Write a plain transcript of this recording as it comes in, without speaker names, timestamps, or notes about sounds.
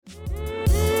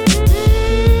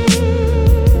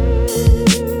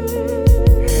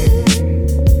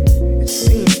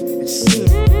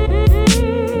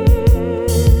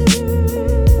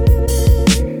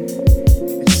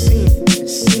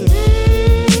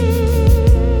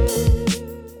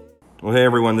Well, hey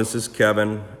everyone, this is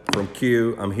Kevin from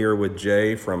Q. I'm here with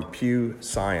Jay from Pew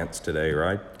Science today,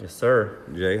 right? Yes, sir.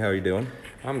 Jay, how are you doing?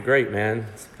 I'm great, man.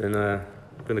 It's been a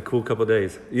cool couple of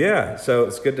days. Yeah, so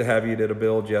it's good to have you. You did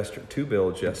two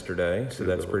builds yesterday, so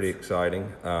that's pretty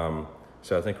exciting.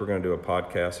 So I think we're going to do a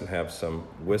podcast and have some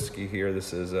whiskey here.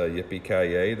 This is a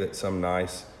Yippee-Ki-Yay that some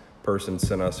nice person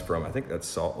sent us from, I think that's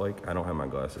Salt Lake. I don't have my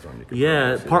glasses on.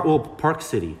 You can Park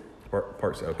City.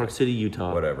 Okay. Park City,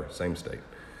 Utah. Whatever, same state.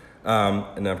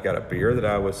 And I've got a beer that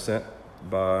I was sent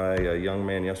by a young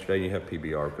man yesterday. You have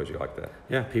PBR because you like that.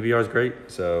 Yeah, PBR is great.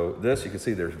 So this, you can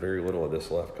see there's very little of this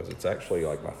left because it's actually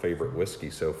like my favorite whiskey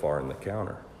so far in the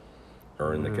counter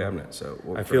or in the cabinet. So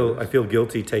I feel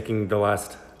guilty taking the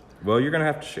last. Well, you're gonna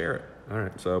have to share it. All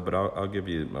right. So, but I'll give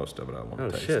you most of it. I want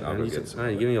to taste. Shit, I'll man. go get some.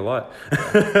 You give me a lot.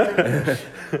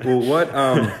 Well, what?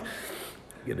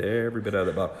 Get every bit out of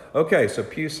the bottle. Okay, so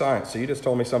Pew Science. So you just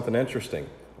told me something interesting.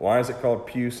 Why is it called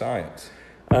Pew Science?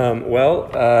 To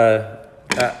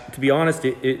be honest,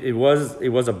 it was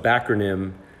a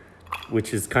backronym,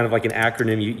 which is kind of like an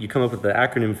acronym. You come up with the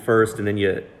acronym first, and then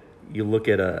you look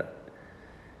at an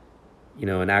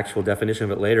actual definition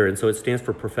of it later. And so it stands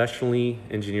for Professionally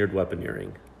Engineered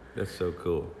Weaponeering. That's so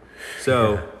cool.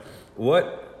 So,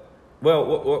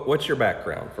 what's your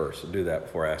background first? I'll do that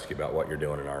before I ask you about what you're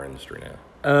doing in our industry now.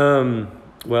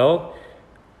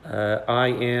 I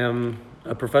am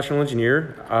a professional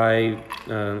engineer. I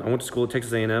went to school at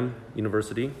Texas A&M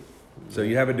University. So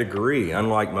you have a degree,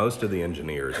 unlike most of the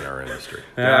engineers in our industry.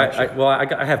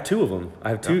 Gotcha. I have two of them. I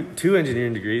have two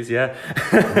engineering degrees. Yeah.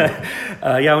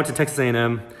 I went to Texas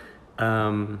A&M.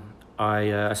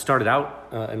 I started out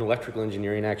in electrical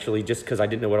engineering actually, just because I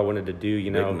didn't know what I wanted to do.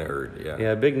 Big nerd. Yeah.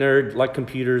 Yeah, big nerd. Liked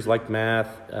computers, liked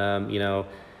math. I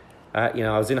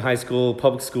was in high school,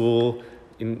 public school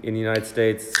in the United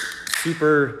States.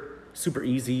 Super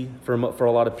easy for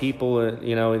a lot of people,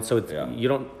 and so it's, you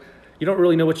don't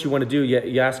really know what you want to do.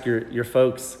 You ask your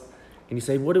folks, and you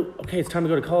say, okay, it's time to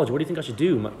go to college. What do you think I should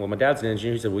do? My dad's an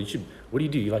engineer. He said, well, what do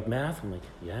you do? You like math? I'm like,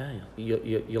 yeah.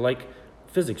 You like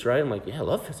physics, right? I'm like, yeah, I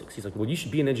love physics. He's like, well, you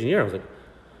should be an engineer. I was like,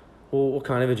 well, what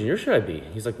kind of engineer should I be?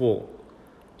 He's like,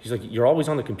 you're always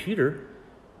on the computer.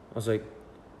 I was like,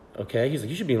 okay. He's like,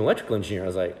 you should be an electrical engineer. I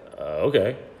was like,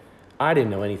 okay. I didn't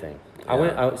know anything. Yeah. I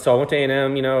went to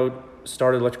A&M,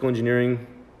 started electrical engineering,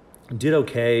 did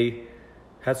okay,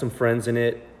 had some friends in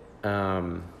it,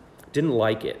 didn't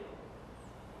like it.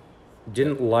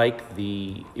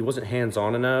 It wasn't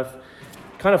hands-on enough.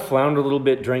 Kind of floundered a little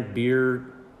bit, drank beer.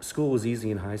 School was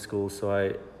easy in high school, so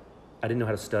I didn't know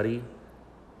how to study.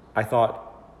 I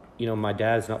thought, my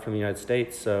dad's not from the United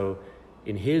States, so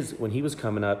when he was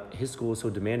coming up, his school was so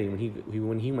demanding.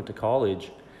 When he went to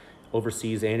college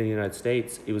overseas and in the United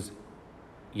States, it was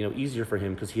easier for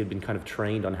him because he had been kind of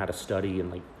trained on how to study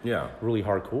and really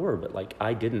hardcore, but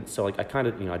I didn't. So I kind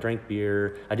of, I drank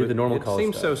beer. I did the normal college stuff.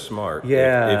 It seems so smart.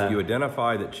 Yeah. If you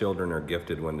identify that children are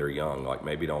gifted when they're young,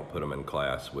 maybe don't put them in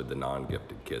class with the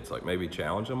non-gifted kids, maybe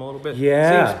challenge them a little bit.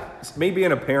 Yeah. Me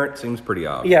being a parent seems pretty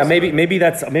obvious. Yeah, maybe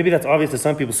that's obvious to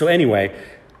some people. So anyway,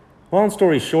 long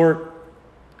story short,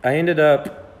 I ended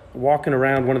up walking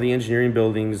around one of the engineering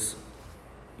buildings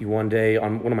one day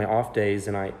on one of my off days,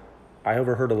 and I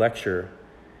overheard a lecture,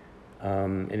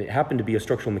 and it happened to be a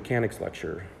structural mechanics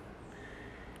lecture.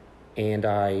 And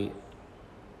I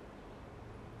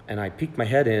peeked my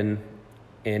head in,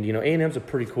 and A&M's a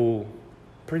pretty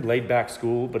laid back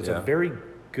school, but it's a very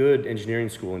good engineering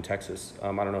school in Texas.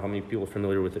 I don't know how many people are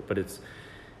familiar with it, but it's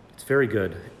very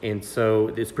good. And so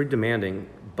it's pretty demanding,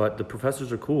 but the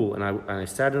professors are cool. And I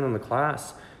sat in on the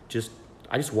class,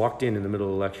 I just walked in the middle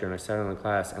of the lecture, and I sat in the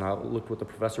class, and I looked what the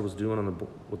professor was doing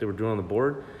what they were doing on the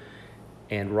board.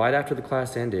 And right after the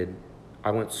class ended,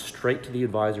 I went straight to the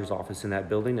advisor's office in that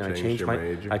building, and I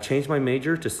changed my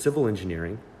major to civil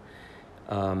engineering,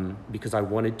 because I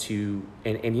wanted to.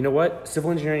 And you know what? Civil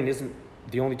engineering isn't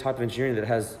the only type of engineering that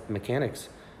has mechanics.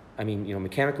 I mean,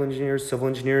 mechanical engineers, civil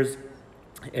engineers,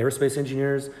 aerospace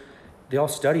engineers, they all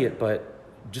study it, but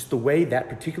just the way that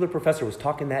particular professor was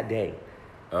talking that day.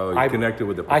 Oh, you connected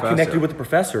with the professor. I connected with the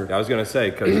professor. I was going to say,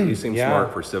 because you seem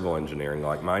smart for civil engineering.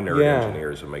 My nerd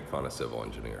engineers would make fun of civil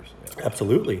engineers. Yeah.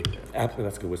 Absolutely.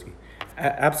 That's good whiskey.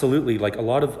 Absolutely. A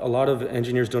lot of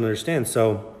engineers don't understand.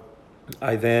 So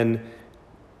I then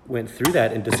went through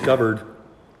that and discovered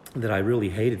that I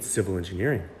really hated civil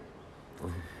engineering.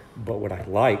 But what I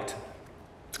liked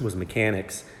was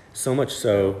mechanics, so much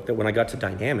so that when I got to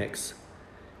dynamics,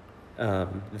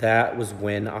 that was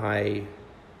when I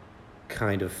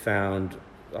kind of found,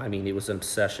 it was an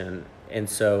obsession. And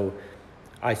so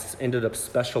I ended up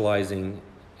specializing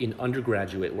in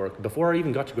undergraduate work. Before I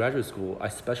even got to graduate school, I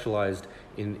specialized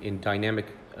in dynamic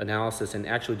analysis and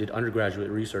actually did undergraduate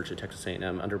research at Texas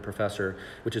A&M under a professor,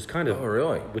 which is kind of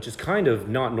which is kind of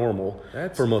not normal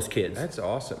for most kids. That's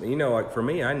awesome. You know, like for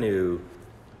me, I knew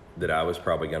that I was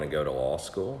probably going to go to law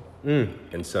school,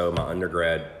 and so my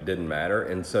undergrad didn't matter.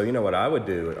 And so, you know, what I would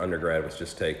do at undergrad was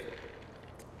just take,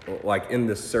 like in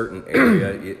this certain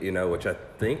area, you know, which I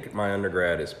think my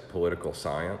undergrad is political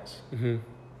science. Mm-hmm.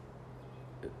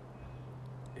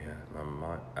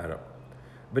 I don't.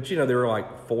 But you know, there were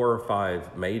like 4 or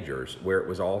 5 majors where it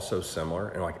was all so similar,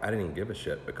 and like I didn't even give a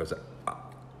shit because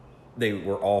they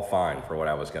were all fine for what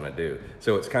I was going to do.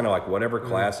 So it's kind of like whatever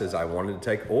classes I wanted to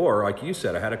take, or like you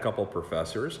said, I had a couple of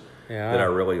professors that I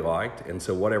really liked, and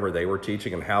so whatever they were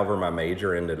teaching and however my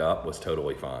major ended up was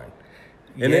totally fine.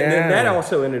 And then that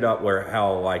also ended up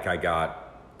how like I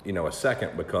got, you know, a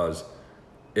second because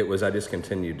it was, I just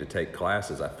continued to take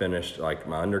classes. I finished like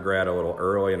my undergrad a little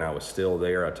early and I was still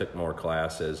there. I took more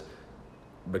classes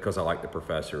because I liked the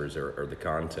professors or the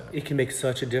content. It can make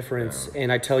such a difference. Yeah.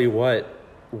 And I tell you what,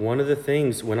 one of the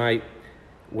things when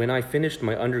I finished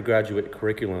my undergraduate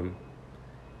curriculum,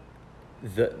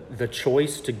 the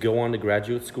choice to go on to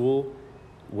graduate school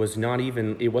was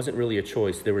it wasn't really a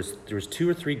choice. There was 2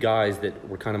 or 3 guys that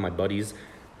were kind of my buddies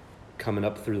coming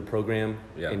up through the program.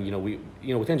 Yeah. And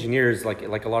with engineers, like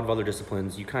a lot of other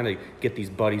disciplines, you kind of get these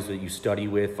buddies that you study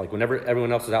with. Like whenever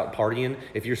everyone else is out partying,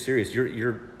 if you're serious,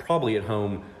 you're probably at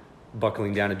home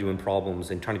buckling down and doing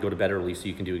problems and trying to go to bed early so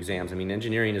you can do exams. I mean,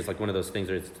 engineering is like one of those things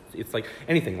where it's like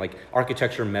anything, like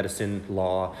architecture, medicine,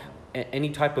 law, any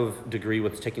type of degree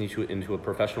what's taking you into a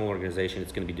professional organization,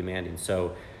 it's going to be demanding.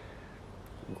 So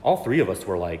all 3 of us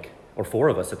were like, or 4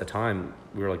 of us at the time,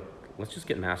 we were like, let's just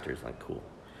get masters. Like, cool.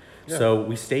 Yeah. So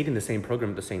we stayed in the same program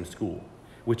at the same school,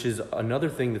 which is another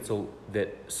thing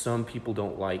that some people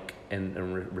don't like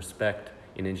and respect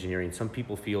in engineering. Some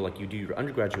people feel like you do your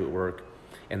undergraduate work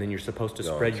and then you're supposed to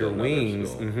spread your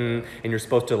wings, and you're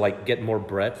supposed to like get more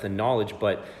breadth and knowledge.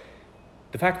 But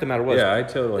the fact of the matter was... Yeah, I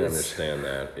totally understand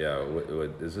that. Yeah,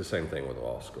 it's the same thing with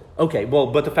law school. Okay, well,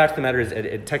 but the fact of the matter is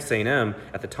at Texas A&M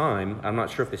at the time, I'm not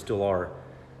sure if they still are,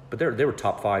 but they were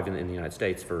top 5 in the United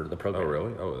States for the program. Oh,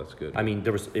 really? Oh, that's good. I mean,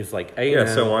 it's like A&M.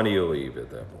 Yeah, so why do you leave at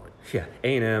that point? Yeah,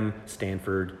 A&M,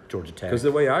 Stanford, Georgia Tech. Because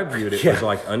the way I viewed it was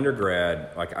like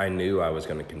undergrad, like I knew I was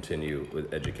going to continue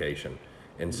with education.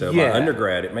 And so my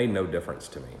undergrad, it made no difference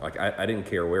to me. Like I didn't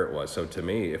care where it was. So to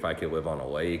me, if I could live on a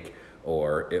lake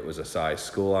or it was a size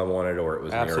school I wanted or it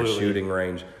was near a shooting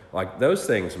range, like those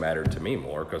things mattered to me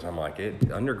more because I'm like,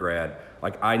 undergrad,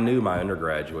 like I knew my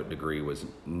undergraduate degree was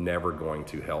never going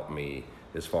to help me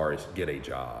as far as get a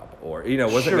job or,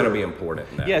 wasn't going to be important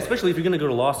in that way. Especially if you're going to go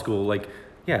to law school, like,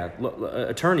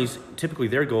 attorneys, typically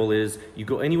their goal is you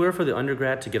go anywhere for the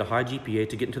undergrad to get a high GPA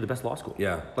to get into the best law school.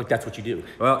 Yeah. Like that's what you do.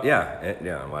 Well,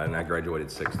 and I graduated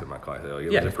 6th in my class. It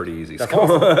was a pretty easy school.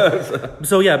 Awesome.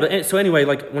 So anyway,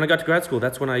 like when I got to grad school,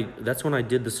 that's when I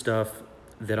did the stuff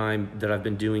that I've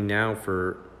been doing now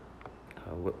for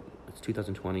it's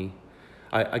 2020.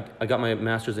 I got my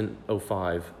master's in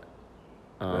 2005.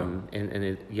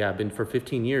 I've been for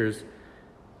 15 years.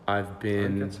 I've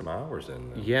got some hours in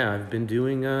there. Yeah, I've been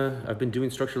doing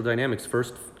structural dynamics.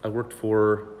 First, I worked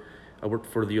for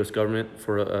the U.S. government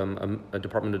for a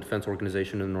Department of Defense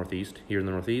organization in the Northeast, here in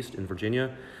the Northeast, in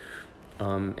Virginia,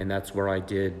 and that's where I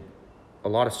did a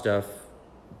lot of stuff.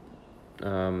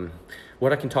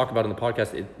 What I can talk about in the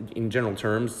podcast, in general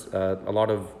terms, a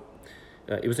lot of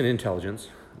it was in intelligence.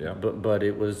 Yeah. But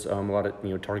it was a lot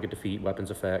of target defeat,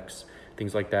 weapons effects,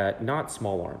 things like that. Not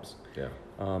small arms. Yeah.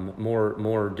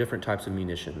 More different types of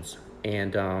munitions.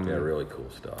 And really cool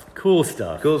stuff. Cool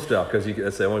stuff because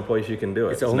that's the only place you can do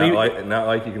it. It's not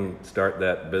like you can start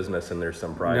that business and there's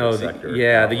some private sector.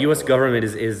 The U.S. government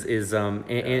is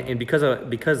and because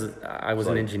I was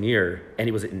an engineer and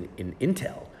it was in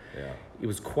Intel. Yeah. It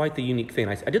was quite the unique thing.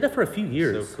 I did that for a few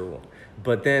years. So cool.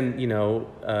 But then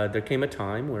there came a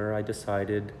time where I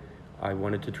decided I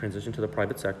wanted to transition to the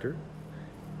private sector,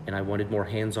 and I wanted more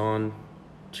hands-on,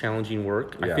 challenging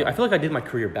work. Yeah. I feel like I did my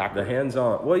career backward. The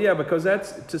hands-on. Well, yeah, because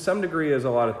that's to some degree is a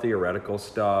lot of theoretical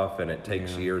stuff, and it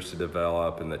takes years to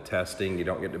develop, and the testing you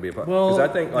don't get to be a part. Because I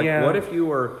think what if you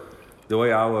were the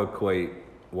way I would equate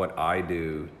what I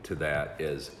do to that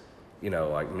is,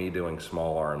 like me doing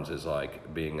small arms is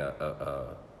like being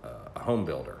a home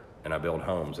builder, and I build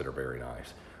homes that are very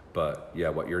nice. But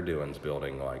what you're doing is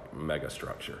building like mega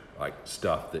structure, like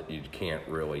stuff that you can't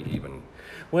really even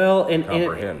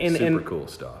comprehend. Super cool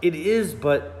stuff. It is,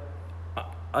 but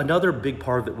another big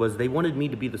part of it was they wanted me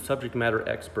to be the subject matter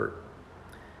expert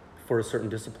for a certain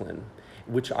discipline,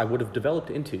 which I would have developed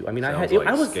into. I mean, Sounds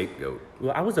I was scapegoat.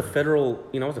 well, I was a federal,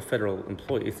 I was a federal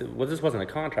employee. Well, this wasn't a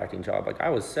contracting job. Like I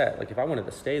was set. Like if I wanted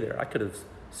to stay there, I could have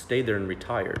stayed there and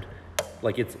retired.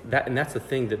 Like it's that, and that's the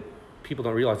thing that people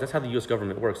don't realize. That's how the U.S.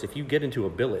 government works. If you get into a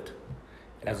billet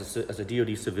as a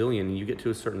DoD civilian, and you get to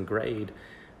a certain grade.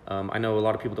 I know a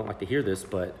lot of people don't like to hear this,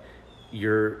 but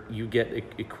you get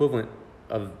equivalent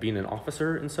of being an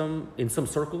officer in some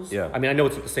circles. Yeah. I mean, I know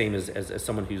it's the same as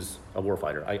someone who's a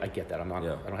warfighter. I get that. I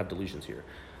don't have delusions here,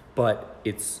 but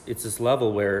it's this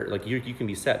level where like you can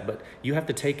be set, but you have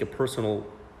to take a personal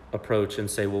approach and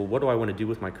say, well, what do I want to do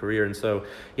with my career? And so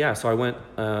I went.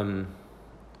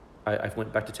 I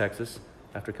went back to Texas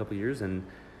after a couple of years, and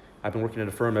I've been working at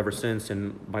a firm ever since.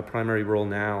 And my primary role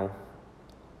now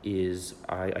is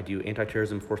I do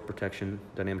anti-terrorism, force protection,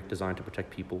 dynamic design to protect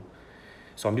people.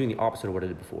 So I'm doing the opposite of what I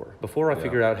did before. Before I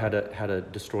figured out how to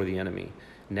destroy the enemy.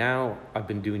 Now I've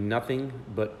been doing nothing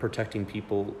but protecting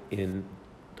people in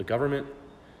the government,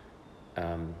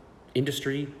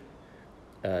 industry,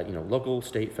 local,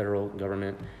 state, federal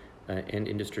government, and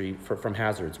industry from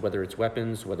hazards, whether it's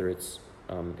weapons, whether it's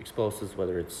explosives,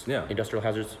 whether it's industrial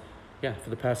hazards. Yeah, for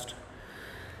the past.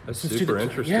 That's super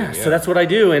interesting. Yeah, so that's what I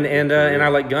do, and I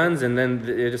like guns, and then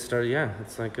it just started. Yeah,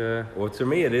 it's like. Well, to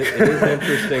me, it is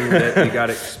interesting that you got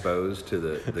exposed to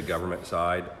the government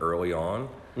side early on,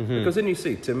 because then you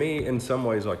see, to me, in some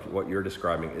ways, like what you're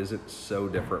describing, is it so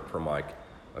different from like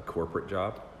a corporate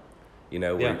job?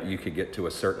 Where you could get to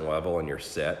a certain level and you're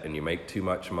set, and you make too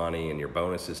much money, and your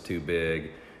bonus is too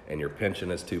big, and your pension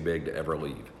is too big to ever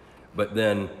leave. But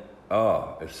then.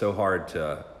 Oh, it's so hard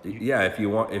to, if you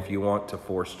want to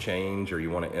force change or you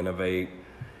want to innovate,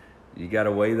 you got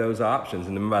to weigh those options.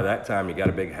 And then by that time, you got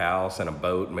a big house and a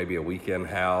boat, maybe a weekend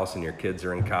house, and your kids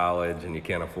are in college, and you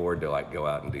can't afford to like go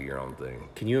out and do your own thing.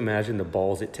 Can you imagine the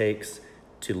balls it takes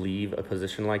to leave a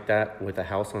position like that with a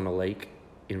house on a lake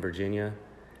in Virginia,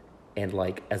 and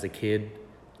like as a kid,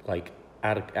 like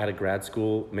out of grad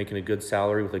school, making a good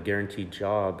salary with a guaranteed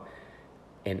job?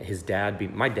 And his dad,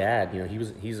 my dad,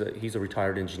 he's a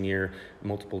retired engineer,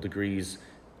 multiple degrees.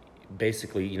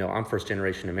 Basically, I'm first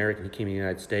generation American. He came to the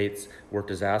United States, worked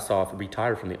his ass off,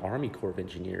 retired from the Army Corps of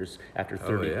Engineers after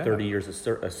 30 years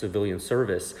of civilian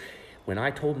service. When I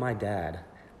told my dad,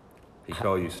 he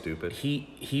called you stupid.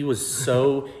 He was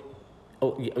so,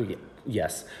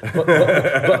 yes,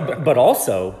 but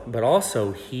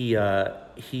also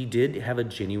he did have a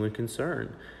genuine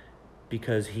concern.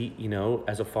 Because he,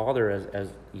 as a father,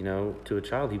 as to a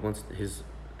child, he wants his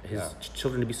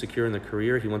children to be secure in their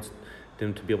career. He wants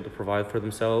them to be able to provide for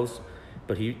themselves.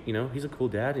 But he's a cool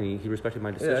dad, and he respected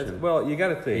my decision. Yeah, well, you got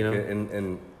to think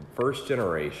in first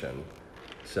generation.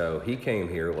 So he came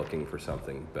here looking for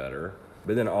something better,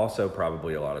 but then also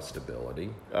probably a lot of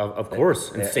stability. Of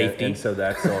course, and safety. And so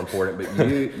that's so important. But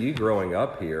you growing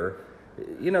up here.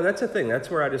 That's the thing. That's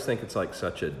where I just think it's like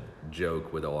such a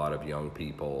joke with a lot of young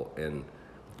people. And,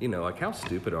 like how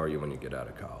stupid are you when you get out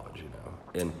of college,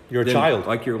 And you're a child.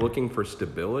 Like you're looking for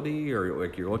stability or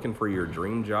like you're looking for your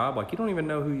dream job. Like you don't even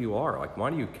know who you are. Like, why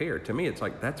do you care? To me, it's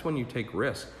like that's when you take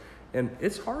risks. And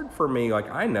it's hard for me. Like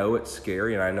I know it's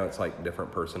scary and I know it's like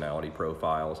different personality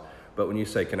profiles. But when you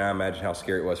say, can I imagine how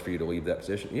scary it was for you to leave that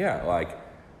position? Yeah, like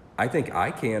I think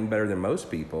I can better than most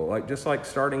people, like just like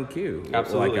starting Q.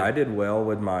 Absolutely. Like I did well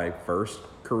with my first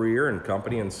career and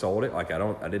company and sold it. Like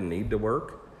I didn't need to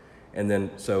work. And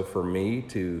then, so for me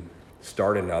to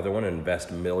start another one and invest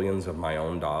millions of my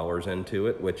own dollars into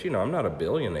it, which, I'm not a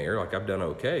billionaire, like I've done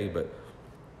okay, but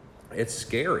it's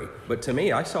scary. But to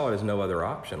me, I saw it as no other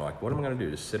option. Like, what am I going to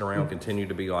do? Just sit around, continue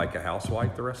to be like a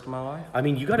housewife the rest of my life? I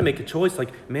mean, you got to make a choice.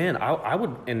 Like, man, I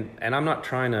would, and I'm not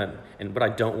trying to, and what I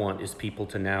don't want is people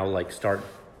to now like start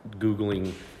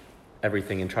Googling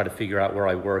everything and try to figure out where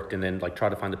I worked and then like try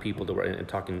to find the people that were and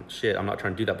talking shit. I'm not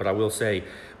trying to do that, but I will say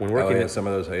when working. Some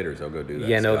of those haters, they'll go do that.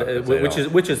 Yeah,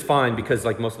 which is fine because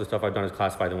like most of the stuff I've done is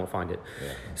classified. They won't find it.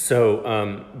 Yeah.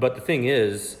 So, but the thing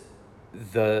is,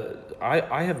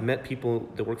 I have met people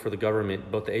that work for the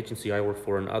government, both the agency I work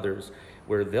for and others,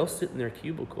 where they'll sit in their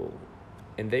cubicle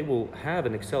and they will have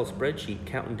an Excel spreadsheet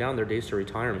counting down their days to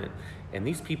retirement. And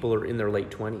these people are in their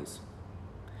late 20s.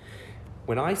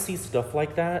 When I see stuff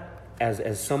like that,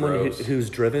 as someone who's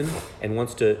driven and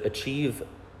wants to achieve,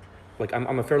 like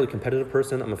I'm a fairly competitive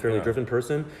person, I'm a fairly driven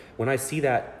person. When I see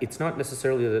that, it's not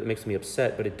necessarily that it makes me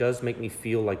upset, but it does make me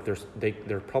feel like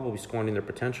they're probably squandering their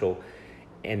potential.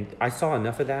 And I saw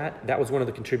enough of that. That was one of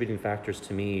the contributing factors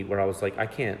to me where I was like, I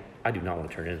do not want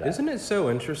to turn into that. Isn't it so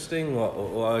interesting?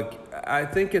 Like, I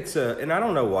think it's and I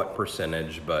don't know what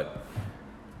percentage, but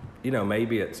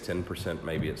maybe it's 10%,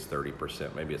 maybe it's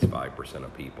 30%, maybe it's 5%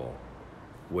 of people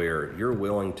where you're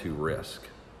willing to risk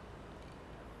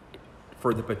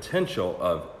for the potential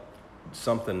of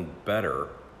something better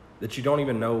that you don't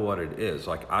even know what it is.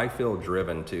 Like, I feel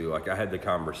driven to, like, I had the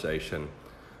conversation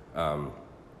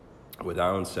with, I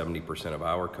own 70% of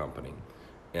our company,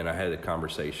 and I had a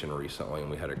conversation recently, and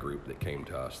we had a group that came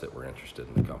to us that were interested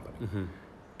in the company. Mm-hmm.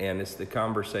 And it's the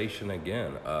conversation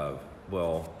again of,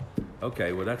 well,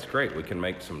 okay, well, that's great, we can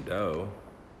make some dough,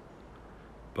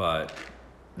 but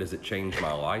does it change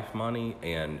my life money?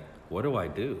 And what do I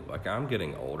do? Like, I'm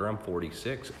getting older, I'm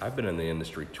 46, I've been in the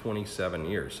industry 27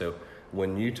 years. So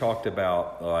when you talked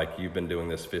about, like, you've been doing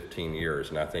this 15 years,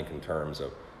 and I think in terms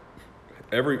of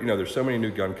there's so many new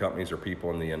gun companies or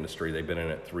people in the industry, they've been in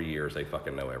it 3 years, they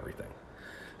fucking know everything.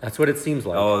 That's what it seems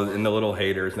like. Oh, and the little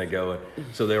haters, and they go,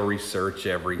 so they'll research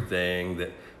everything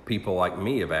that people like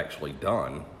me have actually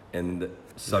done, and the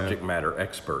subject matter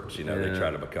experts, they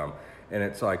try to become. And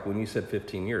it's like, when you said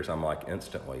 15 years, I'm like,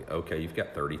 instantly, okay, you've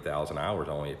got 30,000 hours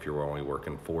only if you're only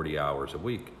working 40 hours a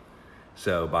week.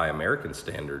 So by American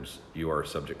standards, you are a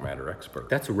subject matter expert.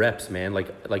 That's reps, man. Like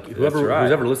who's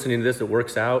ever listening to this that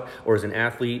works out, or is an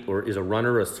athlete, or is a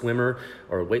runner, a swimmer,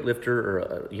 or a weightlifter,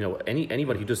 or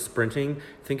anybody who does sprinting.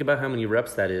 Think about how many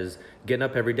reps that is. Getting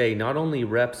up every day. Not only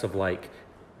reps of like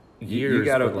years, you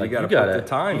gotta put the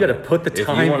time. You gotta put the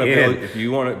time in. If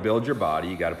you want to build your body,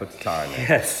 you gotta put the time in.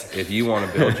 Yes. If you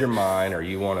want to build your mind, or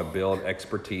you want to build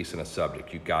expertise in a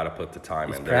subject, you gotta put the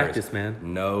time in. Practice, there is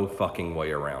man. No fucking way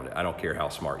around it. I don't care how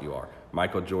smart you are.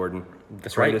 Michael Jordan,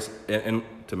 that's greatest, right. And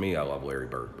to me, I love Larry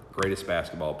Bird, greatest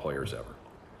basketball players ever,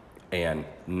 and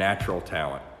natural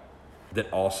talent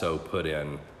that also put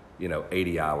in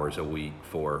 80 hours a week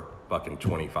for fucking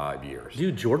 25 years.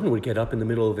 Dude, Jordan would get up in the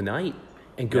middle of the night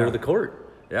and go to the court.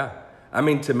 Yeah. I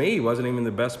mean, to me, he wasn't even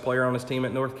the best player on his team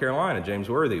at North Carolina. James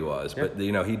Worthy was. Yeah.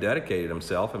 But, he dedicated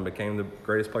himself and became the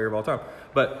greatest player of all time.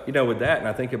 But, with that, and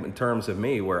I think in terms of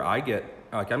me, where I get,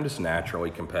 I'm just naturally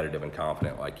competitive and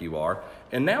confident like you are.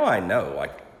 And now I know,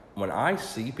 when I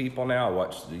see people now, I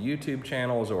watch the YouTube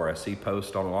channels, or I see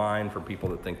posts online from people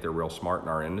that think they're real smart in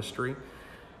our industry.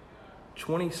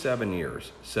 27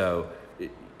 years. So,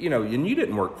 and you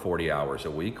didn't work 40 hours a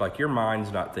week. Like, your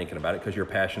mind's not thinking about it because you're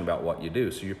passionate about what you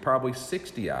do. So you're probably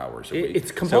 60 hours a week.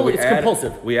 It's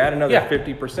compulsive. We add another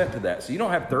 50% to that. So you don't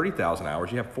have 30,000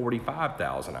 hours, you have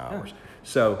 45,000 hours. Yeah.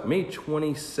 So me,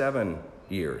 27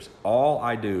 years. All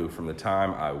I do from the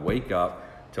time I wake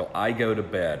up till I go to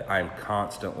bed, I'm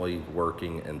constantly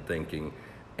working and thinking.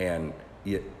 And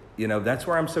that's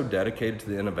where I'm so dedicated to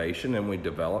the innovation, and we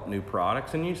develop new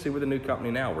products. And you see with the new company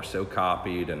now, we're so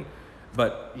copied.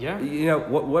 But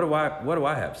what do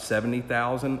I have?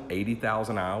 70,000,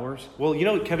 80,000 hours? Well,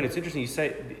 Kevin, it's interesting you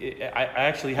say. I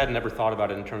actually had never thought about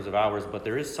it in terms of hours, but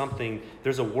there's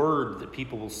a word that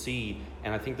people will see,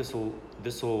 and I think this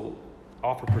will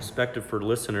offer perspective for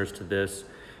listeners to this.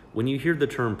 When you hear the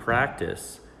term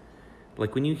practice,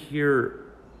 like when you hear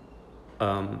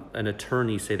an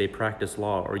attorney say they practice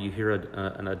law, or you hear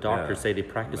a doctor say they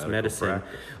practice medicine,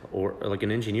 or like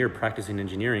an engineer practicing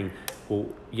engineering. Well,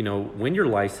 when you're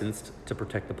licensed to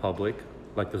protect the public,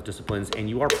 like those disciplines, and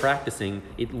you are practicing,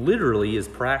 it literally is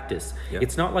practice. Yep.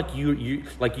 It's not like you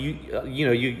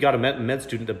got a med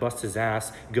student that busts his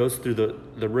ass, goes through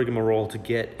the rigmarole to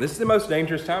get. This is the most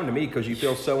dangerous time to me, because you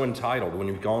feel so entitled when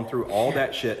you've gone through all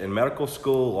that shit in medical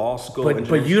school, law school,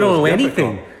 but you don't know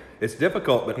anything. It's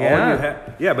difficult, but all you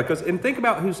have, and think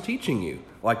about who's teaching you.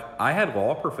 Like, I had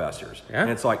law professors, and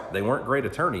it's like, they weren't great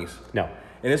attorneys. No.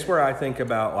 And it's where I think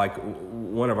about, like,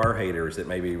 one of our haters that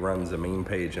maybe runs a meme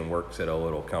page and works at a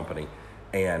little company,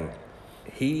 and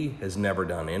he has never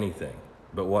done anything,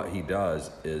 but what he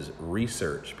does is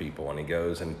research people, and he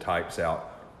goes and types out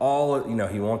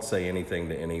he won't say anything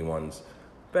to anyone's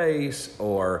face,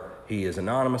 or he is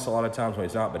anonymous a lot of times when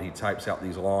he's not, but he types out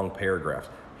these long paragraphs.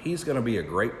 He's going to be a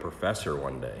great professor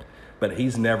one day, but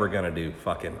he's never going to do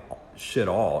fucking shit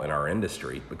all in our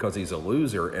industry, because he's a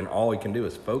loser, and all he can do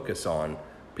is focus on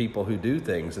people who do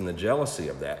things and the jealousy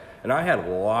of that. And I had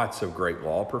lots of great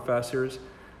law professors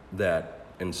that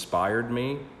inspired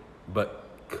me, but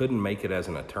couldn't make it as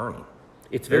an attorney.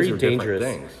 It's very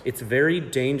dangerous. It's very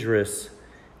dangerous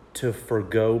to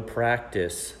forgo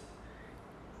practice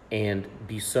and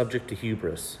be subject to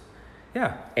hubris.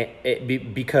 Yeah.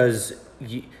 Because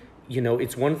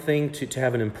it's one thing to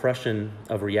have an impression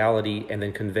of reality and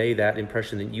then convey that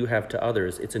impression that you have to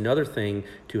others. It's another thing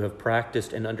to have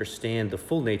practiced and understand the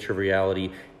full nature of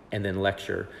reality and then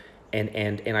lecture.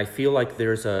 And I feel like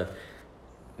there's a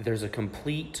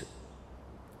complete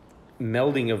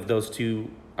melding of those two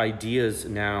ideas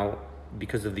now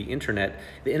because of the internet.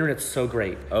 The internet's so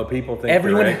great. Oh, people think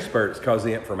Everyone- they're experts because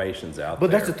the information's out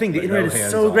But there. that's the thing. The but internet no is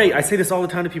hands so on. great. I say this all the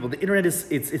time to people. The internet is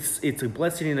it's a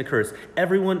blessing and a curse.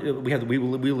 Everyone we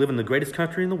live in the greatest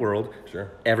country in the world.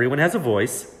 Sure. Everyone has a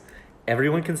voice.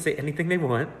 Everyone can say anything they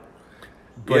want.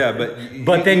 But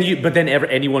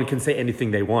Anyone can say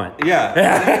anything they want.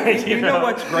 Yeah. you know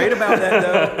what's great about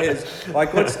that though is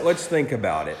like let's think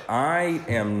about it. I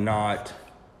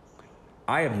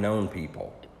have known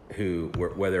people who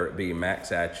were, whether it be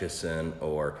Max Atchison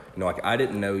or like I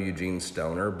didn't know Eugene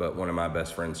Stoner, but one of my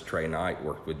best friends, Trey Knight,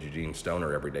 worked with Eugene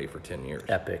Stoner every day for 10 years.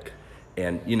 Epic.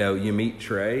 And you meet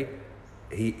Trey,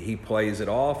 he plays it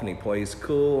off and he plays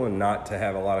cool and not to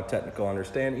have a lot of technical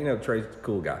understanding. Trey's a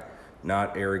cool guy,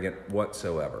 not arrogant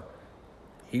whatsoever.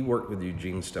 He worked with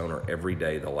Eugene Stoner every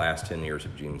day the last 10 years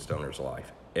of Eugene Stoner's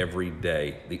life. Every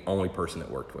day, the only person that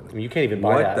worked with him. I mean, you can't even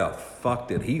buy that. What the fuck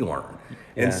did he learn?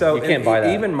 Yeah, and so you can't buy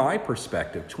that. Even my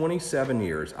perspective, 27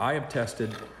 years, I have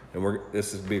tested, and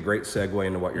this would be a great segue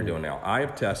into what you're doing now. I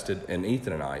have tested, and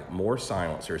Ethan and I, more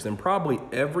silencers than probably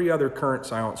every other current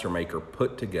silencer maker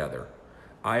put together.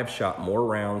 I have shot more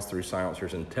rounds through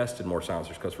silencers and tested more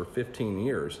silencers because for 15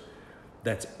 years,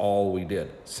 that's all we did.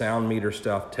 Sound meter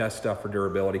stuff, test stuff for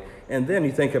durability. And then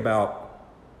you think about,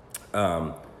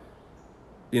 I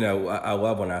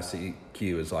love when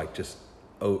ICQ is like just,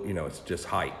 it's just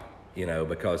hype,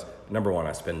 because number one,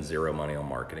 I spend zero money on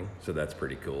marketing. So that's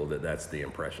pretty cool that's the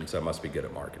impression. So I must be good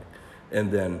at marketing.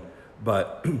 And then,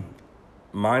 but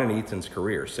mine and Ethan's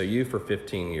career. So you for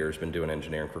 15 years been doing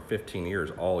engineering. For 15 years,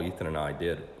 all Ethan and I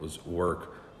did was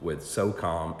work with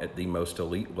SOCOM at the most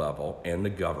elite level and the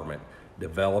government,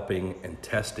 developing and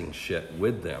testing shit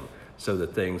with them. So the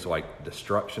things like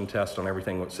destruction test on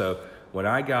everything. So when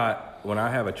I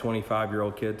have a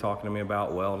 25-year-old kid talking to me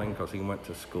about welding because he went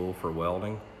to school for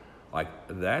welding, like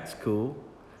that's cool.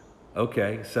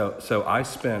 Okay, so I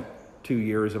spent 2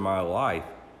 years of my life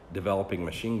developing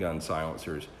machine gun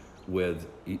silencers with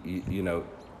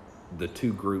the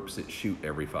two groups that shoot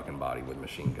every fucking body with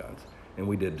machine guns, and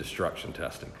we did destruction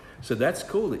testing. So that's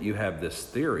cool that you have this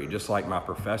theory, just like my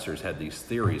professors had these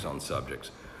theories on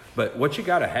subjects. But what you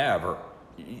got to have,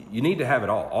 you need to have it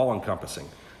all encompassing.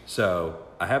 So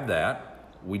I have that.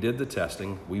 We did the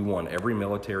testing. We won every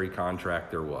military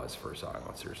contract there was for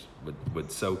silencers with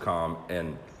SOCOM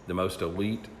and the most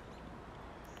elite,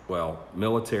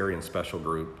 military and special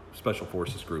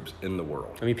forces groups in the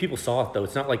world. I mean, people saw it though.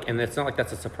 It's not like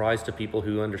that's a surprise to people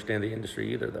who understand the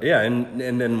industry either, though. Yeah,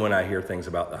 and then when I hear things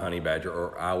about the Honey Badger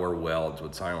or our welds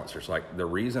with silencers, like the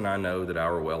reason I know that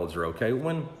our welds are okay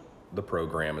when the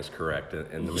program is correct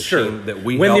and the machine that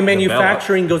we when help the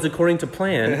manufacturing develop. goes according to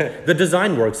plan, the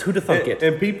design works. Who'd have thunk it?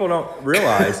 And people don't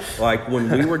realize, like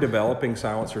when we were developing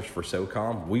silencers for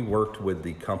SOCOM, we worked with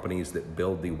the companies that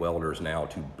build the welders now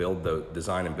to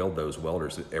design and build those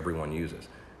welders that everyone uses.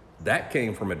 That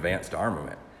came from advanced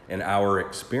armament and our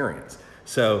experience.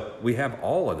 So we have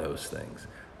all of those things.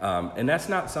 And that's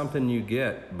not something you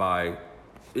get by,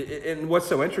 and what's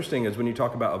so interesting is when you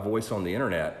talk about a voice on the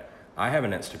internet, I have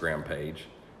an Instagram page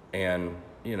and,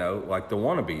 like the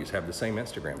wannabes have the same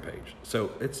Instagram page.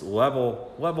 So it's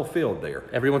level field there.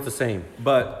 Everyone's the same.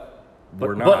 But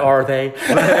we're not. But are they?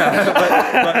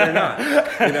 but they're not.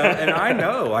 And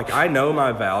I know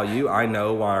my value. I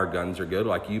know why our guns are good.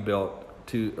 Like you built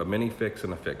a mini fix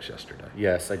and a fix yesterday.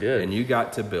 Yes, I did. And you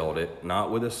got to build it,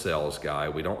 not with a sales guy.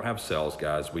 We don't have sales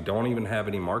guys. We don't even have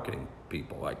any marketing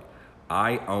people. Like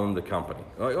I own the company.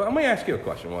 Let me ask you a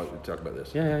question while we talk about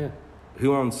this. Yeah.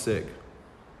 Who owns SIG?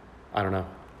 I don't know.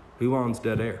 Who owns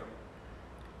Dead Air?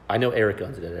 I know Eric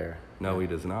owns Dead Air. No, he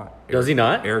does not. Does he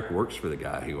not? Eric works for the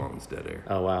guy who owns Dead Air.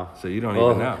 Oh, wow. So you don't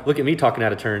even know. Look at me talking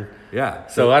out of turn. Yeah.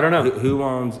 So I don't know. Who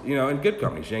owns, and good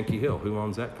companies, Yankee Hill, who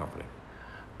owns that company?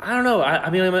 I don't know. I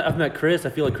mean, I've met Chris.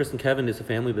 I feel like Chris and Kevin is a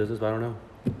family business, but I don't know.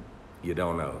 You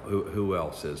don't know. Who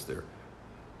else is there?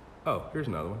 Oh, here's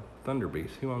another one. Thunder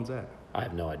Beast. Who owns that? I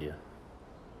have no idea.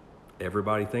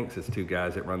 Everybody thinks it's two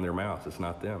guys that run their mouths. It's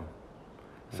not them.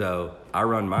 So I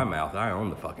run my mouth. I own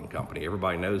the fucking company.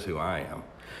 Everybody knows who I am.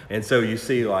 And so you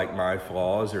see like my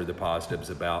flaws or the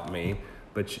positives about me.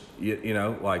 But,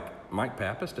 like Mike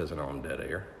Pappas doesn't own Dead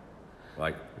Air.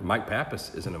 Like Mike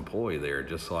Pappas is an employee there,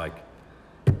 just like,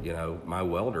 my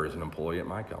welder is an employee at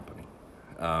my company.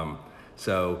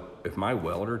 So if my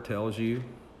welder tells you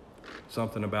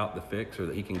something about the fix or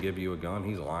that he can give you a gun,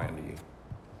 he's lying to you.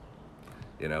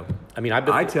 I mean,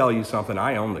 I tell you something,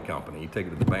 I own the company. You take it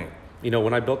to the bank.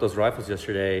 When I built those rifles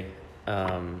yesterday,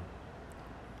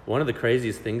 one of the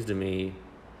craziest things to me,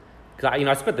 because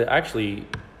I spent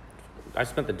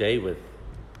the day with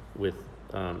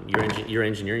your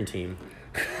engineering team.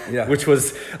 Yeah. Which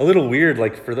was a little weird,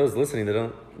 like for those listening that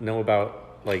don't know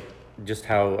about like just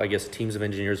how I guess teams of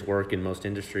engineers work in most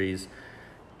industries.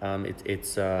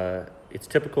 It's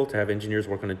typical to have engineers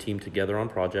work on a team together on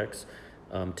projects.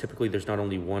 Typically, there's not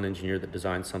only one engineer that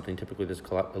designs something. Typically, there's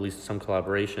at least some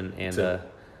collaboration,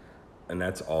 and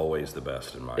that's always the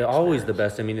best in my always experience. the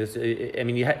best. I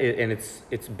mean,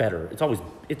 it's better.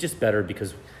 It's just better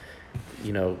because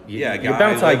you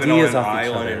bounce ideas off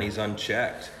each other. And he's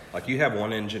unchecked. Like you have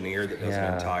one engineer that does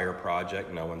an entire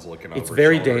project, no one's looking over his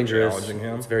very shoulder dangerous. challenging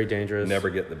him. It's very dangerous. Never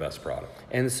get the best product.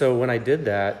 And so when I did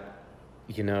that,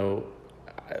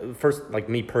 first, like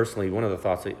me personally, one of the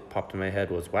thoughts that popped in my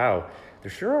head was, wow,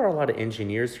 there sure are a lot of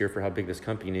engineers here for how big this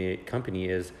company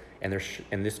is, and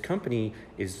this company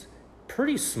is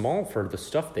pretty small for the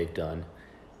stuff they've done.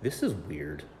 This is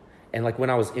weird. And like when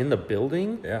I was in the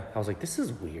building, I was like, this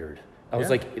is weird. I was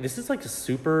like, this is like a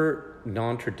super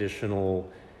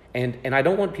non-traditional, and I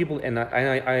don't want people, and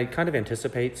I kind of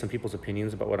anticipate some people's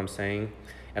opinions about what I'm saying,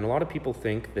 and a lot of people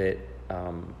think that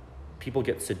people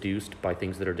get seduced by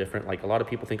things that are different. Like a lot of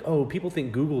people think, people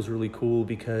think Google's really cool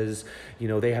because,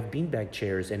 they have beanbag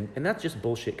chairs, and that's just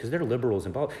bullshit because they're liberals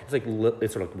and it's like,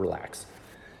 it's sort of relax.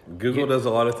 Google does a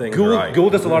lot of things right. Google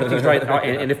does a lot of things right,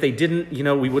 and if they didn't,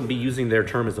 we wouldn't be using their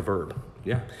term as a verb.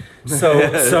 Yeah. So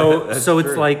it's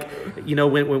true. Like,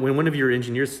 when one of your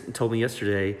engineers told me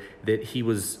yesterday that it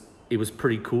was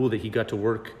pretty cool that he got to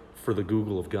work for the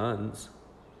Google of guns.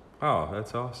 Oh,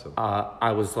 that's awesome.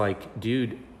 I was like,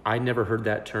 dude, I never heard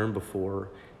that term before,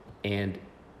 and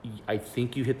I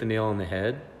think you hit the nail on the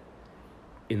head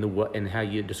in how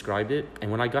you described it. And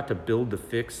when I got to build the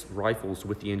fixed rifles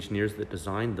with the engineers that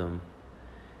designed them,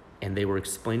 and they were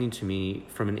explaining to me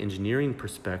from an engineering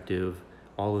perspective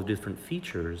all of the different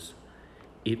features,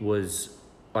 it was,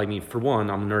 for one,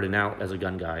 I'm nerding out as a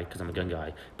gun guy because I'm a gun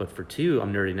guy, but for two,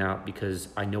 I'm nerding out because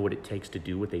I know what it takes to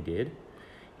do what they did,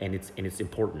 and it's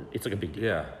important. It's like a big deal.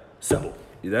 Yeah. So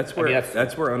that's where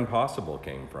that's where Unpossible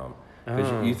came from.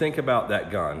 Because you think about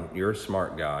that gun, you're a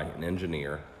smart guy, an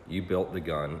engineer. You built the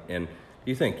gun, and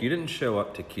you think you didn't show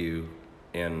up to Q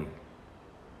and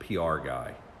PR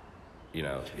guy,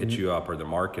 hit you up, or the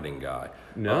marketing guy.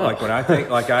 No. Like when I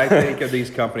think of these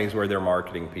companies where their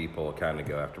marketing people kind of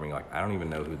go after me, like I don't even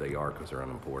know who they are because they're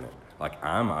unimportant. Like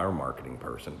I'm our marketing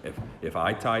person. If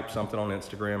I type something on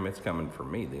Instagram, it's coming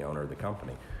from me, the owner of the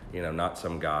company. Not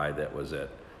some guy that was at,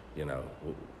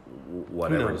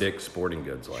 whatever Dick's Sporting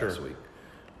Goods last week.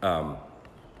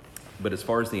 But as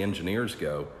far as the engineers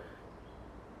go,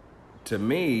 to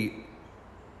me,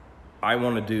 I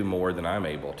want to do more than I'm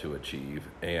able to achieve.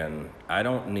 And I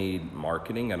don't need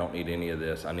marketing. I don't need any of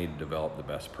this. I need to develop the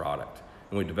best product.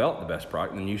 When we develop the best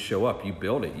product, then you show up, you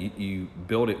build it. You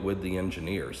build it with the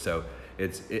engineers. So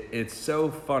it's so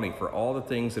funny for all the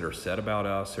things that are said about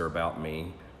us or about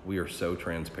me. We are so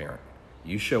transparent.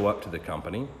 You show up to the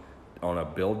company on a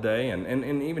build day,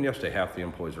 and even yesterday, half the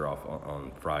employees are off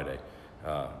on Friday.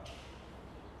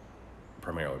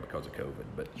 Primarily because of COVID,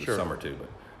 but the summer too.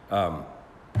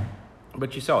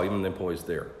 But you saw even the employees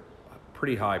there,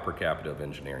 pretty high per capita of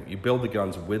engineering. You build the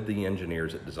guns with the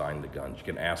engineers that designed the guns. You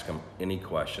can ask them any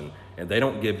question, and they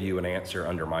don't give you an answer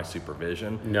under my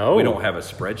supervision. No. We don't have a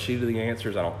spreadsheet of the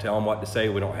answers. I don't tell them what to say.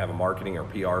 We don't have a marketing or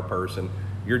PR person.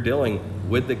 You're dealing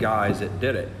with the guys that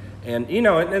did it. And,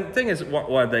 and the thing is,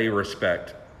 why they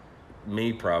respect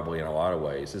me probably in a lot of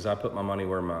ways is I put my money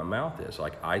where my mouth is.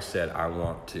 Like I said, I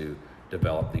want to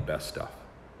develop the best stuff,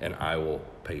 and I will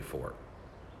pay for it.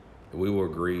 We will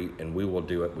agree, and we will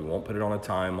do it. We won't put it on a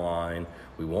timeline.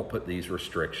 We won't put these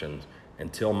restrictions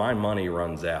until my money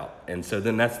runs out. And so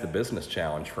then that's the business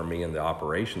challenge for me and the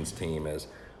operations team is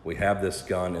we have this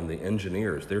gun, and the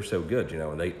engineers, they're so good,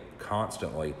 and they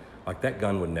constantly, like that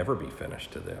gun would never be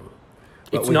finished to them.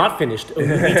 It's not finished. We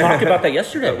talked about that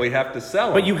yesterday. But we have to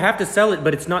sell it. But you have to sell it,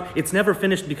 but it's never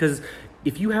finished because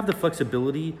if you have the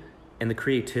flexibility and the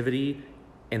creativity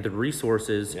and the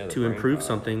resources to improve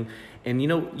something, and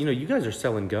you guys are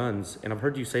selling guns, and I've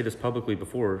heard you say this publicly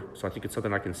before, so I think it's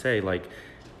something I can say, like,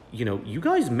 you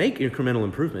guys make incremental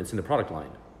improvements in the product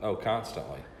line. Oh,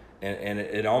 constantly. And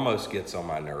it almost gets on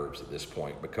my nerves at this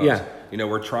point because,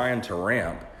 we're trying to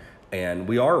ramp, and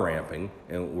we are ramping,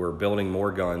 and we're building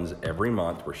more guns every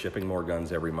month. We're shipping more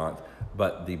guns every month,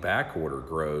 but the back order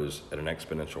grows at an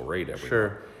exponential rate every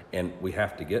month. And we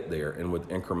have to get there, and with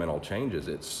incremental changes,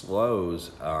 it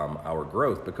slows our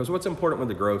growth. Because what's important with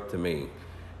the growth to me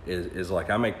is like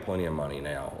I make plenty of money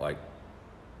now. Like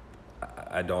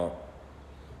I don't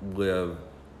live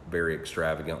very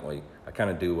extravagantly. I kind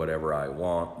of do whatever I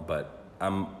want, but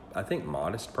I'm I think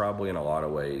modest probably in a lot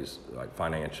of ways, like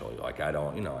financially. Like I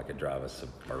don't, I could drive a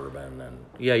Suburban and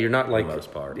Yeah, you're not like, for the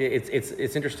most part.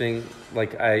 It's interesting.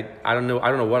 Like I don't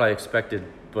know what I expected,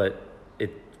 but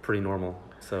it's pretty normal.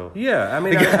 So Yeah, I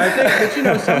mean, I think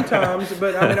that sometimes,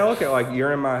 but I mean, okay, like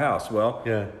you're in my house. Well,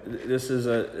 yeah,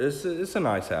 it's a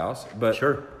nice house, but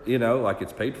Sure. like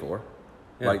it's paid for.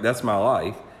 Yeah. Like that's my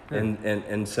life. Yeah.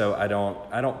 And so I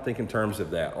don't think in terms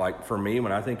of that. Like for me,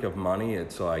 when I think of money,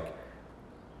 it's like,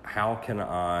 how can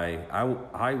I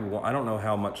don't know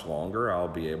how much longer I'll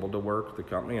be able to work the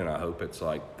company, and I hope it's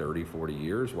like 30, 40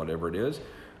 years, whatever it is.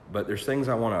 But there's things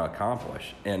I want to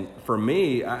accomplish. And for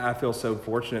me, I feel so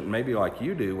fortunate, and maybe like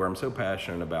you do, where I'm so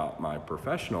passionate about my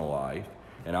professional life.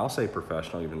 And I'll say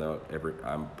professional, even though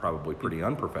I'm probably pretty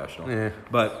unprofessional. Yeah.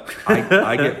 But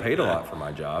I get paid a lot for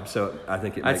my job, so I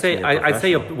think it makes me a I'd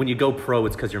say professional. when you go pro,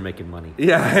 it's because you're making money.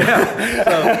 Yeah.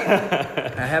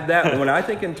 So I have that. When I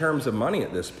think in terms of money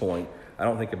at this point, I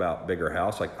don't think about bigger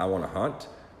house. Like I want to hunt.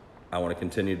 I want to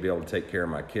continue to be able to take care of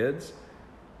my kids.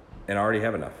 And I already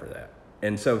have enough for that.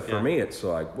 And so for me, it's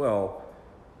like, well,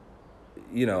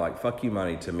 like fuck you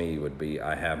money to me would be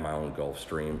I have my own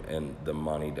Gulfstream and the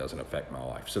money doesn't affect my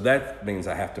life. So that means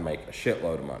I have to make a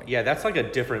shitload of money. Yeah, that's like a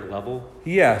different level.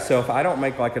 Yeah, so if I don't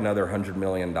make like another $100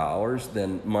 million,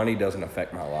 then money doesn't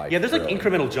affect my life. Yeah, there's like really.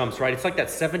 incremental jumps, right? It's like that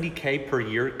 70K per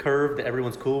year curve that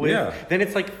everyone's cool with. Yeah. Then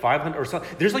it's like 500 or something.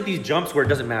 There's like these jumps where it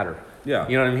doesn't matter. Yeah.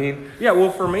 You know what I mean? Yeah,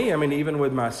 well, for me, I mean, even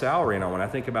with my salary, when I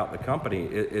think about the company,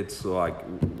 it's like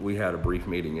we had a brief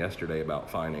meeting yesterday about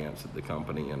finance at the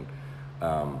company, and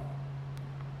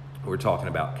we're talking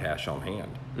about cash on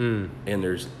hand. And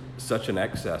there's such an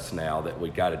excess now that we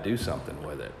got to do something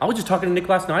with it. I was just talking to Nick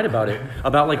last night about it,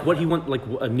 about like what he wants, like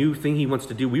a new thing he wants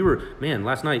to do. We were,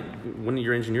 last night, one of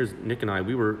your engineers, Nick and I,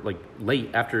 we were like late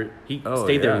after he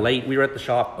stayed there late. We were at the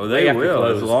shop. Oh, they will.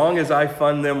 Close. As long as I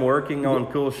fund them working on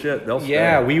cool shit, they'll stay.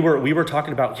 Yeah, we were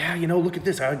talking about, look at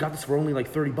this. I got this for only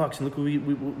like $30 and look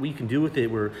what we can do with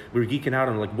it. We're geeking out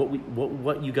on like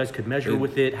what you guys could measure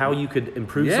with it, how you could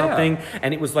improve something.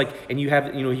 And it was like, and you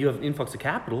have influx of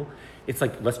capital. It's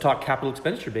like, let's talk capital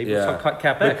expenditure, baby. Yeah. Let's talk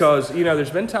CapEx. Because, there's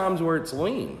been times where it's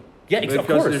lean. Yeah, of because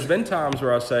course. there's been times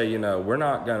where I say, we're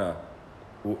not gonna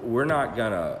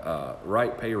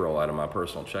write payroll out of my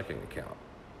personal checking account.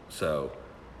 So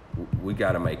we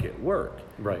got to make it work.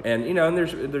 Right. And, and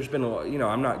there's been,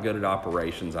 I'm not good at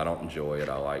operations. I don't enjoy it.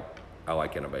 I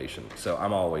like innovation. So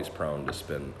I'm always prone to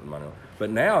spend money. But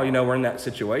now, we're in that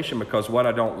situation because what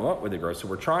I don't want with the growth, so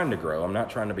we're trying to grow. I'm not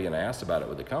trying to be an ass about it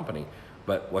with the company.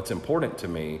 But what's important to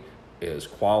me is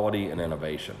quality and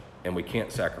innovation, and we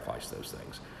can't sacrifice those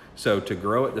things. So to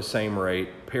grow at the same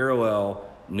rate, parallel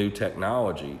new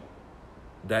technology,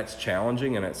 that's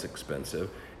challenging and it's expensive.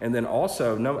 And then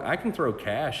also, I can throw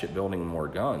cash at building more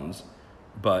guns,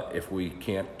 but if we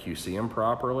can't QC them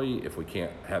properly, if we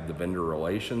can't have the vendor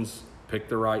relations, pick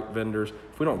the right vendors,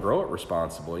 if we don't grow it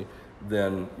responsibly,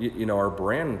 then our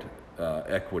brand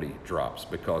equity drops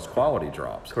because quality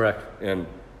drops. Correct. And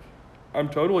I'm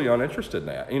totally uninterested in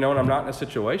that. And I'm not in a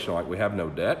situation like we have no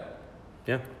debt.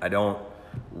 Yeah. I don't.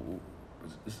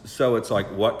 So it's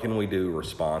like, what can we do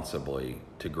responsibly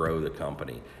to grow the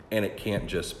company? And it can't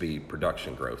just be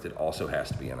production growth. It also has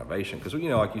to be innovation. Because,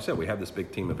 like you said, we have this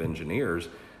big team of engineers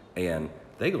and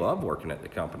they love working at the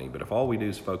company. But if all we do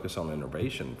is focus on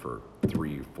innovation for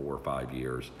 3, 4, 5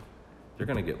 years, they're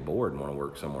going to get bored and want to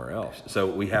work somewhere else. So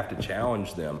we have to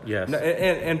challenge them. Yes.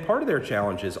 And part of their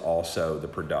challenge is also the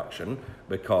production,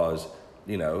 because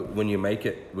when you make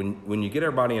it, when you get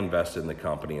everybody invested in the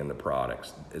company and the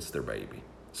products, it's their baby.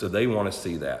 So they want to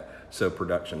see that. So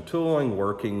production tooling,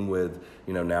 working with,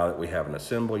 now that we have an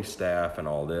assembly staff and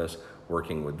all this,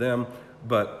 working with them.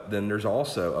 But then there's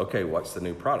also, okay, what's the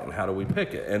new product and how do we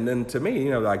pick it? And then to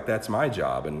me, like that's my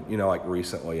job. And, like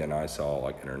recently, and I saw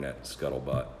like internet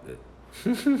scuttlebutt that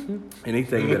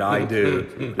anything that I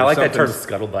do. I like that term,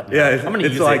 scuttlebutt. Yeah, I'm gonna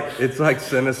use it. It's like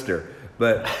sinister.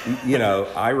 But,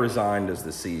 I resigned as the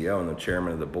CEO and the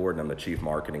chairman of the board, and I'm the chief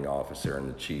marketing officer and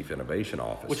the chief innovation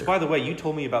officer. Which, by the way, you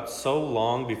told me about so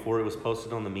long before it was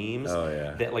posted on the memes. Oh,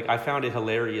 yeah. That, like, I found it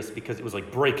hilarious because it was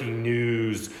like breaking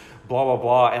news, blah, blah,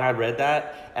 blah. And I read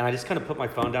that, and I just kind of put my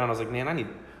phone down. I was like, man, I need...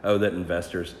 Oh, that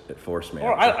investors forced me.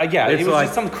 Or it was like,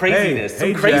 just some craziness,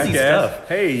 some crazy jackass, stuff.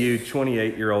 Hey, you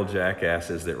 28-year-old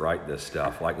jackasses that write this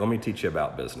stuff. Like, let me teach you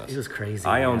about business. It was crazy.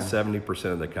 I own man. 70%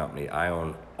 of the company. I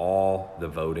own all the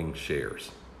voting shares.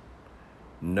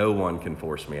 No one can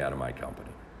force me out of my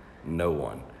company. No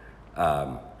one.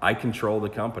 I control the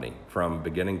company from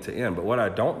beginning to end. But what I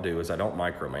don't do is I don't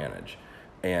micromanage.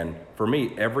 And for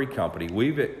me, every company,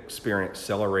 we've experienced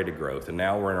accelerated growth, and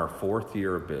now we're in our 4th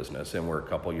year of business, and we're a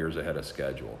couple years ahead of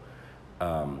schedule.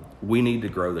 We need to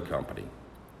grow the company.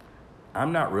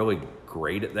 I'm not really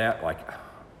great at that. Like,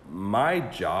 my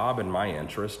job and my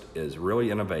interest is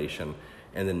really innovation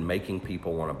and then making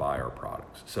people want to buy our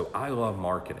products. So I love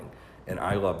marketing and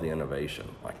I love the innovation.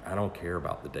 Like, I don't care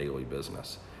about the daily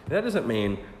business. That doesn't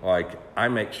mean like I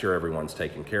make sure everyone's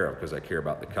taken care of, because I care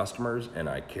about the customers and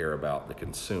I care about the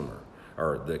consumer,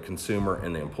 or the consumer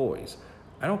and the employees.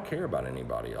 I don't care about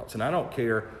anybody else. And I don't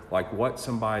care like what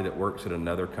somebody that works at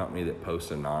another company that posts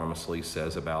anonymously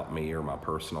says about me or my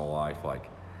personal life. Like,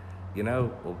 you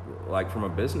know, like from a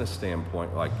business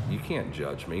standpoint, like you can't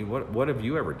judge me. What have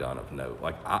you ever done of note?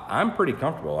 Like I'm pretty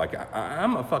comfortable. Like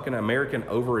I'm a fucking American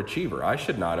overachiever. I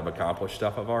should not have accomplished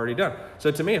stuff I've already done.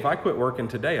 So to me, if I quit working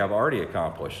today, I've already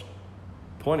accomplished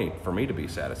plenty for me to be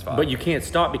satisfied. But you can't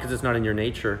stop because it's not in your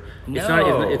nature.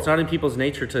 No. It's not in people's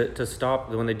nature to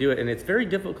stop when they do it, and it's very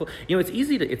difficult. You know, it's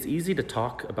easy to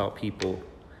talk about people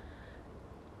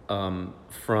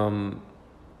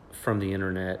from the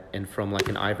internet and from like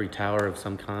an ivory tower of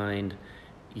some kind.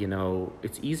 You know,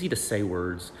 it's easy to say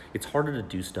words. It's harder to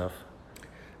do stuff.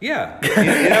 Yeah,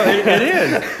 it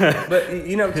is. But,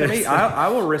 you know, to me, I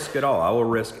will risk it all. I will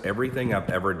risk everything I've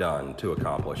ever done to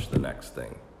accomplish the next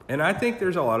thing. And I think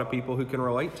there's a lot of people who can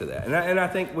relate to that. And I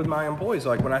think with my employees,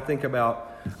 like when I think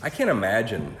about, I can't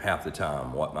imagine half the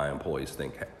time what my employees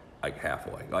think like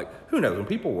halfway. Like, who knows? When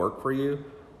people work for you,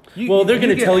 they're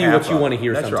going to tell you what you want to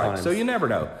hear That's sometimes. Right. So you never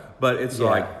know. But it's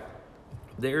like,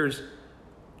 there's,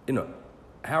 you know,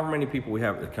 however many people we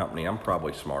have at the company, I'm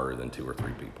probably smarter than 2 or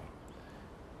 3 people.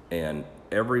 And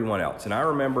everyone else. And I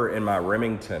remember in my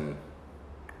Remington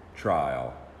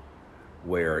trial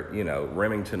where, you know,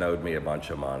 Remington owed me a bunch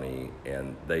of money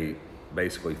and they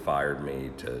basically fired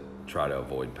me to try to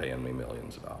avoid paying me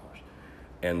millions of dollars.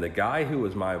 And the guy who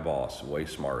was my boss, way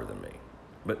smarter than me.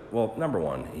 But, well, number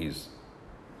one, he's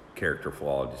character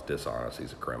flawed, he's dishonest,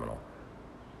 he's a criminal.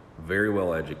 Very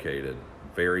well educated,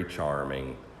 very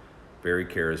charming, very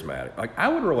charismatic. Like, I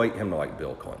would relate him to like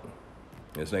Bill Clinton.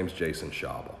 His name's Jason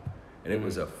Schaubel. And it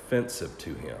was offensive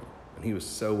to him. And he was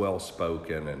so well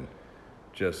spoken and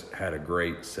just had a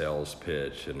great sales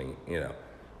pitch. And, he, you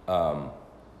know,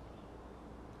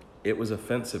 it was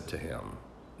offensive to him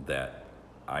that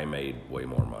I made way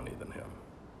more money than him.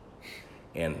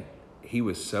 And he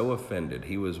was so offended,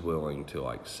 he was willing to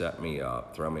like set me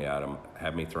up,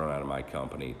 have me thrown out of my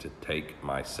company to take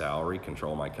my salary,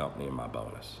 control my company, and my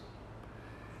bonus.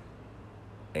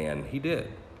 And he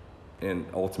did. And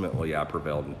ultimately I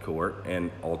prevailed in court,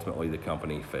 and ultimately the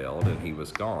company failed and he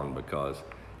was gone because,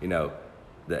 you know,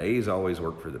 the A's always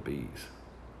work for the B's.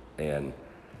 And,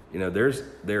 you know,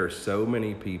 there are so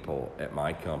many people at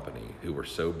my company who were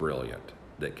so brilliant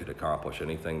that could accomplish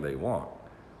anything they want.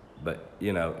 But,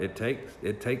 you know, it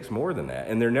takes more than that.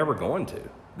 And they're never going to.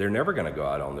 They're never going to go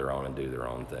out on their own and do their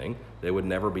own thing. They would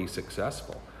never be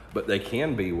successful. But they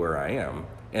can be where I am,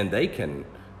 and they can,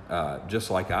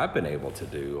 just like I've been able to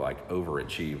do, like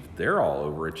overachieve. They're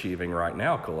all overachieving right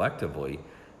now collectively,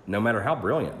 no matter how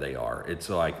brilliant they are. It's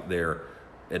like they're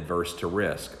adverse to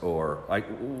risk or like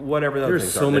whatever the other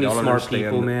things are. There's so many smart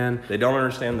people, man. They don't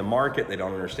understand the market. They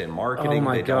don't understand marketing. Oh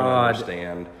my they God. don't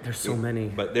understand. There's so many.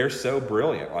 But they're so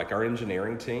brilliant. Like our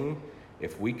engineering team,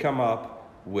 if we come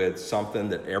up with something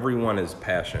that everyone is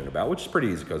passionate about, which is pretty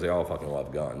easy because they all fucking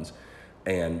love guns,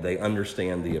 and they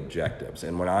understand the objectives.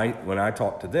 And when I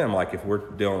talk to them, like if we're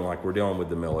dealing with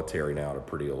the military now at a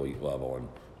pretty elite level and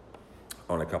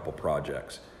on a couple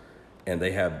projects, and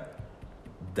they have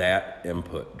that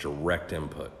input, direct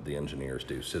input, the engineers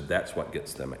do. So that's what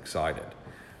gets them excited.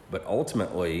 But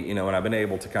ultimately, you know, and I've been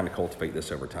able to kind of cultivate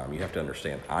this over time, you have to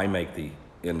understand, I make the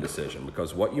end decision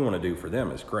because what you want to do for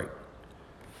them is great.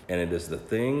 And it is the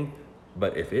thing,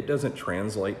 but if it doesn't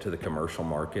translate to the commercial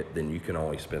market, then you can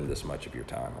only spend this much of your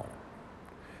time on it.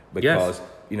 Because,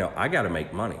 you know, I got to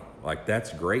make money. Like,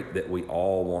 that's great that we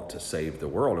all want to save the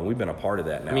world, and we've been a part of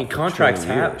that now. I mean, for contracts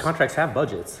 20 years. have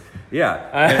budgets. Yeah,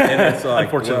 and it's like,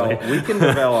 Unfortunately. well, we can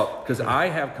develop, because I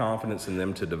have confidence in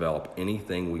them to develop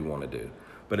anything we want to do.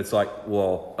 But it's like,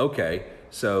 well, okay,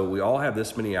 so we all have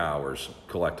this many hours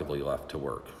collectively left to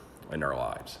work in our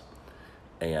lives.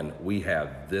 And we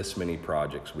have this many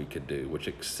projects we could do, which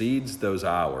exceeds those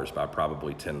hours by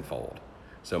probably tenfold.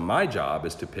 So my job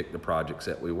is to pick the projects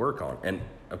that we work on. And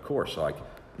of course, like,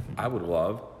 I would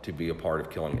love to be a part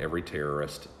of killing every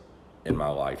terrorist in my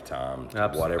lifetime,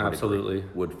 whatever absolutely.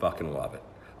 degree. Would fucking love it.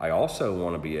 I also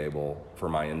want to be able for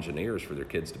my engineers, for their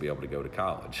kids to be able to go to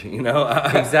college, you know?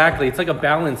 Exactly. It's like a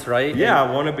balance, right? Yeah,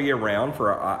 I want to be around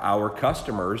for our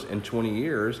customers in 20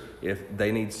 years if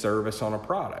they need service on a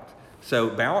product.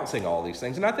 So balancing all these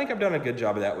things, and I think I've done a good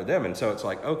job of that with them. And so it's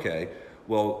like, okay,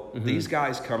 well, these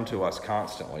guys come to us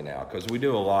constantly now because we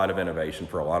do a lot of innovation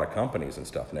for a lot of companies and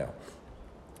stuff now.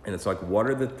 And it's like, what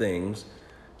are the things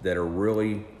that are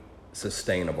really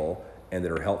sustainable and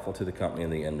that are helpful to the company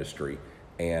and the industry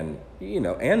and, you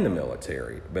know, and the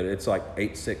military? But it's like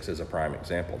 8.6 is a prime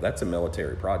example. That's a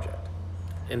military project.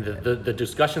 And the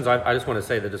discussions, I just want to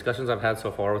say, the discussions I've had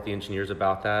so far with the engineers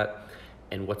about that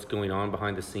and what's going on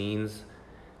behind the scenes,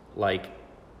 like,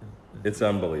 it's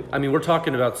unbelievable. I mean, we're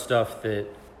talking about stuff that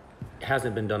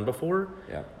hasn't been done before.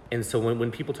 Yeah. And so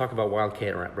when people talk about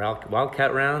wildcat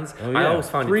rounds, Oh, yeah. I always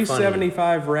find it funny.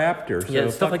 375 Raptor. Yeah, So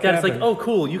stuff like that. It's like, oh,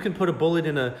 cool. You can put a bullet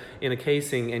in a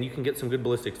casing, and you can get some good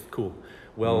ballistics. Cool.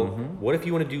 Well, what if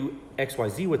you want to do X, Y,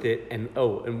 Z with it? And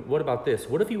and what about this?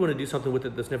 What if you want to do something with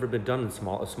it that's never been done in a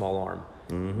small arm?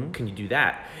 Can you do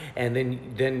that? And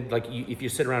then like if you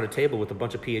sit around a table with a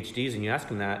bunch of PhDs and you ask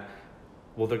them that,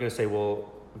 well, they're going to say,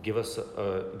 well, give us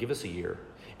a year.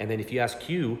 And then if you ask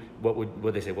Q, what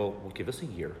would they say? Well, give us a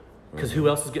year. Because who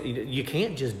else is going? You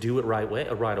can't just do it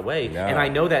right away. No. And I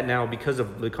know that now because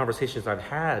of the conversations I've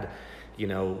had, you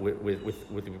know,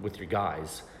 with your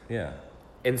guys. Yeah.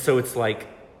 And so it's like,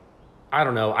 I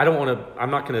don't know. I don't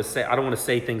want to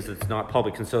say things that's not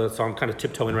public, and so I'm kind of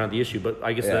tiptoeing around the issue. But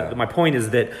I guess my point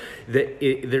is that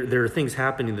there are things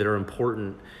happening that are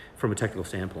important from a technical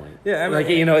standpoint. Yeah, I mean, like,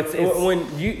 you know, it's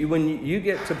when you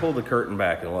get to pull the curtain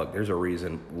back and look, there's a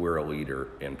reason we're a leader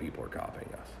and people are copying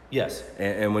us. Yes.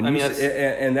 And when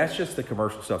and that's just the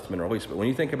commercial stuff that's been released. But when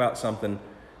you think about something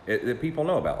that people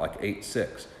know about, like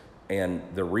 8.6, and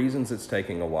the reasons it's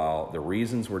taking a while, the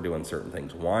reasons we're doing certain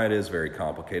things, why it is very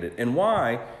complicated, and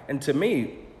why, and to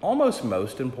me, almost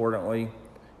most importantly,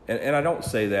 and I don't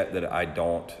say that I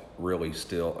don't really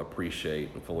still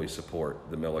appreciate and fully support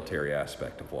the military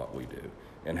aspect of what we do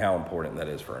and how important that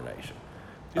is for our nation.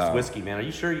 This whiskey, man. Are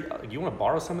you sure you want to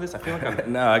borrow some of this? I feel like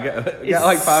I'm... No, I got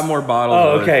like 5 more bottles.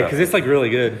 Oh, okay, because it's like really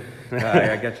good.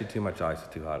 I got you too much ice.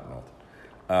 It's too hot and melted.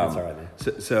 That's all right, man.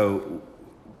 So,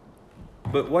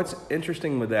 but what's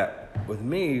interesting with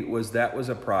me was that was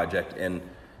a project, and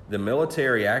the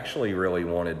military actually really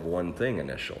wanted one thing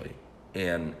initially.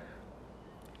 And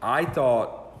I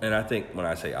thought, and I think when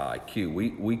I say Q,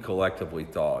 we collectively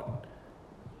thought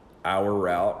our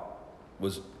route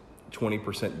was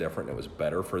 20% different. It was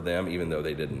better for them, even though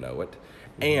they didn't know it.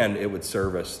 And it would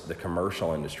service the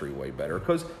commercial industry way better.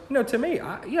 Because, you know, to me,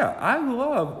 I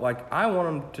love, like, I want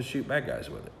them to shoot bad guys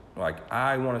with it. Like,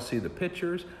 I want to see the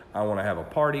pictures. I want to have a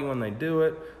party when they do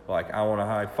it. Like, I want to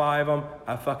high five them.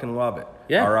 I fucking love it.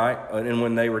 Yeah. All right? And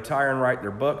when they retire and write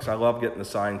their books, I love getting the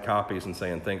signed copies and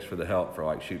saying thanks for the help for,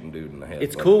 like, shooting dude in the head.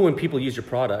 It's cool when people use your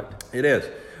product. It is.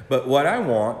 But what I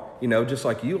want, you know, just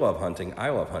like you love hunting, I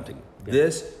love hunting. Yeah.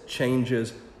 This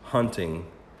changes hunting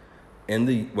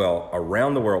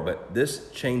around the world, but this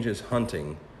changes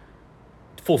hunting.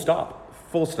 Full stop.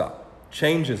 Full stop.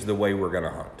 Changes the way we're going to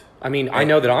hunt. I mean, I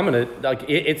know that I'm going to, like,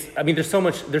 there's so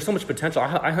much potential.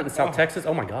 I hunt in South Texas.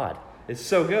 Oh my God. It's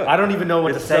so good. I don't even know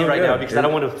what to say right now because I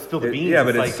don't want to spill the beans. Yeah,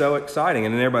 but it's so exciting.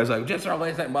 And then everybody's like, just throw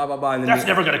away that, blah, blah, blah. And then that's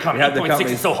never going to come. 8.6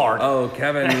 is so hard. Oh,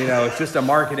 Kevin, you know, it's just a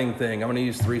marketing thing. I'm going to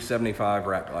use 375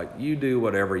 rack. Like, you do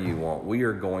whatever you want. We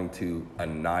are going to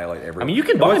annihilate everything. I mean, you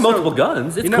can buy multiple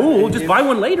guns. It's cool. Just buy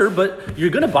one later, but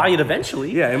you're going to buy it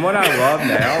eventually. Yeah, and what I love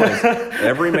now is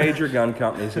every major gun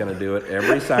company is going to do it.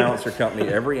 Every silencer company,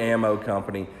 every ammo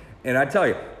company. And I tell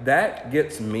you, that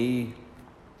gets me...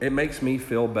 It makes me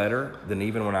feel better than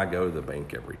even when I go to the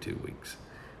bank every 2 weeks.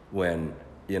 When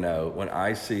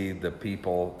I see the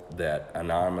people that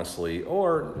anonymously,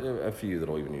 or a few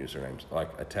that'll even use their names, like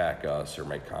attack us or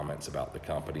make comments about the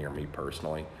company or me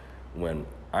personally, when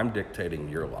I'm dictating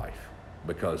your life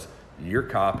because you're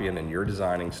copying and you're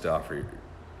designing stuff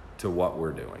to what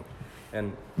we're doing.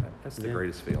 And that's the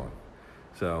greatest feeling.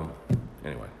 So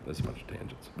anyway, that's a bunch of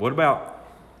tangents.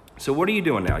 So what are you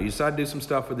doing now? You decided to do some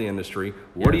stuff with the industry.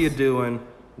 What are you doing?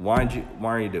 Why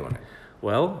are you doing it?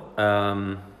 Well,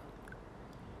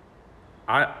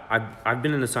 I've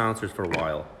been in the silencers for a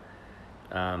while.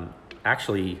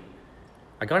 Actually,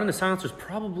 I got into silencers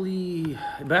probably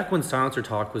back when Silencer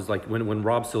Talk was like when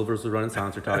Rob Silvers was running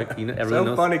Silencer Talk. You know, everyone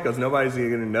knows. Funny because nobody's even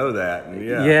going to know that. And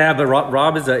yeah, but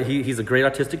Rob is he's a great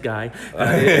autistic guy.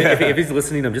 If he's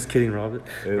listening, I'm just kidding, Rob.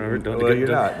 You're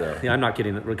not though. Yeah, I'm not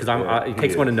kidding because it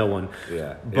takes one to know one.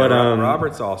 Yeah, but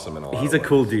Robert's awesome in a lot. He's a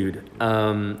cool dude.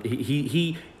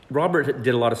 Robert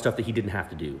did a lot of stuff that he didn't have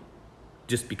to do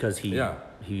just because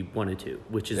he wanted to,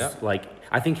 which is Yeah. like,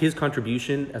 I think his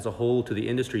contribution as a whole to the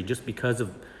industry, just because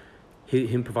of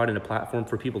him providing a platform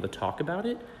for people to talk about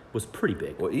it, was pretty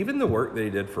big. Well, even the work that he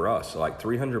did for us, like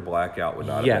 300 Blackout would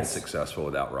not have been successful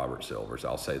without Robert Silvers.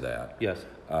 I'll say that. Yes.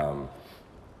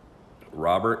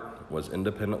 Robert was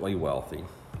independently wealthy.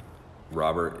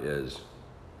 Robert is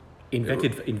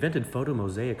invented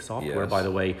photomosaic software, Yes. by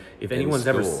the way. If In anyone's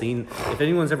ever school.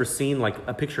 seen like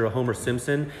a picture of Homer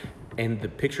Simpson, and the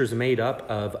picture's made up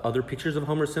of other pictures of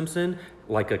Homer Simpson,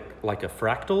 like a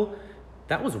fractal,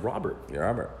 that was Robert. Yeah,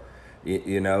 Robert.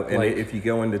 You know, and Like- if you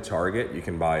go into Target, you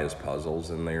can buy his puzzles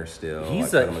in there still.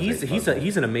 He's like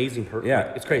he's an amazing person.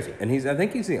 Yeah, It's crazy. And I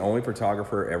think he's the only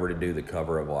photographer ever to do the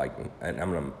cover of like, and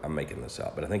I'm making this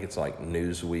up, but I think it's like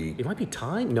Newsweek, It might be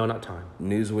Time. No, not Time.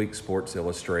 Newsweek, Sports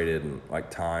Illustrated, and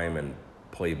like Time and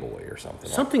Playboy or something.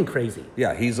 Something crazy.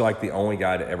 Yeah, he's like the only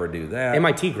guy to ever do that.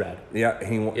 MIT grad. Yeah,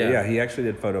 he Yeah. he actually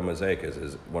did photomosaic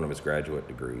as one of his graduate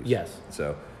degrees. Yes.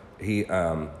 So he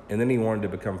and then he wanted to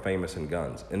become famous in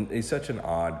guns, and he's such an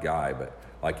odd guy, but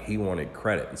like he wanted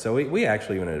credit, and so we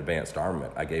actually even in advanced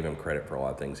armament, I gave him credit for a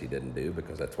lot of things he didn't do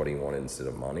because that's what he wanted instead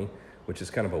of money, which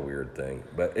is kind of a weird thing.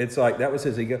 But it's like that was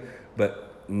his ego.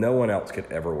 But no one else could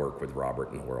ever work with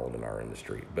Robert in the world in our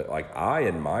industry. But like I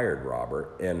admired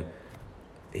Robert, and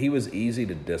he was easy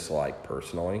to dislike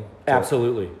personally.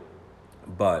 Absolutely.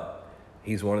 But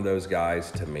he's one of those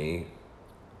guys to me,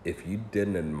 if you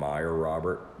didn't admire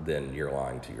Robert, then you're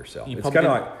lying to yourself. You It's probably kind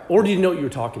of didn't- like, or do you know what you were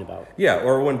talking about? yeah,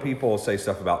 or when people say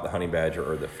stuff about the honey badger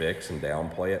or the fix and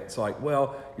downplay it, it's like,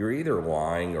 well, you're either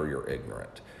lying or you're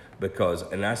ignorant.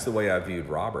 And that's the way I viewed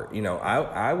Robert. You know,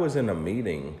 I was in a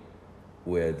meeting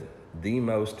with the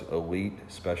most elite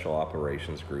special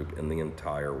operations group in the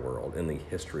entire world, in the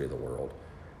history of the world.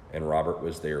 And Robert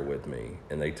was there with me,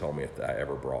 and they told me if I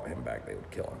ever brought him back, they would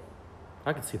kill him.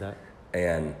 I could see that.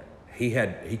 And he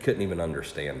couldn't even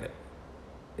understand it,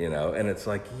 you know. And it's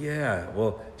like, yeah,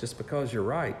 well, just because you're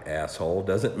right, asshole,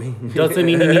 doesn't mean You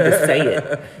need to say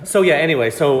it. So yeah. Anyway,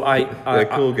 so a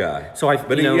cool guy. So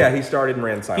he started and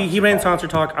ran Silencer He ran Talk. Silencer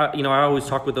Talk. I always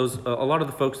talk with those a lot of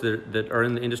the folks that are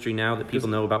in the industry now that people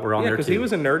know about. We're on Yeah, there because too. he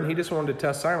was a nerd and he just wanted to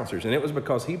test silencers, and it was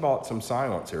because he bought some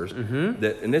silencers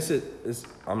that. And this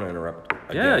I'm going to interrupt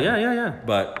again. Yeah.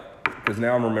 But because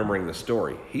now I'm remembering the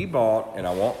story. He bought, and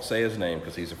I won't say his name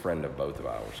because he's a friend of both of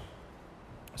ours,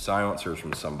 silencers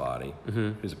from somebody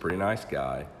who's a pretty nice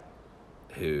guy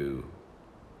who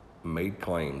made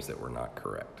claims that were not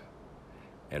correct.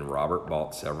 And Robert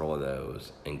bought several of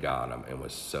those and got them and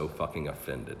was so fucking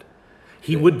offended.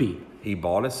 He would be. He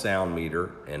bought a sound meter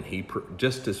and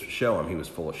just to show him he was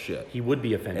full of shit. He would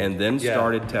be offended. And then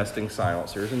started testing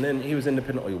silencers, and then he was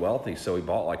independently wealthy, so he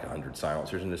bought like 100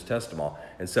 silencers and just tested them all.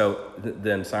 And so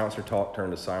then Silencer Talk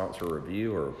turned to Silencer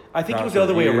Review, or I think it was Silencer the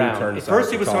other way Review around. turned to At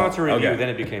first it was Talk. Silencer Review, Okay. then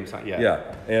it became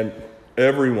Yeah, and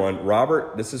everyone,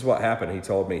 Robert, this is what happened. He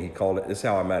told me, this is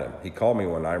how I met him. He called me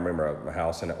when I remember at my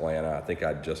house in Atlanta. I think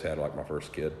I'd just had like my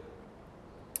first kid.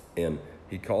 And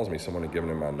he calls me, someone had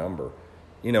given him my number.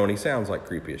 You know, and he sounds like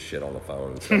creepy as shit on the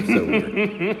phone and stuff, so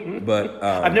weird. But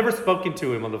I've never spoken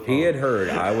to him on the phone. he had heard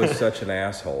I was such an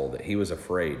asshole that he was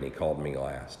afraid, and he called me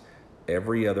last.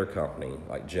 Every other company,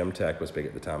 like Gemtech was big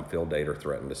at the time, Phil Dater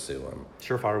threatened to sue him.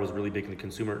 Surefire was really big in the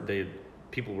consumer.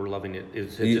 People were loving it. It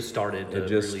just started. It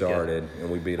just started, and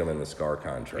we beat them in the SCAR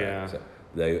contract. Yeah. So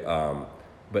they,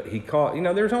 but he called. You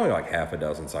know, there was only like half a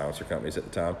dozen silencer companies at the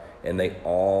time, and they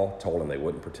all told him they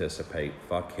wouldn't participate.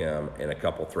 Fuck him, and a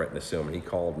couple threatened to sue him. And he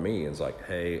called me and was like,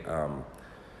 "Hey,"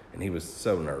 and he was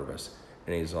so nervous,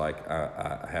 and he's like,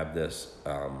 "I have this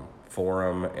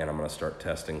forum, and I'm going to start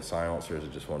testing silencers. I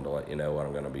just wanted to let you know what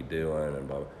I'm going to be doing." And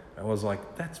blah, blah. I was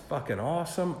like, "That's fucking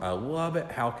awesome. I love it.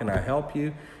 How can I help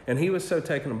you?" And he was so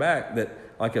taken aback that,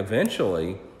 like,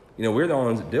 eventually, you know, we're the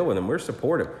ones that deal with him. We're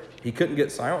supportive. He couldn't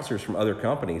get silencers from other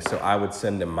companies, so I would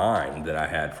send him mine that I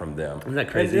had from them. Isn't that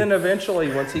crazy? And then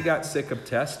eventually, once he got sick of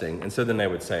testing, and so then they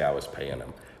would say I was paying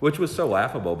him, which was so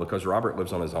laughable because Robert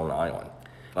lives on his own island.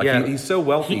 Like, Yeah. he's so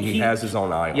wealthy, he has his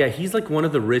own island. Yeah, he's like one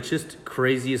of the richest,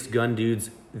 craziest gun dudes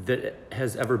that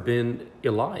has ever been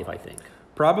alive, I think.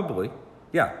 Probably.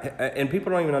 Yeah, and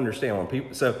people don't even understand when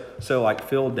people. So like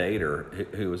Phil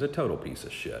Dater, who was a total piece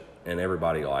of shit, and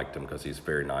everybody liked him because he's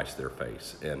very nice to their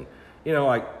face, and you know,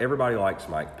 like everybody likes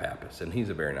Mike Pappas, and he's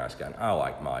a very nice guy. And I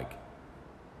like Mike,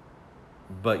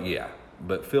 but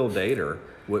Phil Dater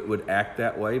would act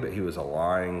that way, but he was a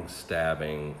lying,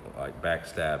 stabbing, like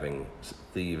backstabbing,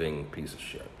 thieving piece of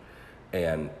shit,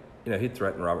 and you know, he'd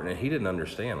threaten Robert, and he didn't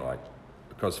understand, like,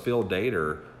 because Phil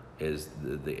Dater is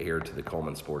the heir to the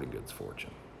Coleman Sporting Goods fortune.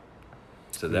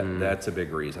 So that's a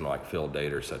big reason like Phil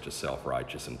Dater's such a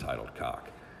self-righteous, entitled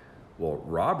cock. Well,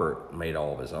 Robert made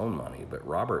all of his own money, but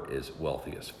Robert is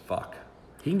wealthy as fuck.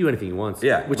 He can do anything he wants.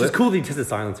 Yeah. Which is cool that he tested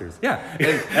silencers. Yeah.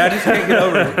 And I just can't get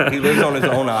over it. He lives on his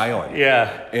own island.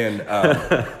 Yeah. And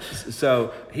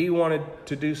so he wanted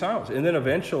to do silencers. And then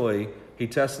eventually he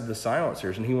tested the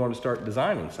silencers and he wanted to start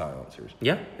designing silencers.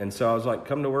 Yeah. And so I was like,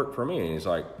 come to work for me. And he's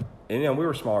like, and we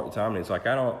were small at the time. And he's like,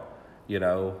 I don't,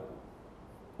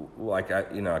 I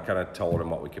kind of told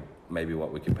him what we could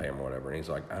pay him or whatever. And he's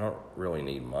like, I don't really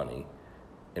need money.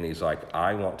 And he's like,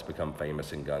 I want to become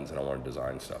famous in guns and I want to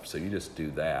design stuff. So you just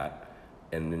do that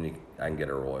and then I can get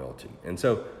a royalty. And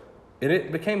so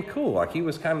it became cool. Like he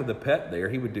was kind of the pet there.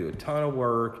 He would do a ton of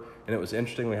work and it was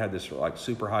interesting. We had this like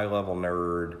super high level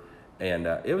nerd and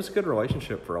it was a good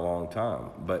relationship for a long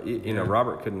time. But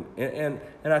Robert couldn't, and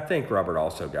I think Robert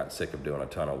also got sick of doing a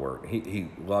ton of work. He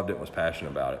loved it and was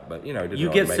passionate about it, but didn't you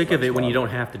really get make sick of much it when you money. don't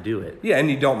have to do it. Yeah, and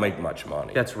you don't make much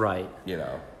money. That's right.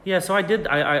 Yeah, so I did.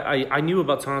 I knew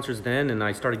about silencers then, and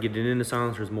I started getting into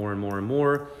silencers more and more and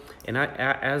more. And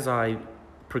as I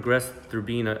progressed through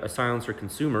being a silencer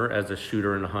consumer, as a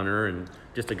shooter and a hunter, and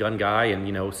just a gun guy,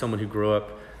 and someone who grew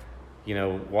up,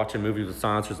 watching movies with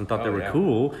silencers and thought they were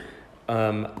cool,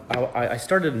 I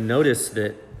started to notice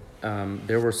that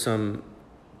there were some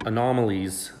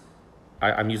anomalies.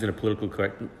 I'm using a politically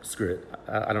correct script.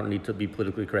 I don't need to be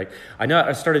politically correct.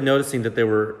 I started noticing that there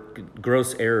were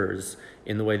gross errors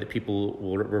in the way that people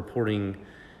were reporting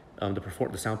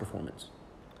the sound performance.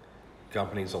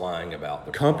 companies lying about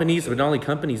the companies, but not only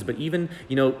companies, but even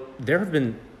there have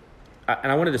been,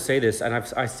 and I wanted to say this, and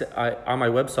I on my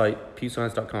website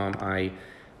pewscience.com,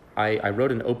 I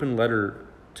wrote an open letter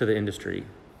to the industry,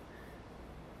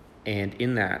 and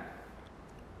in that,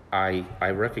 I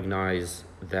recognize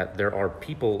that there are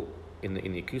people in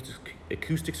the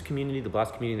acoustics community, the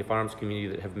blast community, the firearms community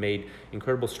that have made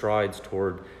incredible strides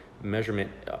toward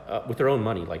measurement with their own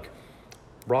money. Like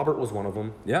Robert was one of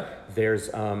them. Yeah. There's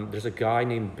a guy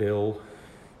named Bill.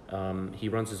 He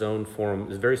runs his own forum.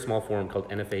 It's a very small forum called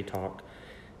NFA Talk.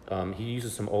 He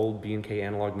uses some old B&K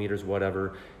analog meters,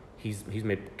 whatever. He's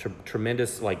made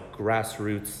tremendous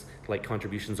grassroots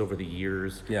contributions over the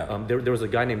years. Yeah. There was a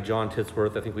guy named John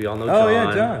Titsworth. I think we all know John. Oh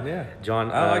yeah, John. Yeah.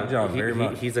 John. I like John very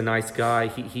much. He's a nice guy.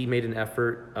 He made an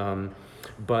effort.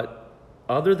 But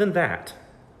other than that,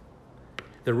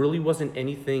 there really wasn't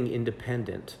anything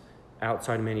independent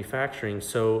outside of manufacturing.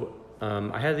 So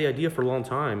I had the idea for a long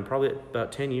time. Probably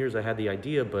about 10 years I had the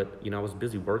idea, but I was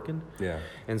busy working. Yeah.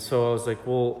 And so I was like,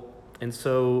 and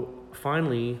so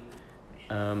finally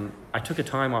I took a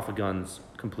time off of guns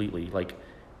completely.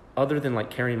 Other than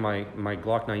carrying my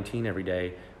Glock 19 every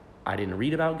day, I didn't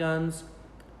read about guns.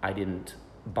 I didn't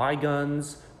buy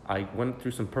guns. I went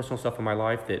through some personal stuff in my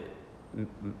life that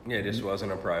it just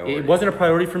wasn't a priority. It wasn't a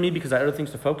priority for me because I had other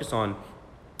things to focus on.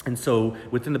 And so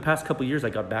within the past couple of years, I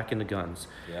got back into guns.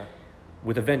 Yeah.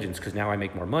 With a vengeance, because now I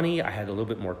make more money. I had a little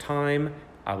bit more time.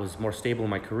 I was more stable in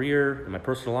my career, in my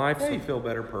personal life. Yeah, so you feel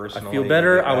better personally. I feel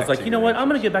better. I was like, you know what? I'm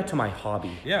going to get back to my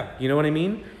hobby. Yeah. You know what I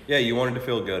mean? Yeah, you wanted to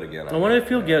feel good again. I wanted to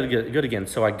feel good again.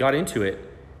 So I got into it.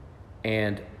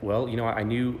 And, I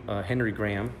knew Henry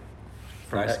Graham.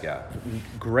 Nice guy.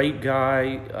 Great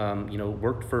guy.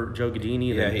 Worked for Joe Gadini.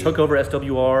 And then he took over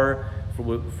SWR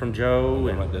from Joe.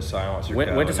 And went to Silencer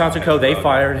Co. Went to Silencer Co. They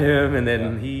fired him. And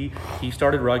then he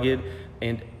started Rugged.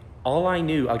 And all I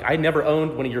knew, I never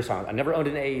owned one of your silencers. I never owned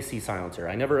an AAC silencer.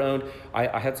 I never owned,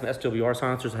 I had some SWR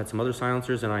silencers. I had some other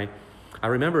silencers. And I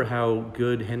remember how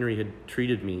good Henry had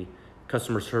treated me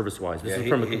customer service wise. This is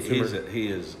from a consumer.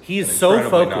 He is so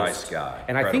focused. Nice guy.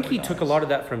 And I think he took a lot of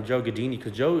that from Joe Gadini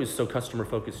because Joe is so customer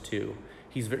focused too.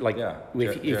 He's very,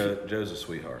 Joe's a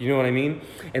sweetheart. You know what I mean?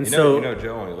 And Joe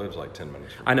only lives 10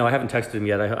 minutes from I know, I haven't texted him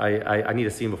yet. I need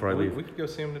to see him before I leave. We could go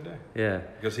see him today. Yeah.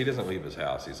 Because he doesn't leave his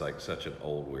house. He's such an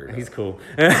old weirdo. He's cool.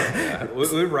 Yeah.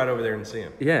 We'll right over there and see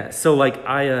him. Yeah. So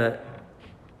I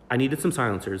needed some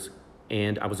silencers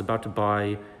and I was about to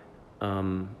buy a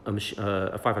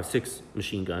 5.56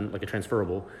 machine gun, like a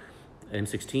transferable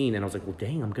M16, and I was like, well,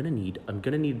 dang, I'm gonna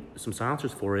need some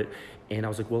silencers for it. And I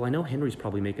was like, well, I know Henry's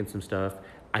probably making some stuff.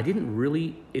 I didn't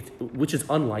really, which is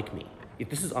unlike me.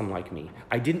 This is unlike me.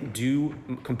 I didn't do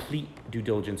complete due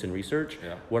diligence and research.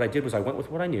 Yeah. What I did was I went with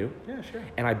what I knew. Yeah, sure.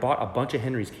 And I bought a bunch of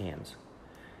Henry's cans,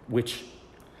 which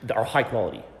are high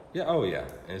quality. Yeah. Oh, yeah.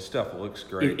 And his stuff looks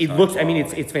great. It looks. I mean,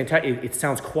 it's fantastic. It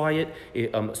sounds quiet.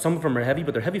 Some of them are heavy,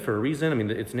 but they're heavy for a reason. I mean,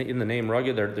 it's in the name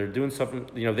Rugged. They're doing something.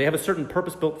 They have a certain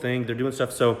purpose-built thing. They're doing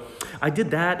stuff. So, I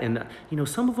did that, and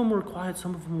some of them were quiet,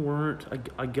 some of them weren't.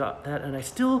 I got that, and I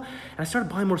started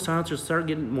buying more silencers. Started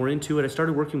getting more into it. I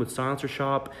started working with Silencer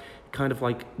Shop, kind of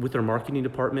like with their marketing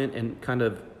department and kind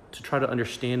of to try to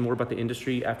understand more about the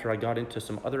industry after I got into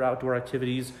some other outdoor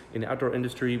activities in the outdoor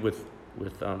industry with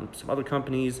some other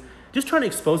companies, just trying to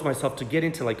expose myself to get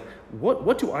into like,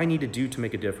 what do I need to do to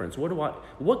make a difference?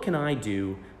 What can I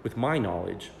do with my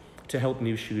knowledge to help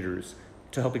new shooters,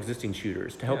 to help existing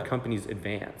shooters, to help companies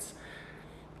advance?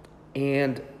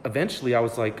 And eventually I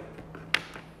was like,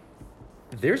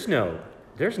 there's no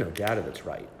data that's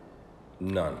right.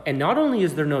 None. And not only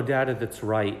is there no data that's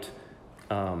right,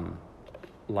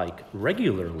 like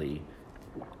regularly,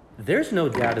 there's no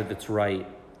data that's right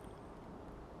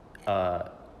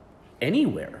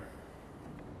anywhere.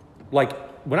 Like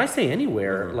when I say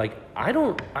anywhere, like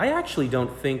I actually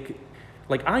don't think,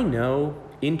 like I know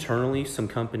internally some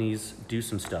companies do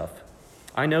some stuff.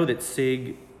 I know that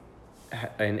SIG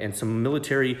and some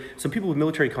people with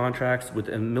military contracts with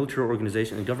a military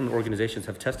organization and government organizations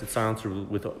have tested silencer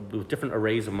with different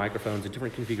arrays of microphones and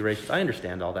different configurations. I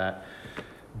understand all that,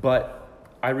 but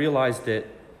I realized that,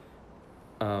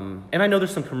 and I know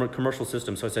there's some commercial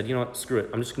systems, so I said, you know what, screw it,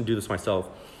 I'm just gonna do this myself.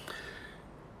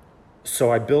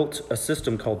 So I built a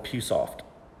system called PewSoft.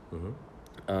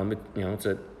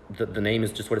 The name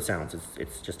is just what it sounds.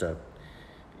 It's just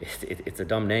it's a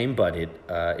dumb name, but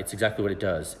it's exactly what it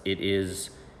does. It is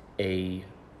a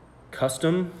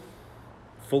custom,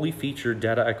 fully featured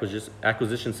data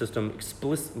acquisition system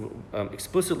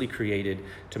explicitly created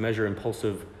to measure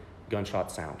impulsive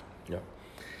gunshot sound. Yeah.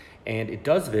 And it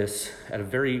does this at a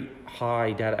very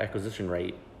high data acquisition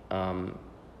rate, a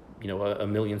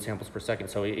million samples per second.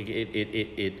 So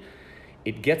it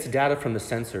gets data from the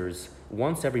sensors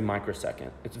once every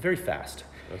microsecond. It's very fast.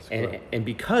 And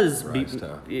because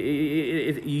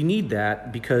you need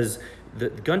that because the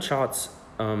gunshots,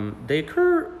 they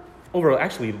occur over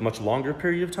actually a much longer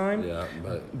period of time. Yeah,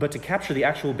 but to capture the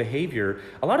actual behavior,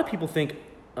 a lot of people think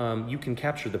you can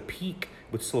capture the peak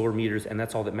with slower meters and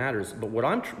that's all that matters. But what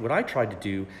I tried to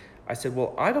do, I said,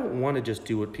 well, I don't want to just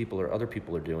do what other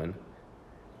people are doing.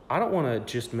 I don't want to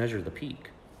just measure the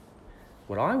peak.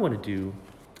 What I want to do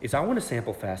is I want to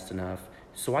sample fast enough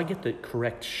so I get the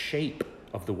correct shape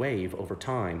of the wave over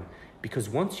time, because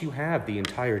once you have the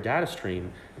entire data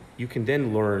stream, you can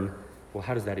then learn, well,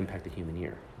 how does that impact the human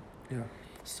ear? Yeah.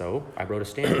 So I wrote a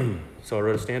standard.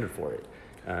 For it.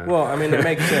 Well, I mean, it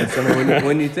makes sense. I mean,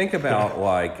 when you think about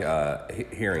like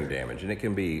hearing damage, and it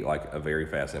can be like a very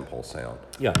fast impulse sound.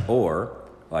 Yeah. Or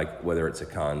like whether it's a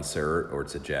concert or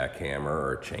it's a jackhammer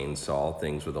or a chainsaw,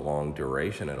 things with a long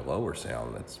duration and a lower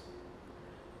sound, that's,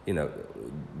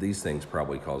 these things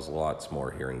probably cause lots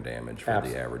more hearing damage for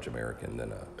the average American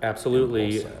than a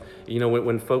Absolutely. impulse sound.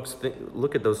 When folks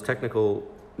look at those technical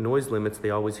noise limits, they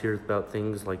always hear about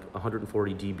things like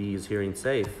 140 dB is hearing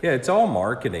safe. Yeah, it's all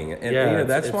marketing. And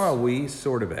that's it's why we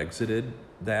sort of exited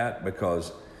that,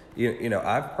 because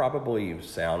I've probably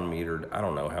sound metered, I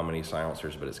don't know how many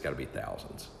silencers, but it's got to be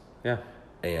thousands. Yeah.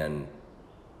 And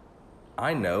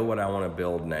I know what I want to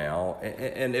build now.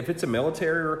 And if it's a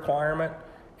military requirement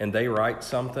and they write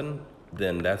something,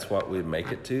 then that's what we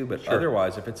make it to. But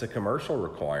otherwise, if it's a commercial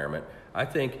requirement, I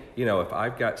think, if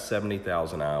I've got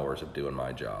 70,000 hours of doing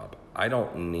my job, I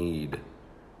don't need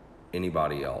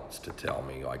anybody else to tell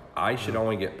me. Like, I should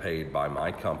only get paid by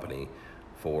my company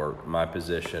for my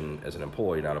position as an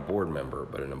employee, not a board member,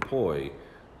 but an employee,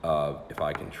 if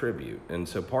I contribute. And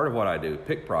so part of what I do,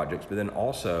 pick projects, but then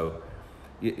also,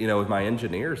 with my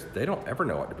engineers, they don't ever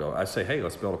know what to build. I say, hey,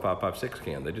 let's build a 5.56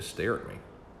 can. They just stare at me.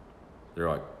 They're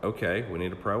like, okay, we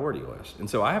need a priority list. And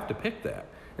so I have to pick that.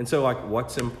 And so, like,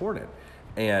 what's important?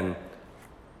 And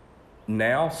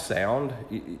now sound,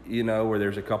 where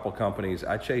there's a couple companies,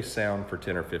 I chase sound for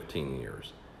 10 or 15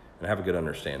 years. And I have a good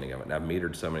understanding of it. And I've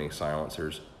metered so many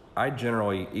silencers. I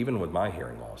generally, even with my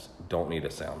hearing loss, don't need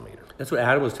a sound meter. That's what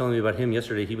Adam was telling me about him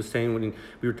yesterday. He was saying when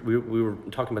we were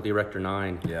talking about the Erector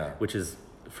 9, which is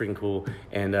freaking cool,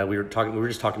 and we were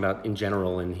just talking about in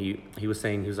general, and he was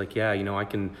saying, he was like, yeah, I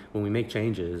can, when we make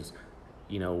changes,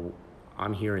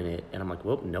 I'm hearing it, and I'm like,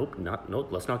 well, nope,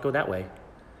 let's not go that way.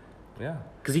 Yeah.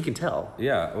 Because he can tell.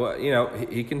 Yeah, well,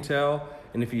 he can tell,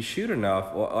 and if you shoot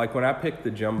enough, well, like when I picked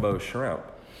the jumbo shrimp,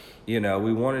 we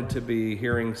wanted to be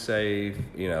hearing safe,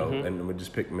 and we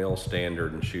just picked mill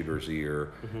standard and shooter's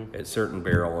ear at certain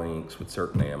barrel lengths with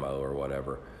certain ammo or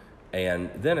whatever. And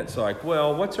then it's like,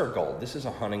 well, what's our goal? This is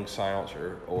a hunting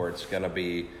silencer, or it's going to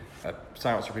be a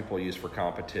silencer people use for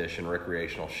competition,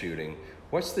 recreational shooting.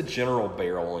 What's the general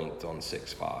barrel length on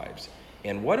 6.5s?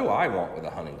 And what do I want with a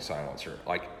hunting silencer?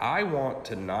 Like, I want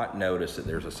to not notice that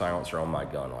there's a silencer on my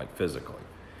gun, like physically.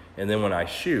 And then when I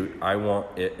shoot, I want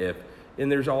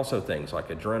and there's also things like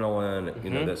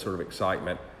adrenaline, that sort of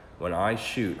excitement. when I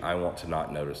shoot, I want to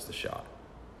not notice the shot.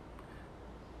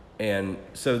 And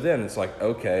so then it's like,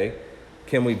 okay,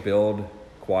 can we build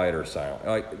quieter silent?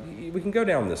 Like, we can go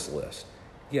down this list.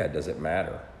 Yeah, does it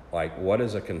matter? Like, what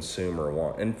does a consumer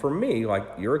want? And for me, like,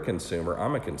 you're a consumer,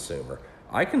 I'm a consumer.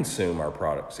 I consume our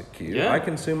products at Q. Yeah. I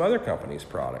consume other companies'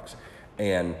 products.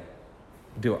 And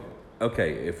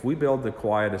okay, if we build the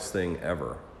quietest thing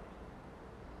ever,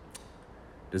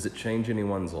 does it change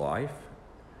anyone's life?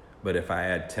 But if I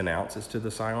add 10 ounces to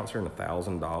the silencer and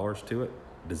 $1,000 to it,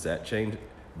 does that change?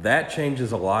 That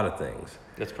changes a lot of things.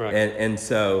 That's correct. And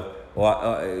so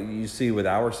you see with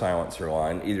our silencer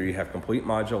line, either you have complete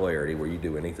modularity where you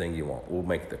do anything you want. We'll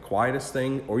make it the quietest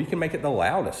thing, or you can make it the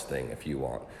loudest thing if you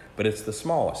want. But it's the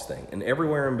smallest thing, and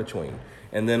everywhere in between.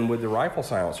 And then with the rifle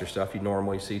silencer stuff, you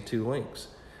normally see 2 links.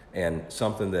 And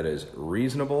something that is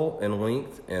reasonable in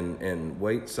length and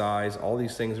weight, size, all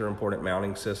these things are important,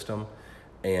 mounting system,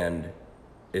 and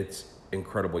it's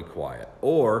incredibly quiet.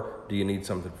 Or do you need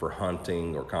something for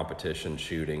hunting or competition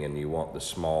shooting and you want the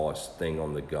smallest thing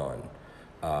on the gun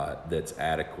that's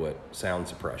adequate sound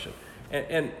suppression?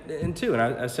 And two, and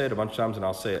I say it a bunch of times and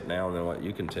I'll say it now and then let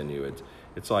you continue,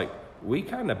 it's like we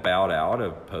kind of bowed out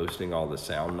of posting all the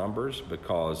sound numbers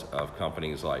because of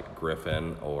companies like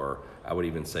Griffin, or I would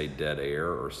even say Dead Air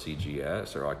or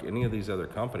CGS or like any of these other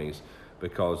companies,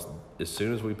 because as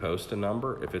soon as we post a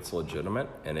number, if it's legitimate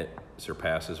and it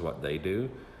surpasses what they do,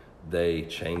 they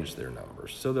change their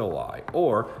numbers. So they'll lie.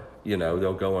 Or,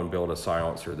 they'll go and build a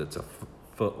silencer that's a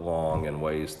foot long and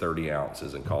weighs 30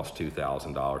 ounces and costs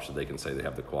 $2,000 so they can say they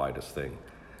have the quietest thing.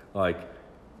 Like,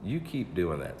 you keep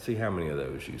doing that. See how many of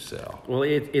those you sell. Well,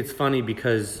 it's funny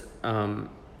because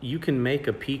you can make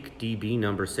a peak dB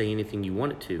number say anything you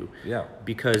want it to. Yeah.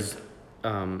 Because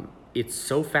it's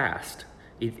so fast.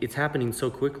 It's happening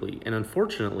so quickly. And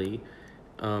unfortunately,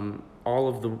 all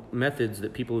of the methods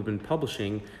that people have been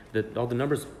publishing, all the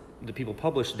numbers that people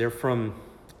publish,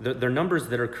 they're numbers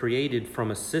that are created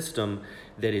from a system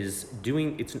that is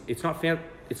doing, it's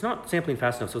not sampling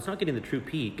fast enough, so it's not getting the true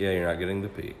peak. Yeah, you're not getting the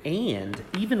peak. And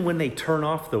even when they turn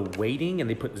off the weighting and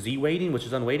they put Z weighting, which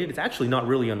is unweighted, it's actually not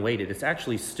really unweighted. It's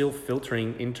actually still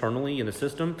filtering internally in the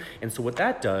system. And so what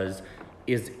that does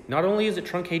is not only is it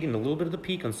truncating a little bit of the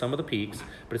peak on some of the peaks,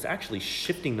 but it's actually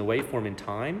shifting the waveform in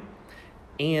time.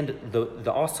 And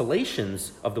the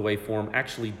oscillations of the waveform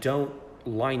actually don't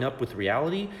line up with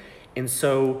reality. And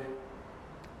so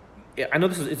I know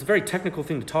it's a very technical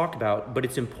thing to talk about, but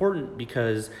it's important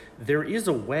because there is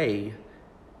a way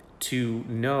to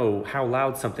know how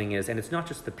loud something is, and it's not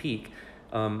just the peak.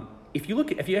 If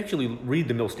you actually read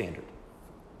the Mill Standard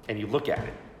and you look at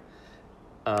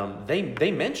it,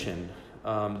 they mention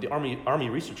the Army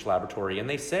Research Laboratory, and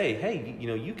they say, hey,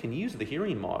 you can use the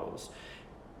hearing models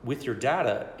with your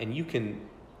data, and you can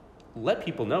let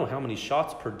people know how many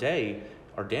shots per day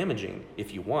are damaging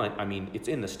if you want. I mean, it's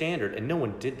in the standard, and no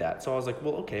one did that. So I was like,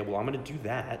 well, okay, I'm going to do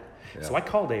that. Yeah. So I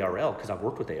called ARL because I've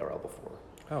worked with ARL before.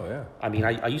 Oh, yeah. I mean,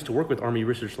 I used to work with Army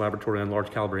Research Laboratory on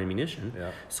large caliber ammunition.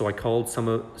 Yeah. So I called some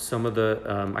of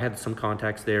the, I had some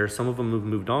contacts there. Some of them have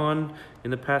moved on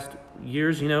in the past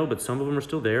years, but some of them are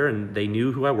still there, and they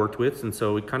knew who I worked with. And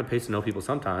so it kind of pays to know people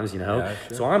sometimes, Yeah,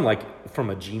 sure. So I'm like, from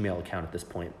a Gmail account at this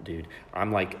point, dude,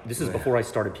 I'm like, this is before I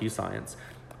started Pew Science.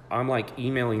 I'm like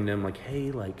emailing them like,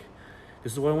 hey, like,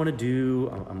 this is what I want to do.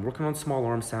 I'm working on small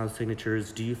arm sound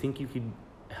signatures. Do you think you could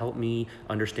help me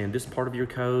understand this part of your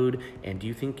code? And do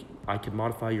you think I could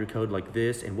modify your code like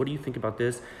this? And what do you think about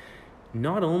this?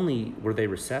 Not only were they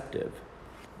receptive,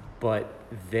 but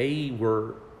they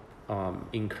were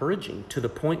encouraging to the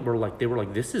point where they were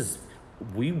like,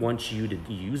 we want you to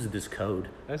use this code.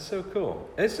 That's so cool.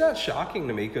 It's not shocking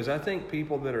to me because I think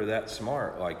people that are that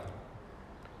smart,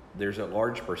 there's a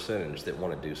large percentage that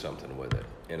want to do something with it.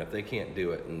 And if they can't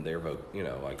do it in their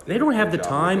they don't have the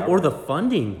time or the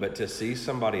funding. But to see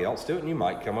somebody else do it, and you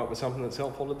might come up with something that's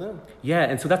helpful to them. Yeah,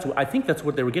 and so I think that's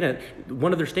what they were getting at.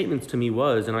 One of their statements to me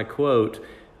was, and I quote,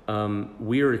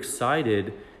 we are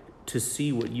excited to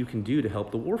see what you can do to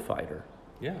help the warfighter.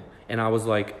 Yeah. And I was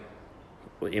like,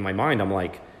 in my mind, I'm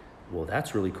like, well,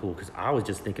 that's really cool, because I was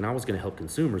just thinking I was going to help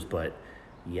consumers, but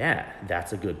yeah,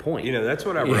 that's a good point. That's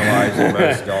what I realize in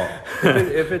most don't.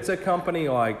 If it's a company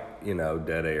like,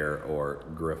 Dead Air or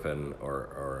Griffin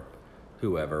or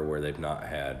whoever, where they've not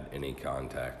had any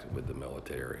contact with the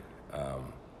military,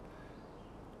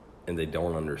 and they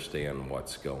don't understand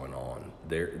what's going on,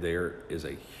 there is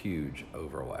a huge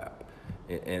overlap.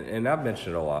 And I've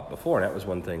mentioned it a lot before, and that was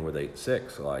one thing with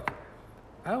 8.6.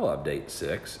 I loved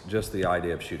 8.6, just the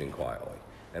idea of shooting quietly.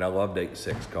 And I loved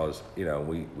 8.6 because, you know,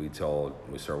 we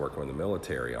started working with the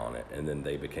military on it, and then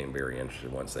they became very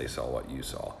interested once they saw what you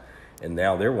saw. And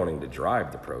now they're wanting to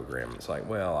drive the program. It's like,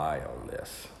 well, I own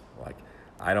this. Like,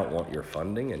 I don't want your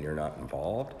funding and you're not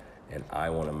involved, and I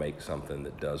want to make something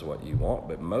that does what you want.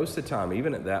 But most of the time,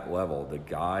 even at that level, the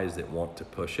guys that want to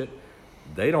push it,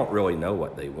 they don't really know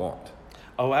what they want.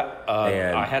 Oh,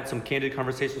 I had some candid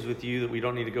conversations with you that we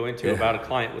don't need to go into about a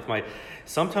client with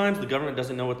sometimes the government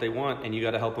doesn't know what they want and you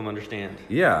got to help them understand.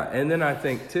 Yeah. And then I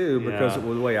think too, because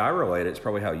the way I relate it, it's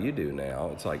probably how you do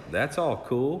now. It's like, that's all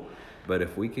cool. But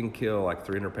if we can kill like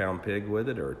 300-pound pig with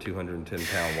it, or a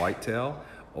 210-pound whitetail,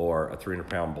 or a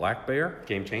 300-pound black bear,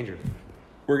 game changer.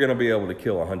 We're going to be able to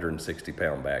kill a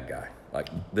 160-pound bad guy. Like,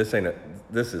 this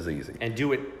is easy. And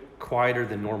do it quieter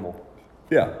than normal.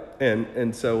 Yeah.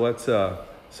 And so let's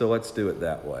do it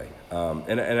that way.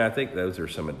 And I think those are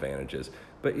some advantages.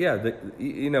 But yeah,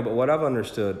 but what I've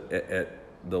understood at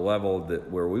the level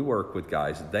where we work with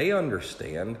guys, they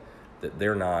understand that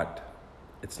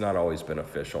it's not always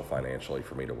beneficial financially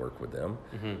for me to work with them.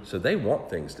 Mm-hmm. So they want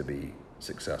things to be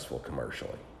successful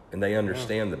commercially, and they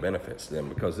understand the benefits to them,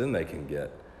 because then they can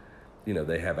get,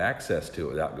 they have access to it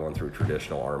without going through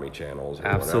traditional Army channels. Or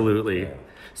absolutely. Whatever. Yeah.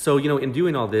 So, in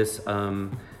doing all this,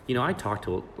 I talked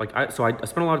to, I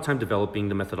spent a lot of time developing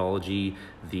the methodology,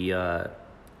 the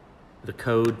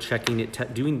code, checking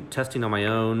it, doing testing on my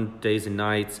own days and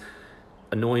nights,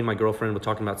 annoying my girlfriend with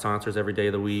talking about silencers every day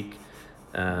of the week.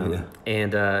 And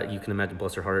you can imagine,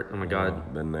 bless her heart. Oh my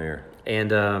God. Been there.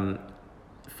 And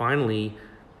finally,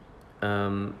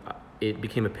 it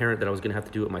became apparent that I was going to have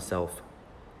to do it myself.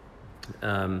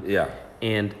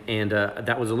 And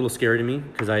that was a little scary to me,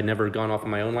 because I had never gone off on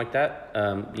my own like that.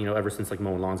 Ever since like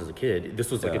mowing lawns as a kid,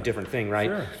 this was like a different thing, right?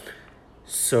 Sure.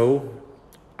 So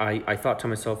I thought to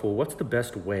myself, well, what's the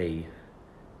best way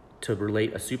to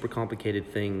relate a super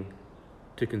complicated thing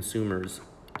to consumers,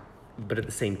 but at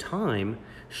the same time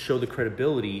show the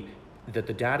credibility that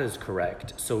the data is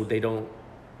correct, so they don't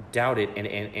doubt it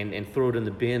and throw it in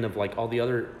the bin of like all the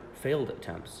other failed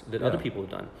attempts that other people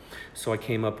have done. So I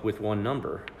came up with one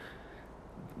number,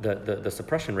 the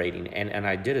suppression rating, and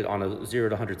I did it on a 0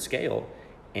 to 100 scale,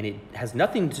 and it has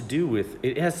something to do with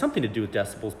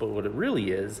decibels, but what it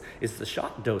really is the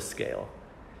shot dose scale.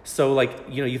 So like,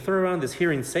 you throw around this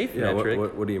hearing safe metric.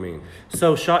 What do you mean?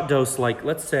 So shot dose, like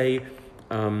let's say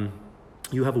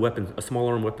you have a small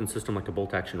arm weapon system like a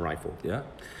bolt action rifle. Yeah.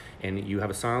 And you have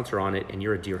a silencer on it, and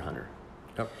you're a deer hunter.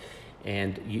 Yep.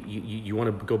 And you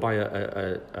want to go buy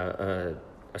a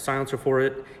silencer for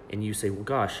it, and you say, well,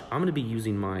 gosh, I'm going to be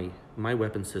using my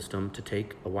weapon system to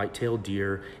take a white-tailed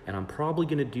deer, and I'm probably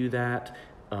going to do that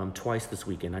twice this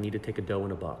weekend. I need to take a doe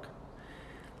and a buck.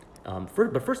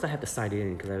 But first I have to sight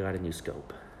in, because I got a new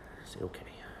scope. Say, okay,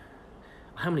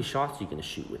 how many shots are you going to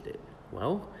shoot with it?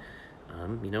 Well,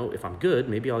 if I'm good,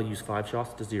 maybe I'll use 5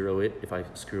 shots to zero it. If I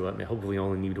screw up, hopefully I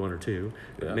only need 1 or 2.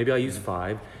 But maybe I'll use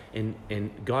 5.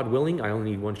 And God willing, I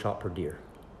only need 1 shot per deer.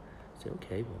 Say,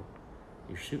 okay, well,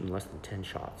 you're shooting less than 10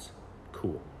 shots.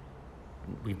 Cool.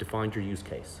 We've defined your use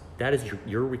case. That is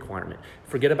your requirement.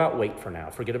 Forget about weight for now.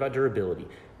 Forget about durability.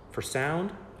 For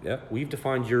sound, we've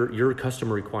defined your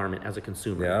customer requirement as a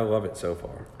consumer. Yeah, I love it so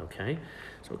far. Okay.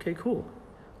 So, okay, cool.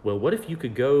 Well, what if you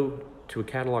could go to a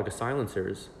catalog of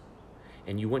silencers,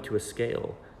 and you went to a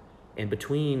scale, and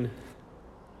between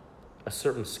a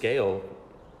certain scale,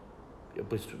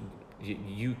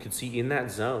 you could see in that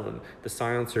zone, the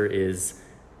silencer is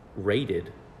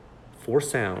rated for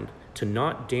sound to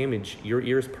not damage your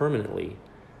ears permanently,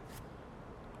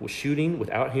 with shooting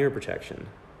without hearing protection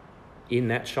in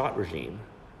that shot regime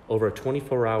over a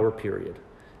 24-hour period.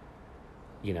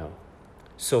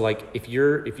 So like if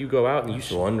you go out and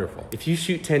wonderful. If you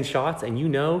shoot 10 shots and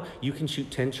you can shoot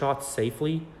 10 shots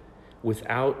safely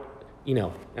without,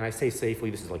 and I say safely,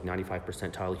 this is like 95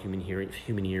 percentile human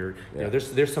ear. Yeah.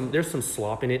 There's some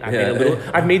slop in it.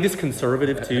 I've made this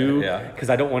conservative too,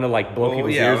 because I don't want to like blow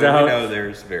people's ears out. We know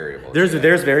there's variables.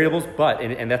 There's variables, but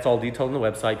and that's all detailed on the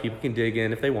website. People can dig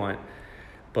in if they want.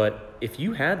 But if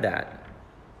you had that,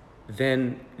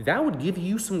 then that would give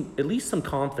you at least some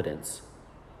confidence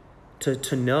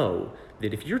to know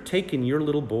that if you're taking your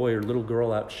little boy or little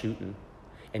girl out shooting,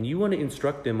 and you want to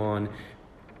instruct them on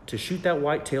to shoot that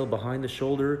white tail behind the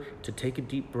shoulder, to take a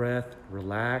deep breath,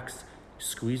 relax,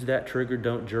 squeeze that trigger,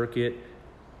 don't jerk it,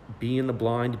 be in the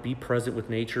blind, be present with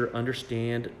nature,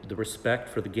 understand the respect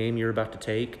for the game you're about to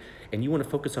take, and you want to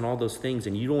focus on all those things,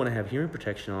 and you don't want to have hearing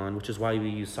protection on, which is why we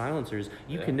use silencers,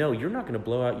 you can know you're not going to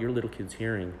blow out your little kid's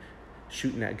hearing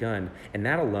shooting that gun. And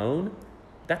that alone,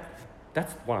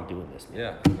 that's why I'm doing this, man.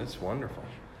 Yeah, that's wonderful.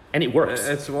 And it works.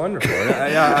 It's wonderful. And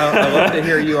I love to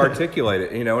hear you articulate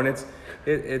it, and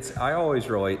it's I always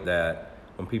relate that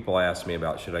when people ask me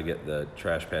about should I get the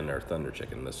Trash Panda or Thunder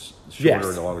Chicken, this shorter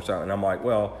or the longer sound, and I'm like,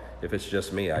 well, if it's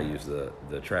just me, I use the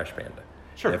Trash Panda.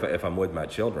 Sure. If I'm with my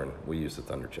children, we use the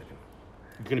Thunder Chicken.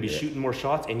 You're going to be shooting more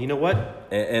shots, and you know what?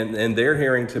 And their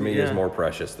hearing to me is more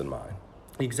precious than mine.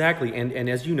 Exactly, and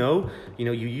as you know,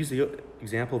 you use the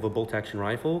example of a bolt-action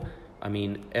rifle. I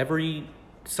mean, every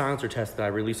silencer test that I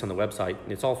release on the website,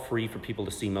 and it's all free for people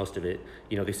to see most of it.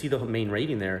 They see the main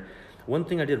rating there. One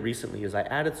thing I did recently is I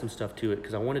added some stuff to it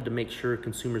because I wanted to make sure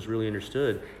consumers really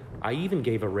understood. I even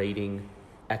gave a rating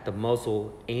at the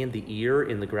muzzle and the ear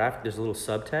in the graphic. There's a little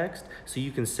subtext, so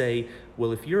you can say,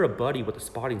 well, if you're a buddy with a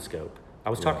spotting scope. I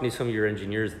was talking to some of your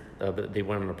engineers. They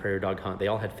went on a prairie dog hunt. They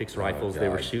all had fixed rifles. They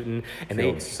were shooting, and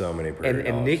killed so many prairie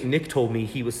dogs. And Nick told me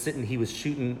he was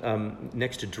shooting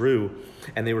next to Drew,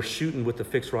 and they were shooting with the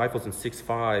fixed rifles in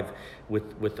 6.5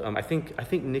 with I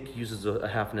think Nick uses a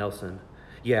half Nelson.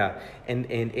 Yeah, and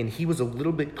he was a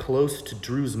little bit close to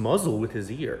Drew's muzzle with his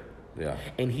ear. Yeah.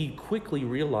 And he quickly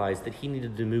realized that he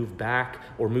needed to move back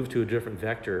or move to a different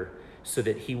vector so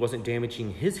that he wasn't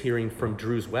damaging his hearing from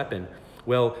Drew's weapon.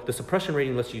 Well, the suppression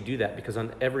rating lets you do that because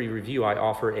on every review I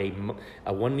offer a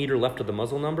 1 meter left of the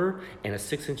muzzle number and a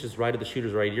 6 inches right of the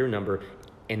shooter's right ear number,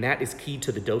 and that is key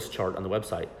to the dose chart on the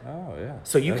website. Oh yeah.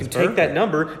 So you can take that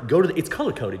number, go to it's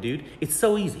color coded, dude. It's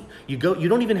so easy. You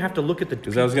don't even have to look at the.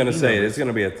 Because I was going to say it's going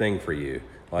to be a thing for you.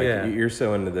 Like you're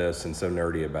so into this and so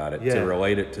nerdy about it. To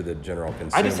relate it to the general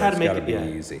consumer, I just had to make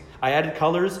it easy. I added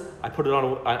colors. I put it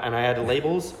on, and I added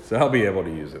labels. So I'll be able to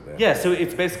use it then. Yeah. So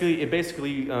it basically,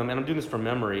 and I'm doing this from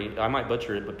memory. I might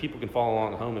butcher it, but people can follow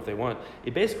along at home if they want.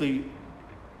 It basically,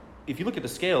 if you look at the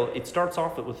scale, it starts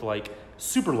off with like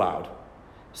super loud,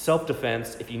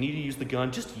 self-defense. If you need to use the gun,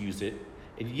 just use it.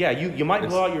 Yeah, you might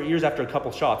blow out your ears after a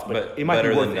couple shots, but it might be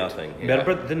worth it. Nothing. Yeah.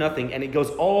 Better than nothing, and it goes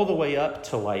all the way up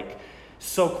to like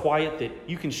so quiet that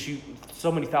you can shoot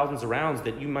so many thousands of rounds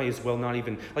that you might as well not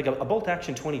even like a bolt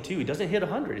action 22. It doesn't hit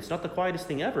 100. It's not the quietest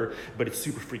thing ever, but it's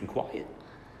super freaking quiet.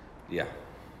 Yeah.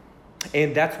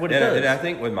 And that's what it does. And I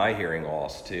think with my hearing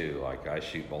loss too, like I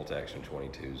shoot bolt action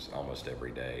 22s almost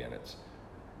every day, and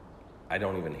I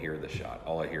don't even hear the shot.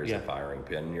 All I hear is a firing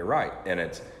pin. And you're right. And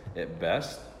it's at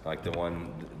best, like the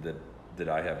one that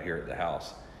I have here at the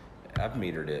house, I've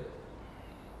metered it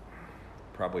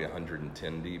probably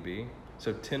 110 dB.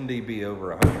 So 10 dB over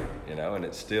 100, and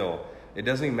it's still, it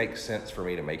doesn't even make sense for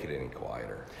me to make it any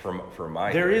quieter for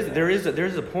my there is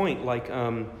a point like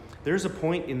there's a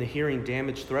point in the hearing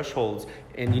damage thresholds,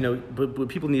 and but what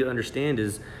people need to understand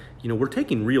is we're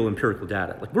taking real empirical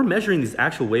data. Like we're measuring these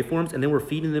actual waveforms and then we're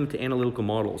feeding them to analytical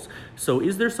models. So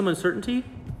is there some uncertainty?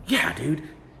 Yeah, dude.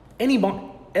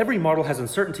 Every model has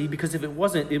uncertainty because if it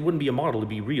wasn't, it wouldn't be a model, it'd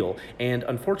be real. And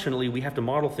unfortunately, we have to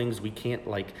model things we can't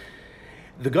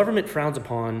the government frowns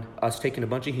upon us taking a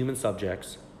bunch of human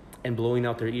subjects and blowing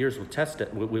out their ears with test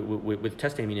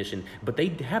ammunition, but they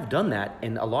have done that,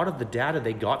 and a lot of the data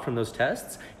they got from those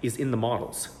tests is in the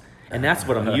models, and that's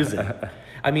what I'm using.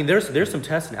 I mean, there's some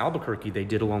tests in Albuquerque they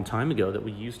did a long time ago that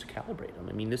we used to calibrate them.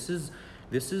 I mean, this is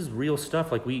real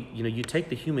stuff. Like you take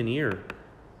the human ear.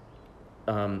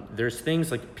 There's things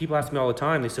like people ask me all the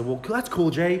time. They say, "Well, that's cool,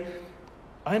 Jay.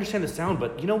 I understand the sound,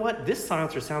 but you know what? This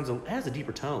silencer has a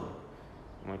deeper tone."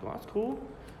 I'm like, "Well, that's cool."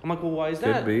 I'm like, "Well, why is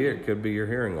that?" It could be your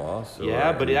hearing loss.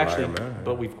 Yeah,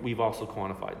 but we've also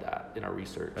quantified that in our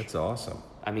research. That's awesome.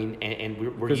 I mean, and we're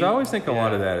because I always think a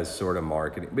lot of that is sort of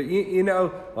marketing. But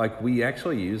like we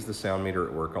actually use the sound meter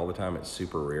at work all the time. It's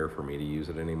super rare for me to use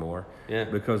it anymore. Yeah.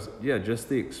 Because just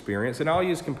the experience, and I'll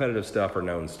use competitive stuff or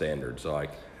known standards like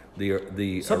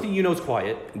the something is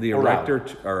quiet. The Erector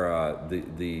or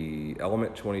the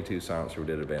Element 22 silencer we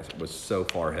did advanced was so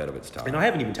far ahead of its time. And I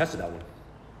haven't even tested that one.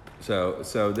 So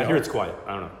I hear it's quiet.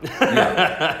 I don't know.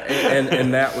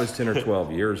 and that was 10 or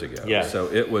 12 years ago. Yeah. So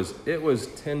it was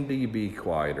 10 dB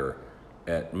quieter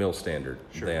at mill standard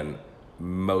than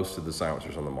most of the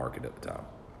silencers on the market at the time.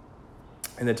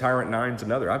 And the Tyrant 9's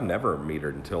another. I've never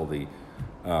metered until the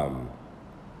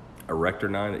Erector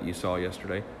 9 that you saw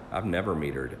yesterday. I've never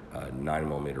metered a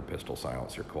 9mm pistol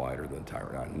silencer quieter than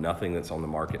Tyrant 9. Nothing that's on the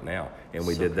market now. And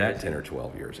we did that 10 or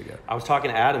 12 years ago. I was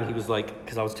talking to Adam. He was like,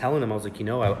 because I was telling him, I was like,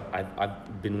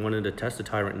 I've been wanting to test a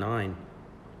Tyrant 9,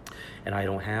 and I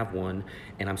don't have one.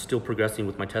 And I'm still progressing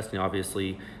with my testing,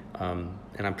 obviously. And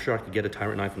I'm sure I could get a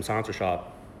Tyrant 9 from Silencer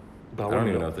Shop. I don't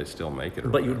even know if they still make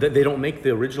it. But they don't make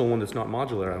the original one that's not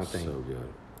modular, I don't think. So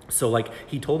good. So like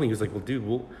he told me, he was like, well,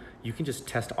 dude, you can just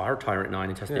test our Tyrant 9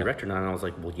 and test the Erector 9. And I was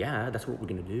like, well, yeah, that's what we're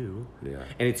going to do. Yeah.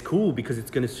 And it's cool because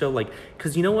it's going to show, like,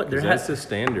 because you know what? That's the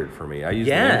standard for me. I use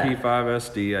the MP5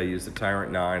 SD. I use the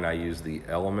Tyrant 9. I use the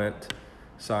Element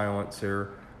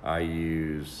silencer. I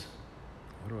use,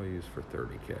 what do I use for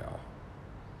 30 cal?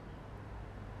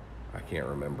 I can't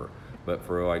remember. But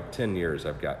for like 10 years,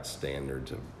 I've got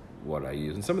standards of what I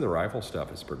use. And some of the rifle stuff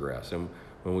has progressed. And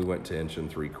when we went to 1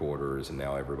 3/4, and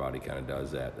now everybody kind of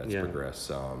does that. That's progressed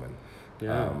some. And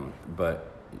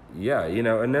but yeah, you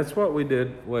know, and that's what we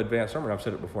did with Advanced Armor. I've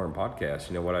said it before in podcasts.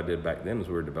 You know, what I did back then was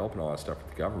we were developing all that stuff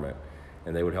with the government,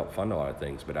 and they would help fund a lot of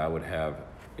things. But I would have,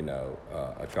 you know,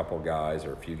 a couple guys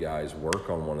or a few guys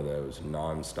work on one of those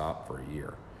nonstop for a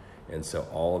year. And so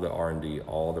all the R&D,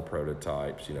 all the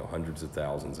prototypes, you know, hundreds of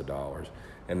thousands of dollars.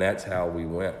 And that's how we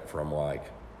went from like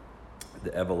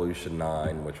the Evolution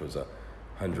 9, which was a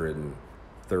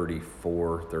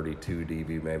 134, 32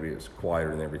 dB, maybe it was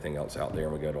quieter than everything else out there,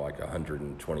 and we go to like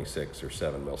 126 or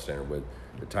 7 mil standard with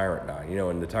the Tyrant 9. You know,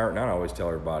 and the Tyrant 9, I always tell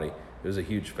everybody, it was a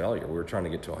huge failure. We were trying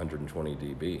to get to 120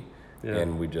 dB,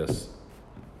 and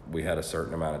we had a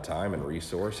certain amount of time and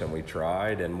resource, and we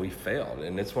tried and we failed,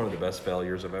 and it's one of the best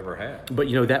failures I've ever had. But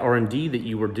you know, that R&D that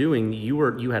you were doing,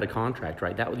 you had a contract,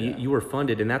 right? That you were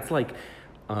funded, and that's like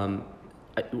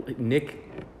Nick,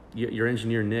 your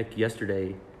engineer Nick,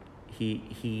 yesterday,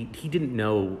 he didn't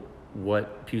know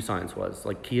what Pew Science was.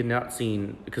 Like, he had not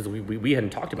seen, because we hadn't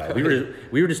talked about it.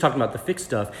 We were just talking about the fixed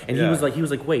stuff, and he was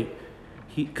like, wait,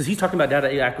 because he's talking about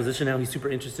data acquisition now. He's super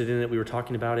interested in it. We were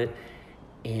talking about it,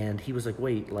 and he was like,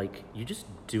 wait, like, you just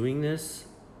doing this?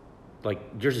 Like,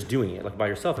 you're just doing it, like, by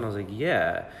yourself? And I was like,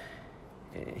 yeah.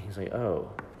 And he's like,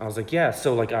 oh. I was like, yeah,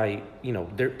 so, like,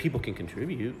 people can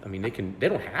contribute. I mean, they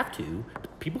don't have to.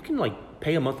 People can, like,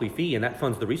 pay a monthly fee, and that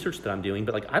funds the research that I'm doing.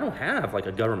 But, like, I don't have, like,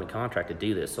 a government contract to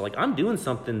do this. So, like, I'm doing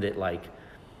something that, like,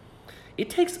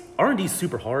 it takes, R&D is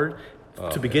super hard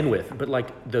to begin with. But,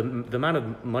 like, the amount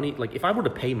of money, like, if I were to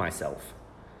pay myself,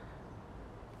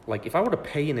 like, if I were to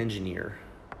pay an engineer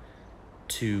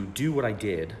to do what I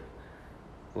did,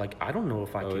 like, I don't know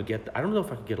if I could get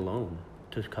a loan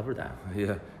to cover that.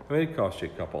 Yeah. I mean, it costs you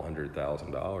a couple $100,000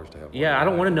 to have one. Yeah, I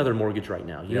don't want another mortgage right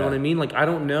now. You know what I mean? Like, I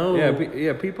don't know.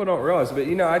 Yeah, people don't realize. But,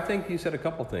 you know, I think you said a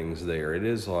couple things there. It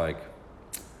is like,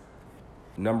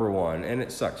 number one, and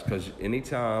it sucks because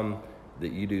anytime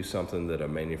that you do something that a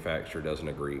manufacturer doesn't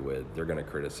agree with, they're going to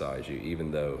criticize you,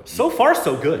 even though... So far,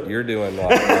 so good. You're doing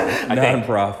like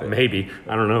nonprofit. Maybe.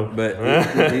 I don't know.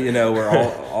 But, you know, we're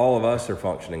all of us are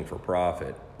functioning for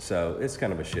profit. So it's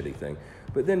kind of a shitty thing.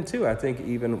 But then, too, I think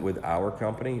even with our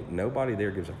company, nobody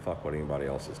there gives a fuck what anybody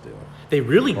else is doing. They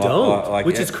really don't,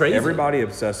 which is crazy. Everybody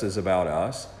obsesses about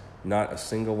us. Not a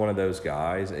single one of those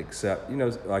guys, except, you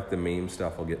know, like the meme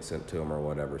stuff will get sent to them or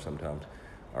whatever sometimes.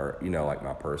 Or, you know, like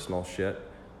my personal shit.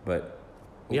 But,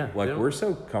 we're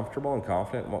so comfortable and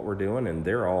confident in what we're doing. And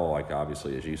they're all, like,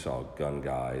 obviously, as you saw, gun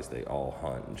guys. They all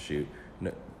hunt and shoot.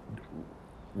 No,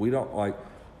 we don't, like...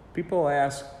 People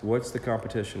ask, what's the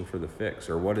competition for the fix?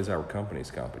 Or what is our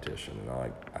company's competition? And I'm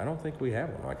like, I don't think we have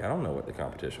one. Like, I don't know what the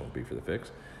competition will be for the fix.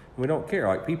 And we don't care.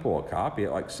 Like, people will copy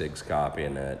it, like SIG's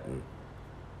copying it and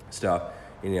stuff.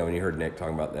 You know, when you heard Nick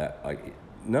talking about that, like,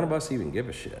 none of us even give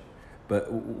a shit.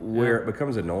 But where it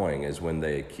becomes annoying is when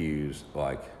they accuse,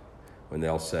 like, when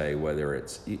they'll say whether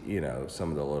it's, you know, some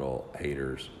of the little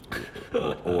haters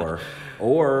or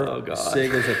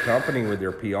SIG as a company with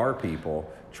their PR people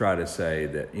try to say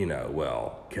that, you know,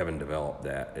 well, Kevin developed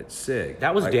that at SIG.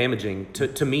 That was damaging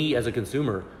to me as a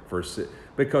consumer. For SIG.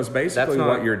 Because basically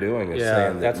what you're doing is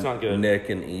saying that that's not good. Nick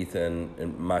and Ethan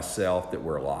and myself, that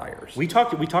we're liars. We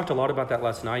talked a lot about that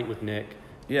last night with Nick.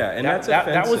 Yeah, and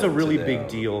that was a really big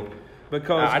deal.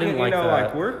 Because I didn't like that.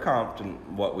 Like, we're confident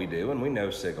in what we do, and we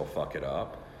know SIG will fuck it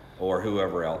up, or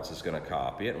whoever else is going to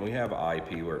copy it, and we have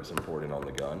IP where it's imported on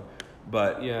the gun.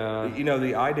 But, you know,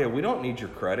 the idea, we don't need your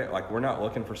credit. Like, we're not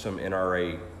looking for some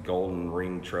NRA golden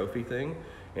ring trophy thing,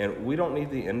 and we don't need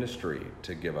the industry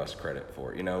to give us credit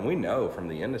for it. You know, and we know from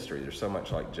the industry there's so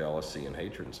much, like, jealousy and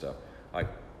hatred and stuff. Like,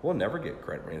 we'll never get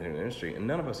credit for anything in the industry, and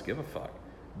none of us give a fuck.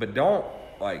 But don't,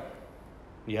 like...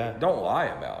 Yeah. Don't lie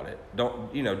about it.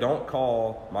 Don't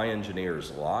call my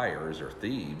engineers liars or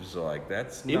thieves. Like,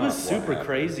 that's not. It was super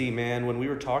crazy, man. When we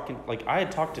were talking, like, I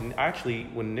had talked to, actually,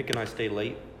 when Nick and I stay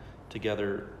late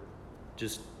together,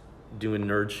 just doing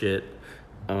nerd shit,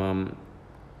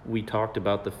 we talked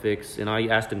about the fix, and I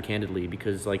asked him candidly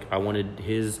because, like, I wanted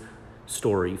his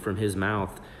story from his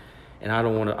mouth, and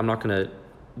I'm not gonna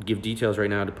give details right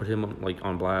now to put him, like,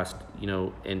 on blast, you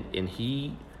know, and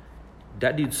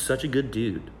that dude's such a good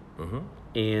dude,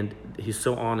 and he's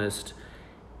so honest,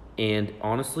 And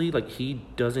honestly, like, he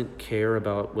doesn't care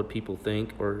about what people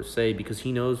think or say, because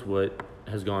he knows what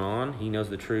has gone on. He knows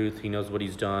the truth. He knows what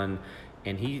he's done.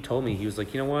 And he told me, he was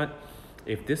like, you know what?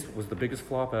 If this was the biggest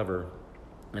flop ever,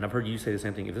 and I've heard you say the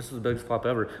same thing, if this is the biggest flop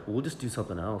ever, we'll just do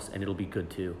something else and it'll be good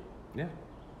too. Yeah.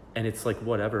 And it's like,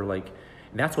 whatever, like,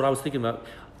 and that's what I was thinking about.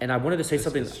 And I wanted to say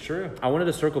something. It's true. I wanted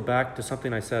to circle back to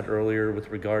something I said earlier with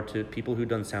regard to people who've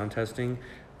done sound testing.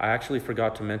 I actually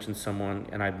forgot to mention someone,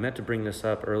 and I meant to bring this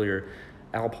up earlier,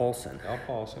 Al Paulson. Al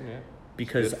Paulson, yeah.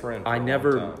 Because Good friend for I've a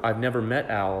long time. never met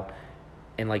Al,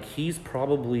 and like, he's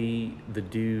probably the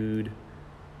dude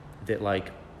that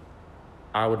like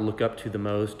I would look up to the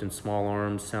most in small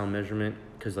arms sound measurement,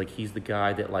 because like, he's the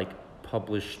guy that like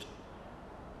published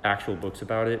actual books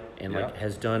about it and like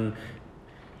has done.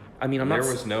 I mean, There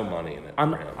was no money in it for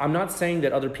him. I'm not saying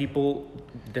that other people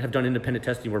that have done independent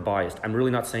testing were biased. I'm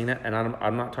really not saying that, and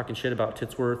I'm not talking shit about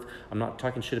Titsworth. I'm not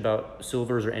talking shit about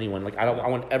Silvers or anyone. Like, I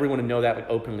want everyone to know that, like,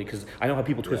 openly, because I know how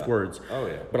people twist words. Oh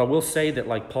yeah. But I will say that,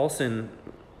 like, Paulson,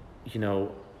 you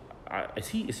know, is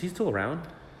he still around?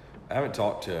 I haven't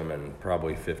talked to him in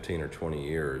probably 15 or 20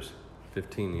 years,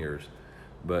 15 years,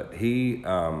 but he,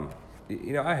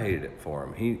 you know, I hated it for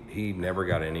him. He never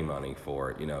got any money for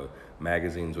it. You know,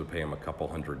 magazines would pay him a couple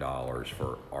 $100s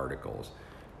for articles,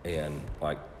 and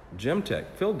like Gemtech,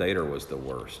 Phil Dater was the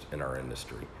worst in our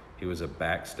industry. He was a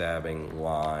backstabbing,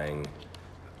 lying,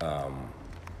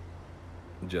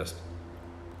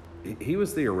 he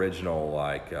was the original,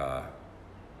 like,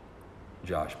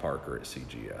 Josh Parker at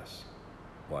CGS.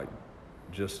 Like,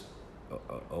 just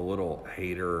a little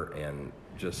hater and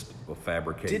just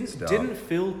fabricating stuff. Didn't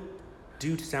Phil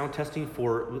do sound testing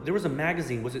for? There was a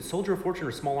magazine. Was it Soldier of Fortune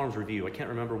or Small Arms Review? I can't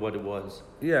remember what it was.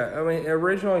 Yeah, I mean,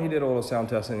 originally he did a little sound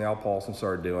testing. Al Paulson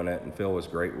started doing it, and Phil was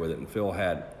great with it. And Phil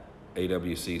had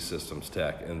AWC Systems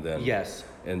Tech, and then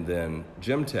and then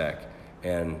Gemtech,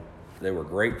 and they were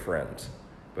great friends.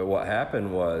 But what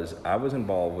happened was, I was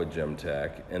involved with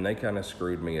Gemtech, and they kind of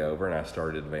screwed me over, and I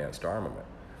started Advanced Armament.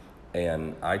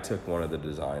 And I took one of the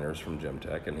designers from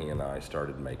Gemtech, and he and I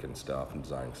started making stuff and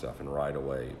designing stuff, and right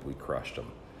away we crushed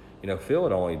them. You know, Phil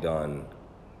had only done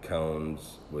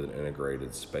cones with an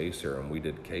integrated spacer, and we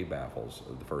did K-baffles,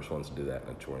 the first ones to do that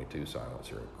in a 22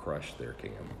 silencer, and crushed their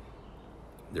cam,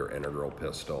 their integral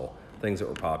pistol, things that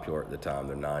were popular at the time,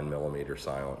 their 9mm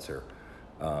silencer.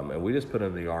 And we just put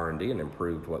in the R&D and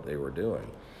improved what they were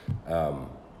doing.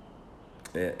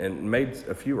 And made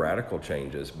a few radical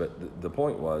changes, but the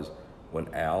point was,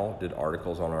 when Al did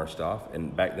articles on our stuff,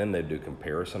 and back then they'd do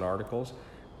comparison articles,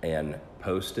 and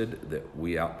posted that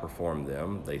we outperformed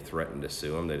them, they threatened to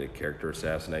sue him. They did character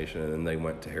assassination, and then they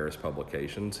went to Harris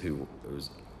Publications,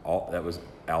 that was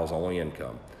Al's only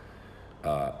income.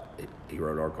 He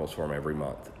wrote articles for him every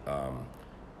month,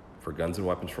 for guns and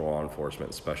weapons for law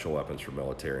enforcement, and special weapons for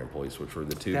military and police, which were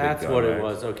the two big gun That's what it mags.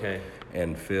 was. Okay.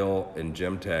 And Phil and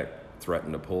Gemtech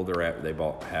threatened to pull their they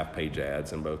bought half-page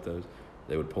ads in both those.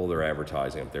 They would pull their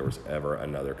advertising if there was ever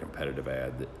another competitive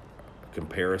ad, a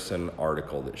comparison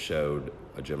article that showed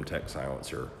a Gemtech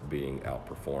silencer being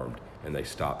outperformed, and they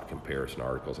stopped comparison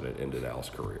articles, and it ended Al's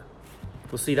career.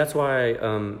 Well, see, that's why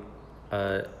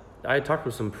I had talked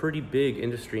with some pretty big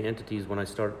industry entities when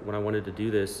I wanted to do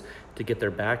this, to get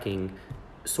their backing,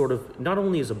 sort of not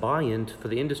only as a buy-in for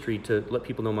the industry to let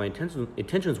people know my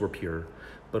intentions were pure,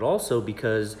 but also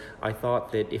because I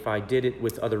thought that if I did it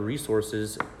with other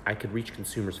resources, I could reach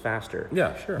consumers faster.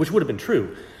 Yeah, sure. Which would have been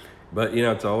true. But, you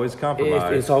know, it's always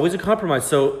compromise. It's always a compromise.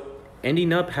 So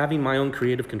ending up having my own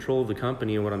creative control of the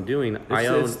company and what I'm doing,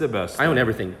 It's the best I own thing.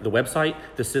 everything. The website,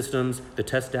 the systems, the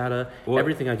test data,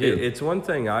 everything I do. It's one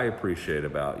thing I appreciate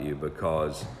about you,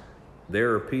 because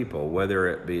there are people, whether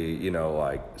it be, you know,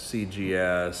 like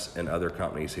CGS and other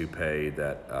companies who pay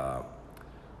that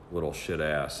little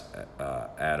shit-ass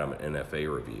Adam NFA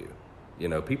review. You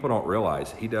know, people don't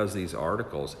realize he does these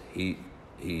articles. You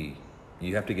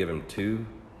have to give him 2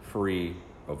 free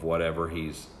of whatever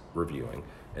he's reviewing,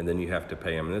 and then you have to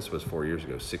pay him, and this was 4 years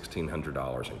ago,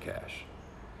 $1,600 in cash.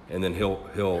 And then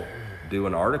he'll do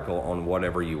an article on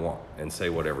whatever you want and say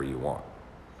whatever you want.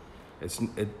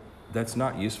 That's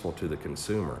not useful to the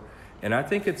consumer. And I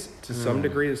think it's to some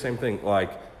degree the same thing.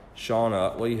 Like Sean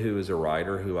Utley, who is a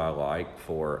writer who I like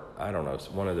for, I don't know,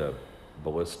 one of the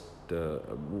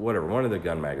one of the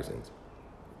gun magazines.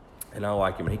 And I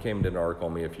like him. He came and did an article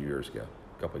on me a couple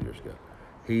of years ago.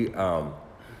 He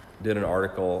did an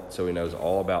article, so he knows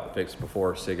all about Fix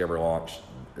before SIG ever launched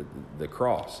the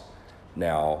Cross.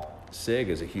 Now, SIG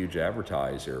is a huge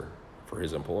advertiser for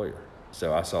his employer.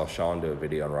 So I saw Sean do a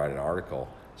video and write an article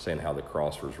saying how the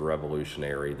cross was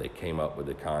revolutionary. They came up with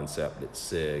the concept that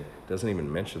SIG doesn't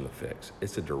even mention the fix.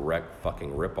 It's a direct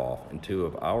fucking ripoff. And 2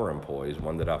 of our employees,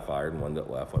 one that I fired and one that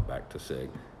left, went back to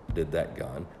SIG, did that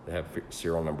gun. They have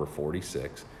serial number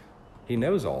 46. He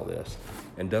knows all this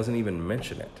and doesn't even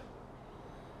mention it.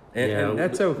 And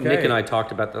that's okay. Nick and I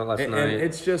talked about that last night. And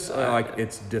it's just like,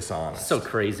 it's dishonest. So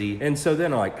crazy. And so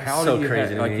then, like, how do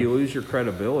you you lose your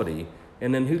credibility?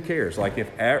 And then who cares? Like,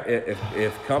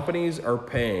 if companies are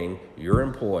paying your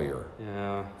employer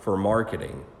for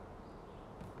marketing,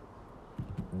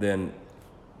 then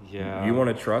you want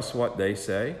to trust what they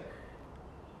say?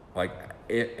 Like,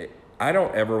 I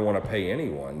don't ever want to pay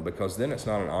anyone, because then it's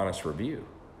not an honest review.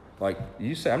 Like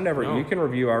you say, you can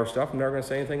review our stuff. I'm never going to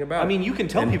say anything about it. I mean, you can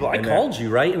tell people, I called you,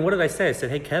 right? And what did I say? I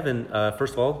said, hey, Kevin,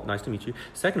 first of all, nice to meet you.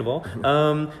 Second of all,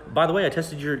 by the way, I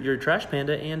tested your Trash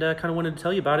Panda and kind of wanted to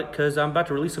tell you about it because I'm about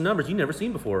to release some numbers you've never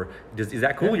seen before. Is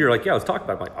that cool? Yeah. You're like, yeah, let's talk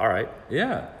about it. I'm like, all right.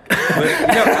 Yeah. But,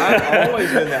 I've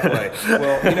always been that way.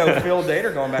 Well, Phil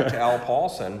Dater, going back to Al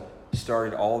Paulson,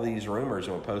 started all these rumors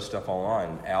and would post stuff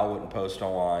online. Al wouldn't post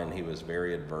online. He was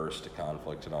very adverse to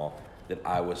conflict and all, that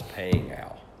I was paying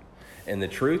Al. And the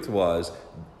truth was,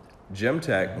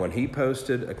 Gemtech, when he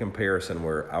posted a comparison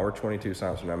where our 22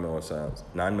 silencer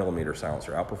 9 millimeter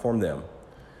silencer outperformed them,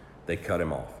 they cut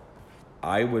him off.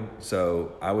 I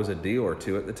was a deal or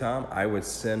 2 at the time. I would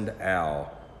send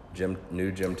Al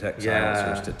new Gemtech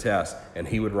silencers to test, and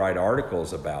he would write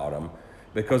articles about them,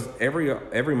 because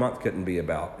every month couldn't be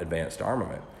about advanced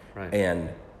armament. Right. And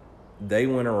they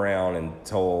went around and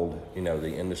told,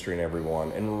 the industry and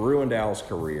everyone, and ruined Al's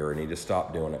career, and he just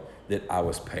stopped doing it, that I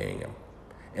was paying him.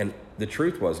 And the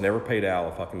truth was, never paid Al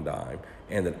a fucking dime,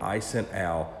 and that I sent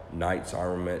Al Knights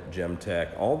Armament,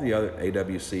 Gemtech, all the other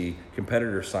AWC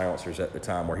competitor silencers at the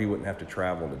time, where he wouldn't have to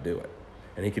travel to do it.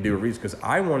 And he could do reviews, because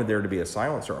I wanted there to be a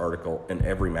silencer article in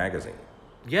every magazine.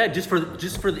 Yeah, just for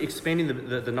the expanding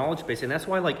the knowledge base. And that's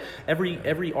why, like,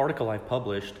 every article I've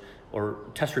published, or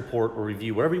test report or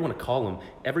review, whatever you want to call them,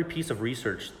 every piece of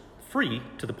research free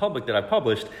to the public that I've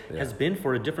published has been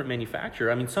for a different manufacturer.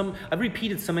 I mean, I've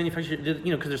repeated some manufacturers,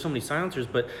 because there's so many silencers,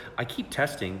 but I keep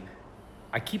testing,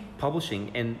 I keep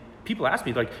publishing, and people ask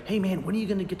me, like, hey man, when are you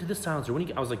going to get to this silencer?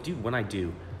 I was like, dude, when I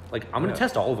do. Like, I'm going to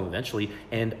test all of them eventually,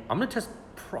 and I'm going to test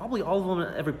probably all of them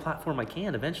on every platform I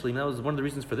can eventually. And that was one of the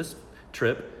reasons for this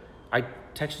trip. I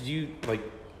texted you like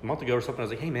a month ago or something. I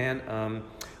was like, hey man,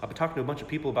 I've been talking to a bunch of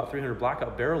people about 300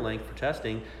 blackout barrel length for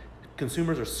testing.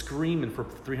 Consumers are screaming for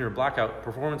 300 blackout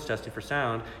performance testing for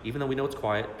sound, even though we know it's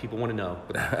quiet. People want to know.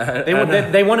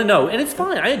 They want to know, and it's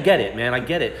fine. I get it, man. I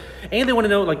get it. And they want to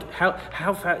know, like, how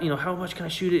fast, how much can I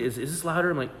shoot it? Is this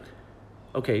louder? I'm like,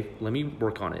 okay, let me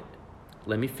work on it.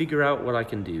 Let me figure out what I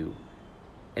can do.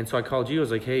 And so I called you. I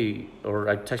was like, hey, or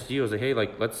I texted you. I was like, hey,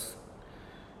 like, what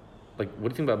do you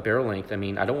think about barrel length? I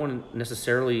mean, I don't want to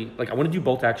necessarily, like, I want to do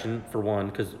bolt action for one,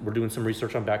 because we're doing some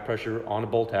research on back pressure on a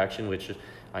bolt action, which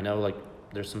I know, like,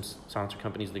 there's some silencer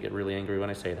companies that get really angry when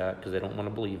I say that because they don't want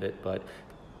to believe it, but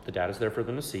the data's there for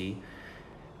them to see.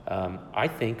 I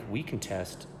think we can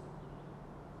test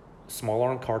small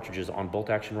arm cartridges on bolt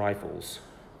action rifles,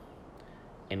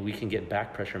 and we can get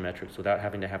back pressure metrics without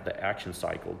having to have the action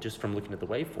cycle just from looking at the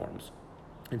waveforms.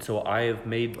 And so I have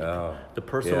made the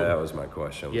personal... Yeah, that was my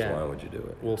question. Why would you do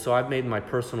it? Well, so I've made my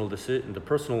personal decision,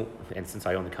 and since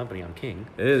I own the company, I'm king.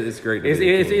 It's great to be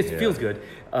king. It feels good.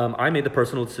 I made the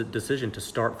personal decision to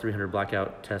start 300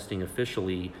 blackout testing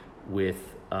officially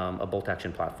with a bolt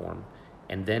action platform,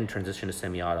 and then transition to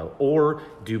semi-auto, or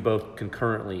do both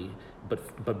concurrently.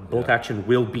 But bolt action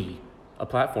will be a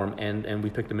platform, and we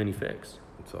picked the Mini Fix.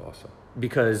 It's awesome.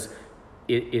 Because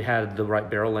it had the right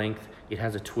barrel length. It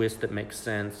has a twist that makes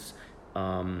sense.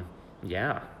 I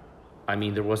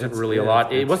mean, there wasn't really a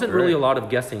lot. It wasn't really a lot of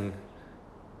guessing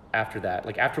after that.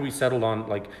 Like, after we settled on,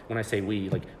 like, when I say we,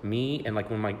 like, me, and like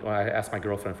when I asked my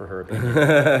girlfriend for her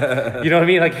opinion. You know what I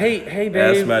mean? Like, hey,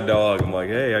 babe. Ask my dog. I'm like,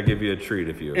 hey, I'll give you a treat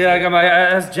if you. Yeah, I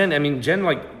asked Jen. I mean, Jen,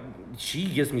 like, she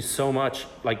gives me so much,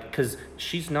 like, because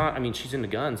she's not. I mean, she's into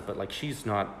guns, but like, she's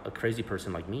not a crazy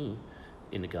person like me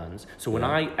into guns. So when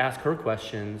I ask her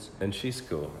questions, and she's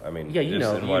cool. I mean,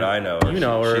 I know,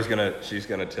 she's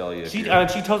gonna tell you. She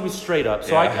tells me straight up.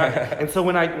 So and so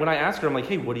when I ask her, I'm like,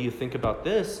 hey, what do you think about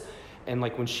this? And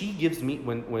like, when she gives me,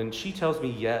 when she tells me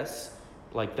yes,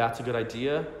 like, that's a good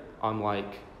idea, I'm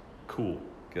like, cool,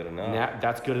 good enough.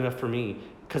 That's good enough for me.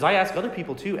 Because I ask other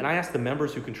people too, and I ask the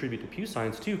members who contribute to Pew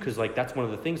Science too, because like, that's one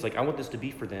of the things. Like, I want this to be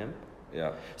for them.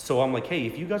 Yeah. So I'm like, hey,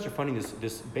 if you guys are funding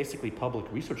this basically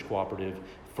public research cooperative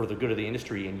for the good of the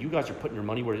industry, and you guys are putting your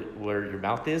money where your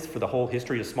mouth is for the whole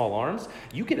history of small arms,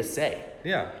 you get a say.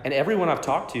 Yeah. And everyone I've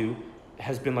talked to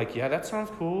has been like, yeah, that sounds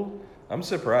cool. I'm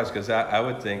surprised because I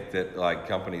would think that like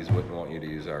companies wouldn't want you to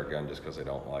use our gun just because they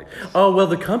don't like us. Oh, well,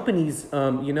 the companies,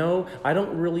 you know, I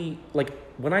don't really, like,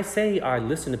 when I say I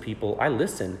listen to people, I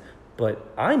listen,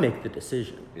 but I make the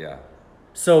decision. Yeah.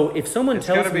 So if someone It's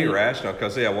tells me... got to be rational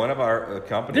because, one of our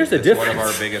companies There's a is one of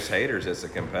difference. our biggest haters. It's a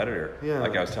competitor. Yeah.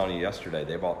 Like I was telling you yesterday,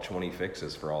 they bought 20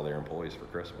 fixes for all their employees for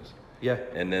Christmas. Yeah.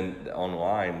 And then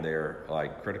online, they're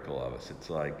like critical of us. It's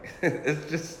like,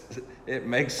 it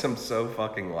makes them so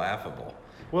fucking laughable.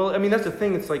 Well, I mean, that's the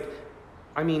thing. It's like,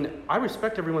 I mean, I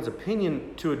respect everyone's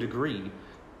opinion to a degree,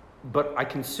 but I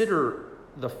consider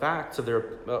the facts of their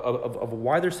of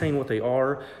why they're saying what they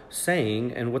are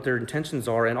saying and what their intentions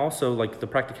are, and also like the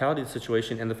practicality of the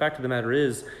situation. And the fact of the matter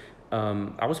is,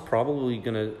 I was probably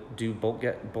gonna do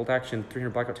bolt action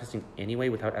 300 blackout testing anyway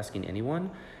without asking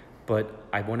anyone. But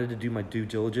I wanted to do my due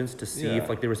diligence to see if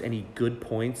like there was any good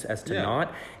points as to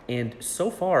not. And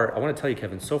so far, I want to tell you,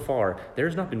 Kevin, so far,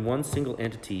 there's not been one single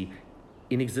entity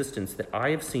in existence that I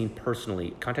have seen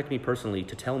personally, contact me personally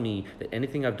to tell me that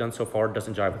anything I've done so far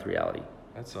doesn't jive with reality.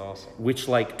 That's awesome. Which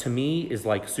like, to me is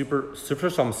like super, first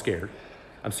of all, I'm scared.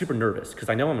 I'm super nervous because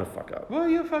I know I'm going to fuck up. Well,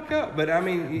 you'll fuck up. But I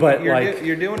mean, But,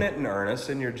 you're doing it in earnest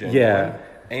and you're genuine. Yeah.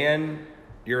 And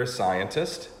you're a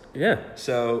scientist. Yeah.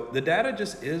 So the data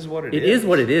just is what it is. It is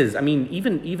what it is. I mean,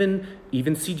 even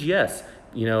CGS,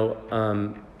 you know,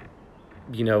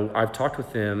 I've talked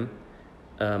with him,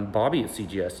 Bobby at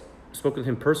CGS, spoke with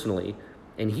him personally,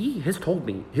 and he has told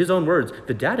me, his own words,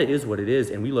 the data is what it is,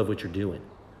 and we love what you're doing.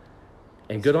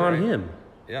 And good on him.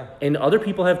 Yeah. And other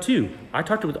people have too. I've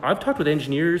talked with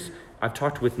engineers, I've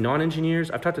talked with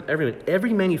non-engineers, I've talked with everyone.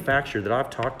 Every manufacturer that I've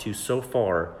talked to so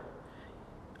far,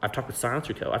 I've talked with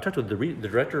SilencerCo. I've talked with the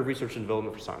director of research and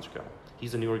development for SilencerCo.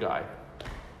 He's a newer guy.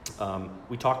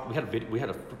 We had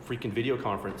a freaking video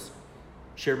conference.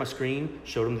 Shared my screen,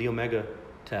 showed him the Omega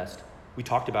test. We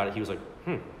talked about it. He was like,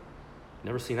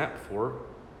 never seen that before.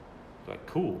 Like,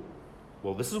 cool.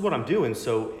 Well, this is what I'm doing.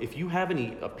 So if you have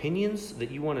any opinions that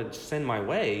you want to send my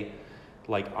way,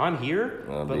 like I'm here.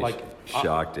 I'll but be like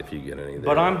shocked if you get any there.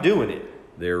 But I'm doing it.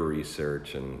 Their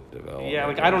research and development. Yeah,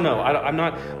 like I don't know.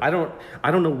 I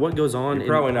don't know what goes on. You're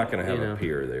probably not going to have a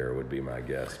peer there, would be my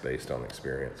guess, based on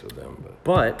experience with them.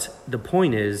 But the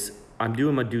point is, I'm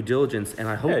doing my due diligence, and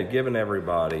I hope giving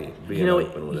everybody being open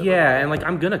with everybody. Yeah, and like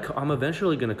I'm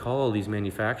eventually gonna call all these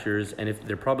manufacturers, and if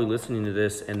they're probably listening to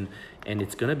this, and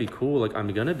it's gonna be cool. Like I'm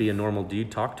gonna be a normal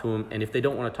dude, talk to them, and if they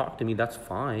don't want to talk to me, that's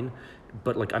fine.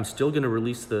 But like I'm still gonna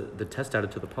release the test data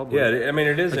to the public. Yeah, I mean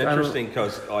it is interesting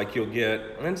because like you'll get,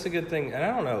 and it's a good thing. And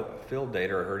I don't know, Phil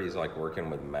Dater, I heard he's like working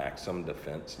with Maxim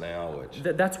Defense now, which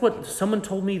that's what someone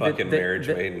told me. Fucking marriage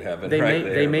made in heaven.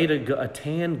 They made a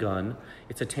tan gun.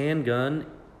 It's a tan gun,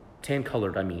 tan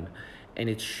colored. I mean, and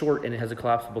it's short and it has a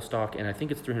collapsible stock, and I think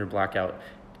it's 300 blackout.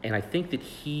 And I think that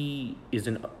he is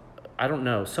I don't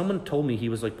know. Someone told me he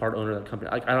was like part owner of that company.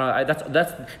 Like I don't know.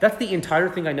 That's the entire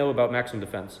thing I know about Maxim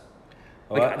Defense.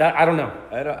 Like, I don't know.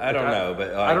 I don't know,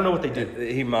 but I don't know what they do.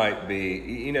 He might be.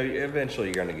 You know, eventually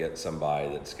you're going to get somebody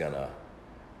that's going to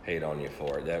hate on you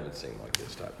for it. That would seem like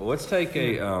this type. But let's take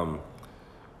a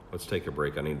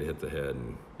break. I need to hit the head,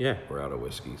 and we're out of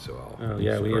whiskey, so I'll we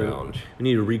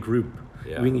need to regroup.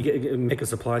 Yeah. We can make a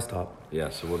supply stop.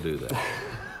 Yeah, so we'll do that.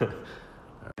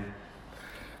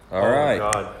 All right.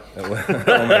 God.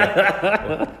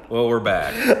 Well, we're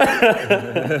back.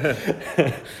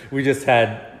 We just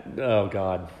had. Oh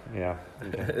God. Yeah.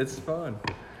 Okay. It's fun.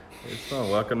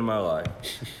 Welcome to my life.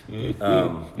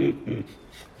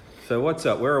 So what's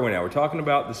up? Where are we now? We're talking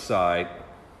about the site.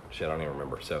 Shit, I don't even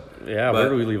remember. So where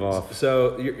do we leave off?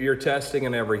 So you're testing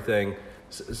and everything.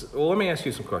 Well, let me ask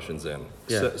you some questions then.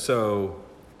 Yeah. So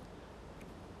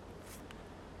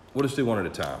we'll just do one at a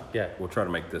time. Yeah. We'll try to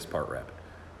make this part rapid.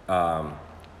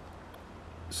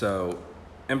 So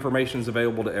information's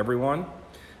available to everyone?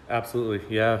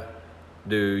 Absolutely. Yeah.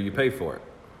 Do you pay for it?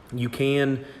 You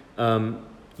can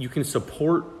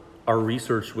support our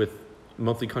research with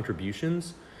monthly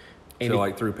contributions. So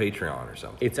like through Patreon or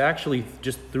something? It's actually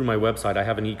just through my website. I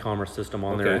have an e-commerce system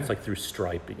on there. Okay. It's like through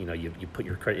Stripe. You know, you put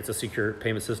your credit. It's a secure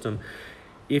payment system.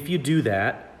 If you do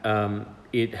that,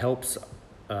 it helps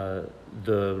the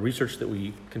research that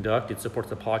we conduct. It supports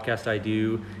the podcast I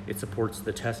do. It supports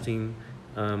the testing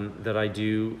that I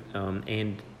do.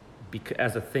 And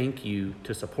as a thank you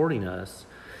to supporting us,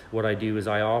 what I do is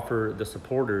I offer the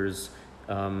supporters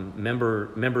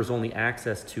members only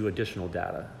access to additional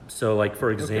data. So like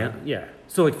for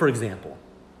example,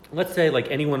 let's say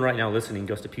like anyone right now listening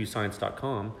goes to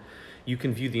pewscience.com, you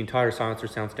can view the entire Silencer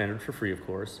Sound Standard for free, of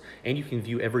course, and you can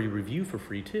view every review for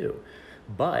free too.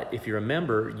 But if you're a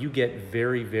member, you get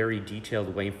very, very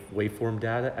detailed waveform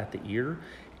data at the ear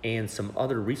and some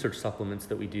other research supplements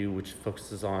that we do, which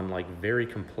focuses on like very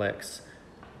complex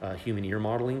human ear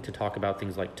modeling to talk about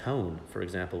things like tone, for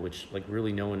example, which like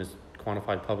really no one has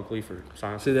quantified publicly for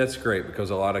science. See, that's great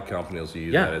because a lot of companies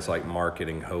use that as like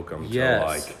marketing hokum to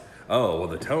like, oh, well,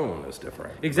 the tone is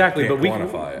different. Exactly, but we can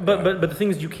quantify it. But the thing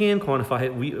is, you can quantify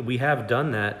it. We have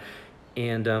done that,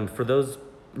 and for those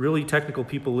really technical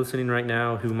people listening right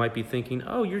now who might be thinking,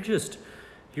 oh, you're just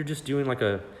doing like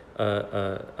a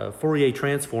Fourier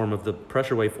transform of the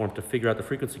pressure waveform to figure out the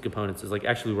frequency components. Is like,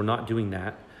 actually, we're not doing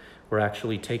that. We're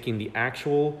actually taking the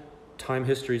actual time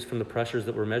histories from the pressures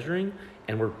that we're measuring,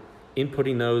 and we're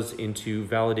inputting those into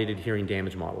validated hearing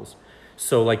damage models.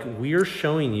 So like, we're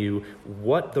showing you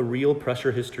what the real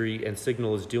pressure history and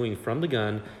signal is doing from the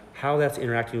gun, how that's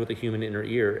interacting with the human inner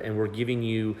ear, and we're giving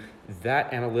you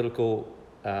that analytical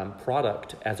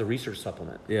product as a research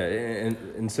supplement. Yeah,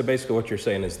 and so basically what you're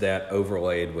saying is that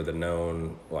overlaid with a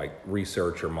known like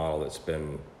research or model that's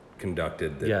been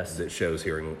conducted that shows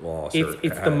hearing loss.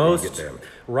 It's the most,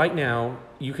 right now,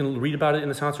 you can read about it in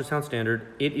the Silencer Sound Standard.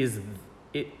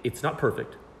 It's not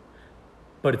perfect,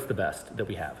 but it's the best that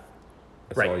we have.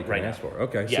 That's all you can ask for.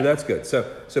 Okay, so that's good.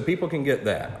 So people can get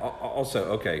that. Also,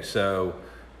 okay, so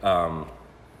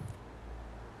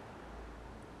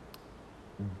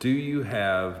do you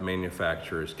have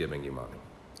manufacturers giving you money?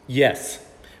 Yes,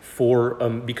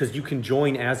 because you can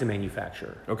join as a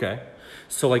manufacturer. Okay.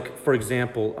 So like, for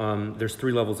example, there's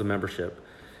 3 levels of membership.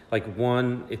 Like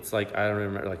one, it's like, I don't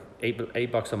remember, like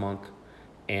 $8 a month.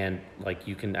 And like,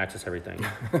 you can access everything.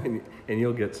 And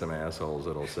you'll get some assholes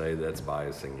that'll say that's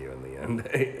biasing you in the end.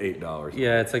 $8.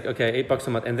 Yeah, it's like, okay, $8 a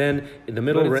month. And then in the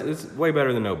middle, it's way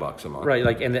better than no bucks a month. Right.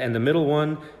 Like, and the middle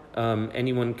one,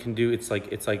 anyone can do. It's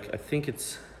like I think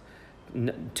it's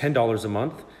 $10 a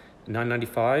month,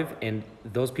 $9.95, and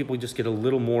those people just get a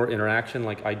little more interaction.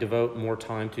 Like, I devote more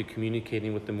time to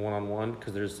communicating with them one-on-one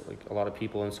because there's like a lot of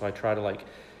people, and so I try to like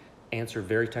answer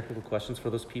very technical questions for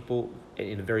those people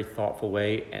in a very thoughtful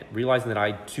way, and realizing that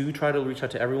I do try to reach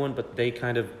out to everyone, but they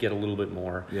kind of get a little bit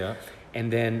more. Yeah.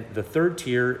 And then the third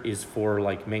tier is for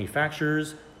like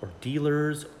manufacturers or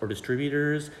dealers or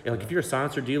distributors. And like, if you're a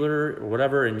silencer dealer or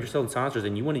whatever, and you're selling silencers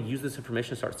and you want to use this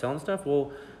information to start selling stuff,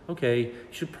 well, okay, you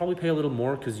should probably pay a little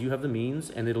more because you have the means,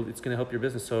 and it's going to help your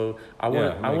business. So I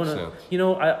want to,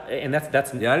 and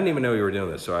that's. Yeah, I didn't even know you were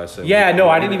doing this, so I assume. Yeah, no,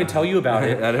 I didn't even tell you about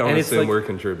it. I don't assume we're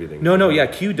contributing. No, yeah,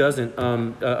 Q doesn't.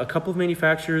 A couple of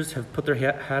manufacturers have put their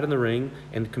hat in the ring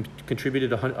and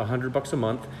contributed $100 a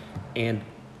month, and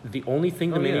the only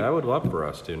thing I would love for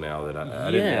us to now that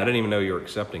I didn't even know you were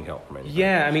accepting help from manufacturers.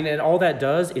 Yeah, I mean, and all that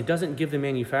does, it doesn't give the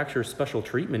manufacturer special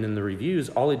treatment in the reviews.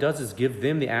 All it does is give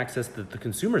them the access that the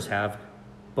consumers have,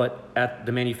 but at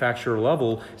the manufacturer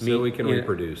level. So we can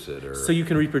reproduce it. So you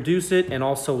can reproduce it, and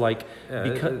also like...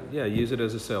 use it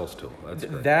as a sales tool. That's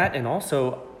great. That, and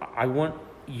also, I want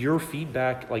your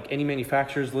feedback, like any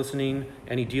manufacturers listening,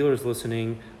 any dealers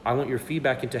listening, I want your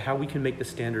feedback into how we can make the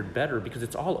standard better, because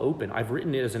it's all open. I've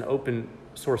written it as an open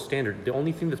source standard. The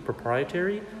only thing that's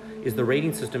proprietary is the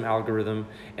rating system algorithm,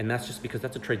 and that's just because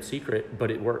that's a trade secret,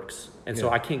 but it works. And so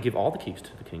I can't give all the keys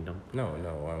to the kingdom. No,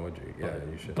 why would you? Yeah,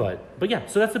 you should. But yeah,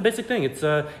 so that's the basic thing. It's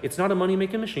not a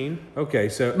money-making machine. Okay,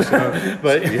 so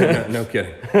but no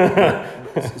kidding.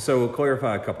 So we'll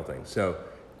clarify a couple things. So,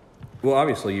 well,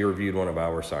 obviously you reviewed one of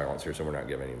our silencers, and we're not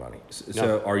giving any money.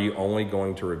 So are you only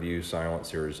going to review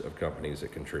silencers of companies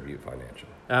that contribute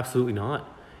financially? Absolutely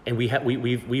not. And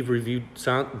we've reviewed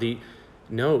the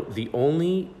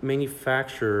only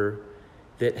manufacturer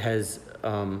that has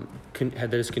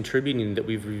that is contributing that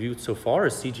we've reviewed so far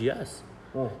is CGS.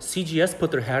 Oh. CGS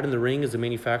put their hat in the ring as a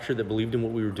manufacturer that believed in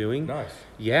what we were doing. Nice.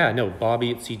 Yeah, no,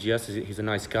 Bobby at CGS, he's a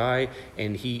nice guy,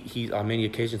 and he on many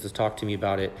occasions has talked to me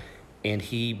about it, and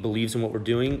he believes in what we're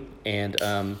doing. And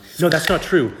no, that's not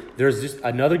true. There's just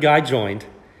another guy joined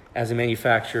as a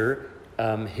manufacturer.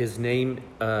 His name,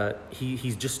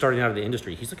 he's just starting out of the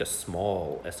industry. He's like a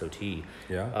small SOT.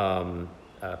 Yeah.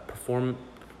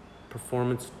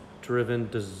 Performance-driven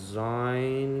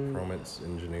design. Performance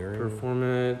engineering.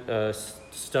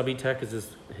 Stubby Tech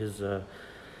is his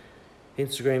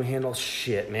Instagram handle.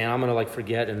 Shit, man, I'm gonna like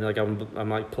forget, and like I'm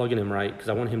like plugging him right because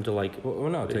I want him to like. Well,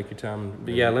 no, take your time.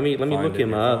 But yeah, let me look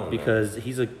him up because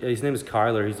his name is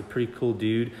Kyler. He's a pretty cool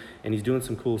dude, and he's doing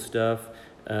some cool stuff.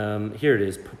 Here it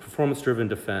is, performance-driven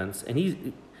defense, and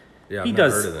he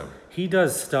does heard of them. He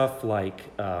does stuff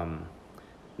like not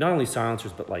only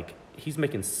silencers, but like he's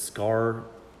making SCAR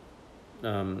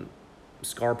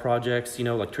SCAR projects,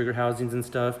 like trigger housings and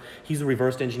stuff. He's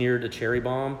reversed engineered a cherry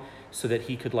bomb so that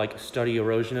he could like study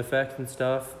erosion effects and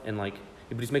stuff, and like,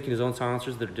 but he's making his own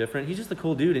silencers that are different. He's just a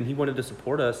cool dude, and he wanted to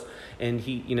support us. And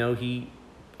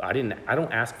I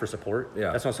don't ask for support.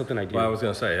 Yeah. That's not something I do. Well, I was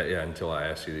going to say, until I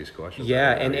ask you these questions.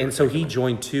 Yeah, and so he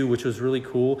joined too, which was really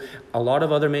cool. A lot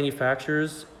of other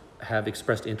manufacturers have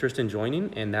expressed interest in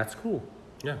joining, and that's cool.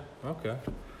 Yeah, okay.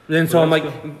 And so I'm like,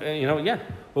 yeah.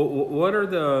 Well, what are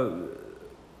the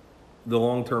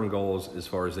long-term goals as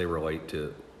far as they relate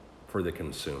to for the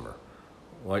consumer?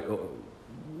 Like,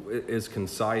 as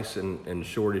concise and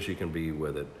short as you can be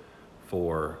with it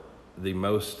for the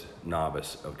most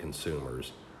novice of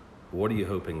consumers, what are you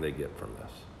hoping they get from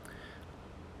this?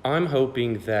 I'm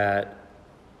hoping that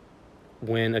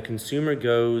when a consumer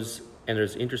goes and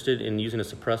is interested in using a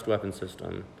suppressed weapon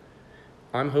system,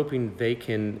 I'm hoping they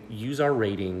can use our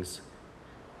ratings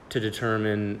to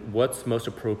determine what's most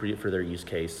appropriate for their use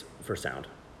case for sound.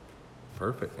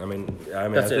 Perfect.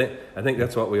 I think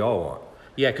that's what we all want.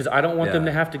 Yeah, because I don't want them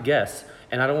to have to guess,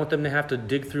 and I don't want them to have to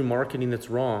dig through marketing that's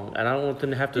wrong, and I don't want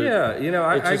them to have to. Yeah,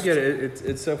 I get it.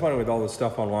 It's so funny with all this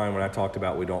stuff online when I talked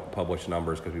about we don't publish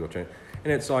numbers because people change,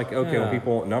 and it's like, okay, when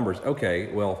people want numbers, okay,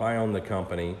 well, if I own the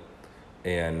company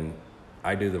and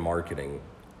I do the marketing,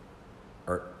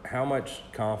 or how much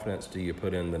confidence do you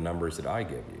put in the numbers that I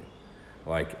give you?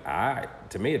 Like,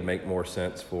 to me, it'd make more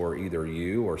sense for either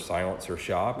you or Silencer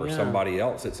Shop or somebody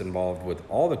else that's involved with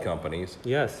all the companies.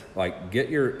 Yes. Like, get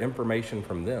your information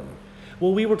from them.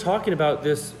 Well, we were talking about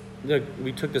this.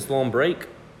 We took this long break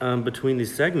between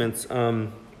these segments. I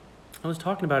was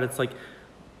talking about it's like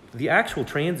the actual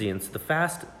transients, the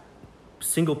fast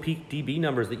single peak dB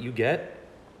numbers that you get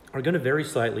are going to vary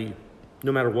slightly,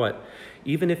 no matter what.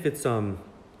 Even if it's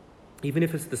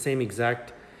the same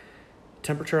exact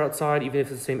temperature outside, even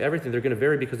if it's the same everything, they're going to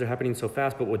vary because they're happening so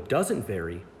fast. But what doesn't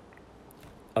vary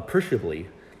appreciably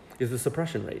is the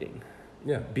suppression rating.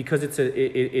 Yeah. Because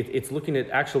it's looking at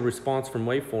actual response from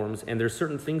waveforms, and there's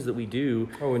certain things that we do.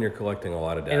 Oh, when you're collecting a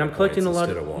lot of data. And I'm collecting a lot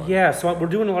of one. Yeah, so we're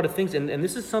doing a lot of things, and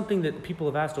this is something that people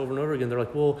have asked over and over again. They're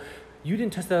like, well, you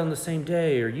didn't test that on the same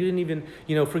day, or you didn't even,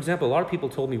 for example, a lot of people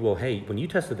told me, well, hey, when you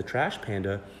tested the Trash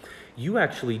Panda, you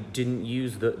actually didn't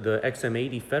use the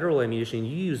XM80 Federal ammunition,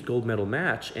 you used Gold Medal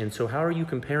Match, and so how are you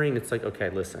comparing? It's like, okay,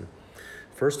 listen.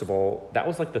 First of all, that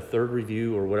was like the third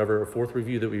review or whatever, or fourth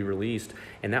review that we released,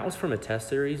 and that was from a test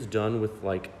series done with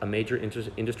like a major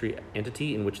industry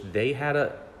entity in which they had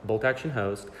a bolt action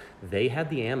host, they had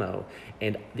the ammo,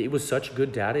 and it was such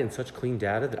good data and such clean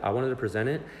data that I wanted to present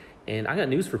it. And I got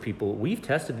news for people. We've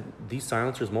tested these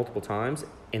silencers multiple times,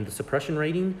 and the suppression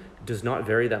rating does not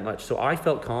vary that much. So I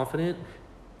felt confident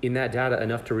in that data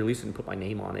enough to release it and put my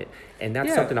name on it. And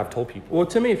that's something I've told people. Well,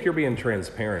 to me, if you're being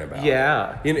transparent about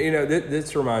it.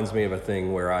 This reminds me of a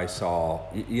thing where I saw,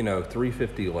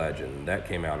 350 Legend, that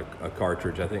came out, a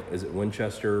cartridge, I think, is it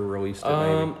Winchester released it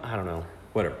maybe? I don't know.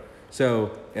 Whatever.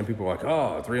 So, and people are like,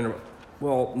 oh, 300.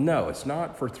 Well, no, it's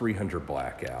not for 300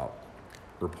 blackout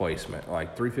replacement.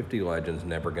 Like 350 Legend's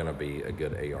never going to be a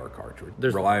good AR cartridge.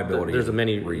 Reliability. There's a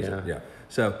many reason. Yeah.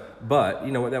 So, but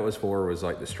you know what that was for was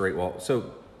like the straight wall.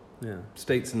 So,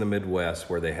 states in the Midwest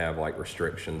where they have like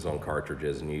restrictions on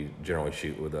cartridges, and you generally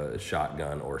shoot with a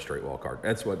shotgun or a straight wall cartridge.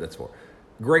 That's what that's for.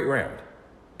 Great round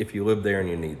if you live there and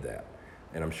you need that.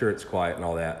 And I'm sure it's quiet and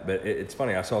all that. But it's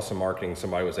funny. I saw some marketing.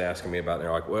 Somebody was asking me about it.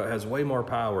 They're like, well, it has way more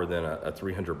power than a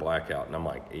 300 blackout. And I'm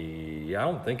like, yeah,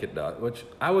 I don't think it does. Which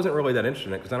I wasn't really that interested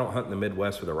in it because I don't hunt in the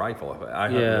Midwest with a rifle. I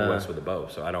hunt in the Midwest with a bow.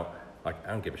 So I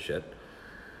don't give a shit.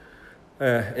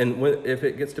 And if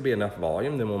it gets to be enough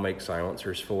volume, then we'll make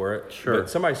silencers for it. Sure. But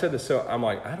somebody said this, so I'm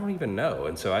like, I don't even know.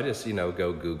 And so I just,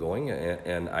 go Googling,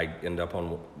 and I end up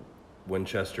on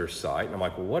Winchester's site. And I'm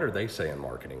like, well, what are they saying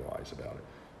marketing-wise about it?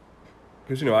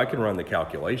 Because, I can run the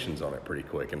calculations on it pretty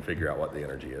quick and figure out what the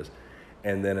energy is.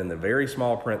 And then in the very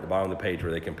small print at the bottom of the page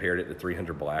where they compared it to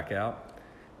 300 blackout,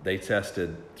 they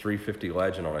tested 350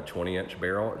 Legend on a 20-inch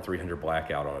barrel and 300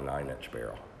 blackout on a 9-inch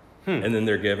barrel. And then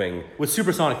they're giving... With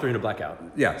supersonic 300 blackout.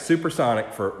 Yeah,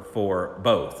 supersonic for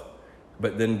both.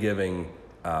 But then giving,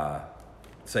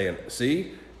 saying,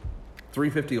 see,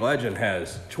 350 Legend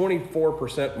has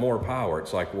 24% more power.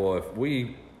 It's like, well, if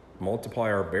we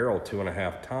multiply our barrel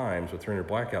 2.5 times with 300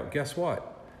 blackout, guess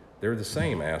what? They're the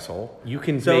same, asshole. You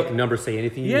can make numbers say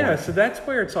anything you want. Yeah, so that's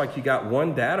where it's like you got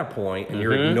one data point and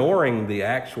you're ignoring the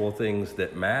actual things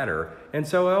that matter. And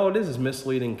so all it is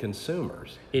misleading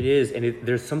consumers. It is, and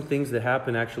there's some things that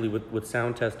happen actually with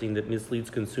sound testing that misleads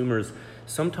consumers.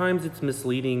 Sometimes it's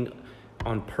misleading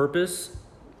on purpose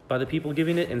by the people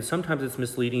giving it, and sometimes it's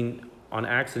misleading on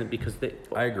accident because they...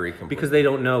 I agree completely. Because they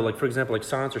don't know. Like, for example, like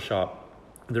Silencer Shop,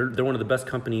 They're one of the best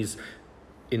companies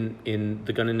in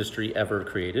the gun industry ever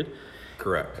created.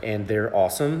 Correct. And they're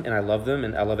awesome, and I love them,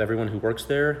 and I love everyone who works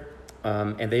there.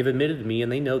 And they've admitted to me,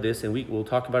 and they know this, and we'll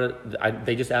talk about it.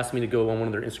 They just asked me to go on one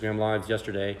of their Instagram lives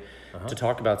yesterday to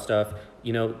talk about stuff.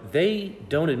 You know, they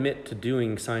don't admit to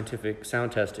doing scientific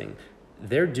sound testing.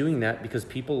 They're doing that because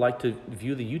people like to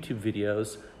view the YouTube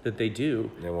videos that they do.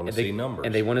 They want to see numbers.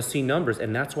 And they want to see numbers,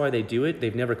 and that's why they do it.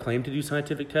 They've never claimed to do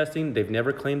scientific testing. They've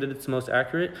never claimed that it's the most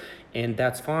accurate, and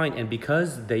that's fine. And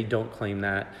because they don't claim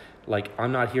that, like,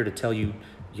 I'm not here to tell you,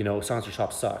 you know, Silencer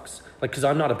Shop sucks. Like, because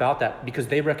I'm not about that, because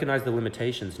they recognize the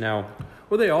limitations. Now,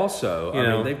 well, they also, You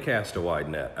know. they've cast a wide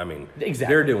net. I mean,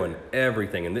 Exactly. they're doing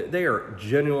everything, and they are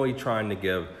genuinely trying to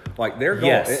give, like, their goal,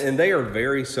 Yes. and they are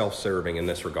very self-serving in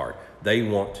this regard. They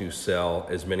want to sell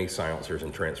as many silencers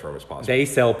and transform as possible. they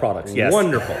sell products. Yes.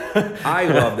 Wonderful. I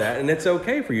love that, and it's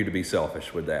okay for you to be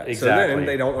selfish with that. So Exactly. then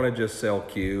they don't want to just sell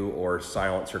Q or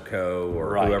Silencer Co.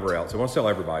 or Right. whoever else. They want to sell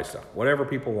everybody's stuff, whatever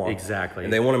people want. Exactly.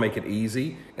 And they want to make it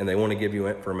easy, and they want to give you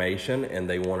information, and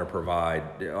they want to provide,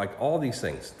 like, all these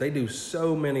things. They do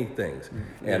so many things.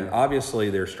 And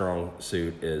obviously their strong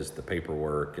suit is the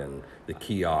paperwork and the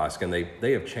kiosk, and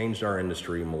they have changed our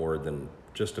industry more than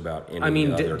just about any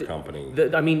other company.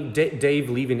 Dave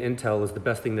leaving Intel is the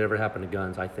best thing that ever happened to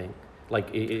guns, I think. Like,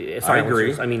 I agree.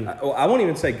 silencers. I mean, I won't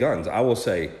even say guns. I will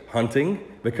say hunting,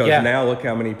 because Yeah. now look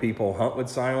how many people hunt with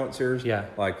silencers. Yeah.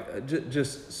 Like,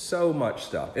 just so much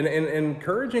stuff. And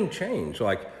encouraging change.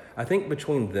 Like, I think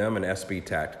between them and SB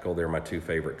Tactical, they're my two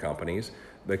favorite companies,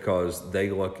 because they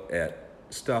look at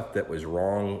stuff that was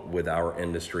wrong with our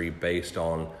industry based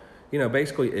on,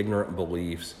 basically ignorant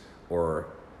beliefs or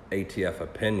ATF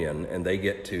opinion, and they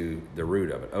get to the root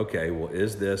of it. Okay, well,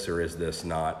 is this or is this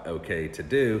not okay to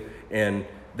do? And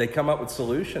they come up with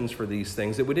solutions for these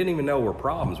things that we didn't even know were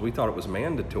problems. We thought it was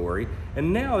mandatory,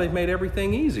 and now they've made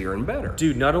everything easier and better.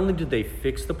 dude, not only did they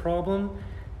fix the problem,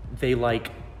 they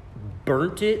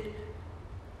burnt it.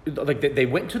 Like, they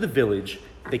went to the village,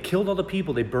 they killed all the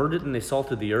people, they burned it, and they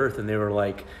salted the earth, and they were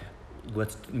like,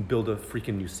 let's build a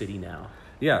freaking new city now.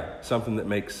 Yeah, something that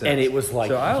makes sense. And it was like,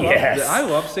 so yes. I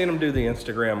love seeing them do the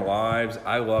Instagram lives.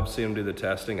 I love seeing them do the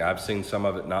testing. I've seen some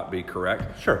of it not be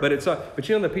correct. Sure. But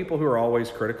the people who are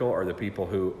always critical are the people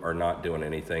who are not doing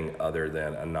anything other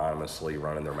than anonymously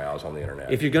running their mouths on the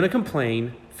internet. If you're gonna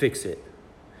complain, fix it.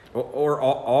 Or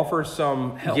offer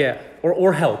some help. Yeah,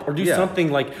 or help, or do Yeah.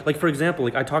 something like for example,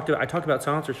 like I talk about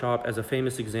Silencer Shop as a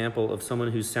famous example of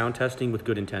someone who's sound testing with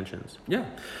good intentions. Yeah.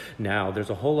 Now, there's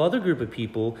a whole other group of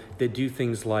people that do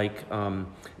things like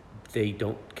they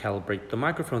don't calibrate the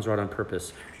microphones right on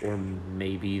purpose, or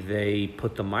maybe they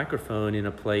put the microphone in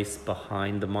a place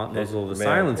behind the muzzle of the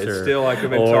silencer. It's still like we've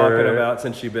been talking about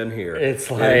since you've been here.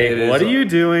 It's like, It what is are you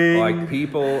doing? Like,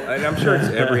 people, and I'm sure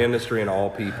it's every industry and all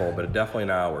people, but definitely in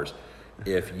ours.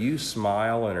 If you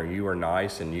smile or you are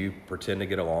nice and you pretend to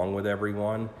get along with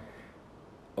everyone,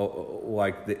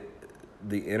 like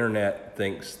the internet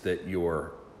thinks that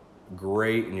you're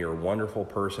great and you're a wonderful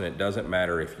person. It doesn't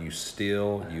matter if you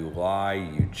steal, you lie,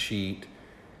 you cheat.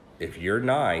 If you're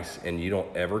nice and you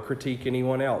don't ever critique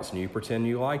anyone else and you pretend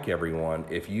you like everyone,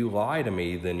 if you lie to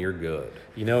me, then you're good.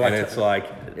 And it's like,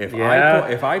 if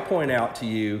I point out to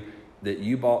you that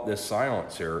you bought this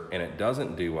silencer and it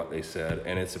doesn't do what they said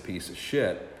and it's a piece of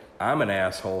shit, I'm an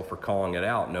asshole for calling it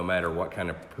out, no matter what kind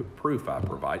of proof I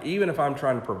provide. Even if I'm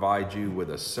trying to provide you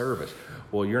with a service,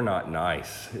 well, you're not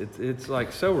nice. It's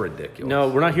like so ridiculous. No,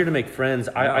 we're not here to make friends.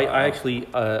 I actually,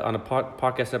 on a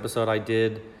podcast episode I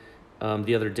did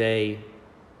the other day,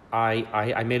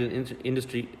 I made an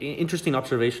interesting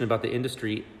observation about the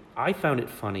industry. I found it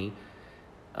funny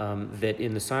that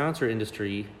in the silencer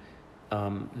industry,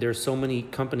 there's so many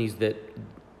companies that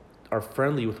are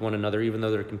friendly with one another, even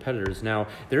though they're competitors. Now,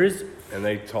 there is, and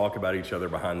they talk about each other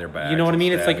behind their backs. you know what I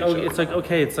mean? It's like,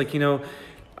 okay. It's like,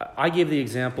 I gave the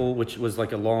example, which was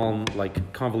like a long,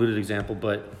 like convoluted example,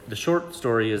 but the short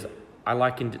story is I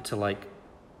likened it to like,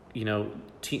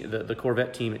 the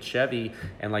Corvette team at Chevy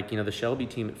and like, the Shelby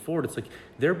team at Ford. It's like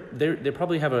they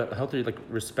probably have a healthy like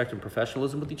respect and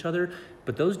professionalism with each other,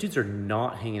 but those dudes are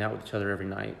not hanging out with each other every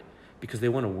night because they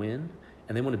want to win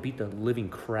and they want to beat the living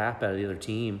crap out of the other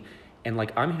team. And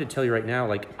like, I'm here to tell you right now,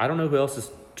 like, I don't know who else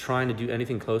is trying to do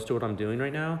anything close to what I'm doing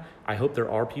right now. I hope there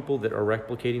are people that are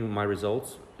replicating my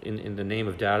results in the name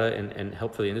of data and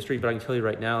help for the industry, but I can tell you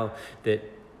right now that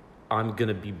I'm going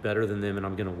to be better than them and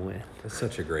I'm going to win. That's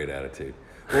such a great attitude.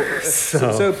 Well,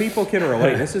 so people can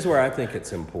relate. This is where I think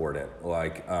it's important.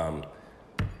 Like,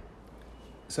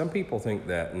 some people think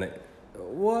that, and a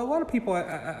lot of people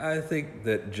I think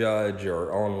that judge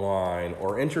or online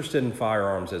or interested in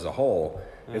firearms as a whole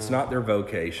It's not their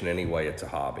vocation anyway. It's a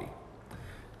hobby.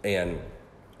 And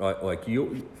like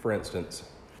you, for instance,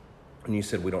 and you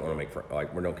said we don't want to make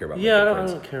like we don't care about making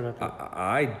friends. I don't care about that.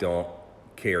 I don't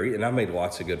care, and I've made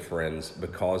lots of good friends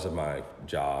because of my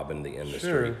job in the industry.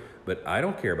 Sure. But I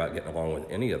don't care about getting along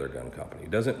with any other gun company. It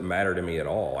doesn't matter to me at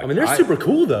all. Like, I mean, they're super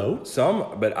cool though.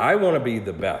 But I want to be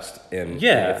the best. And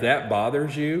if that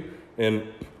bothers you, and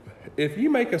if you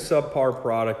make a subpar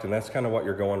product and that's kind of what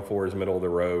you're going for is middle of the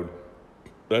road,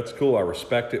 that's cool. I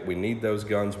respect it. We need those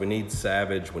guns. We need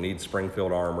Savage. We need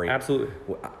Springfield Armory. Absolutely.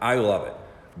 I love it.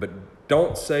 But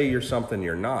don't say you're something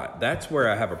you're not. That's where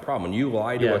I have a problem. When you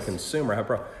lie to a consumer, I have a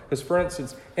problem. Because, for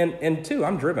instance, and two,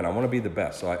 I'm driven. I want to be the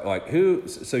best.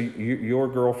 So your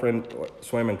girlfriend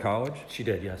swam in college? She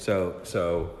did, yes.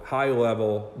 So high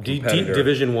level competitor.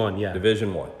 Division I, yeah.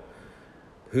 Division I.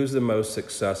 Who's the most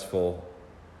successful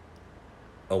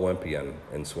Olympian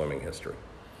in swimming history?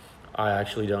 I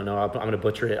actually don't know. I'm going to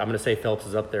butcher it. I'm going to say Phelps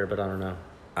is up there, but I don't know.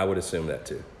 I would assume that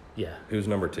too. Yeah. Who's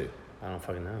number 2? I don't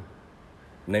fucking know.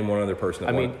 Name one other person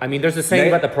that won. I mean, there's a saying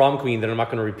about the prom queen that I'm not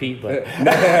going to repeat, but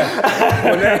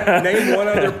name one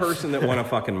other person that won a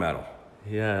fucking medal.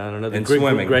 Yeah, I don't know. In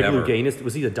swimming, Greg never. Louganis,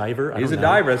 was he a diver? He's a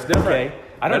diver. It's different. Okay.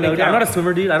 I don't know. I'm not a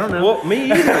swimmer, dude. I don't know. Well,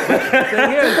 me either. But the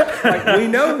thing is, like, we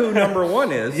know who number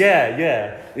 1 is.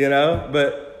 Yeah. You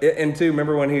know, and two,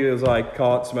 remember when he was like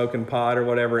caught smoking pot or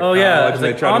whatever? Oh yeah, and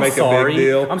they tried to make a big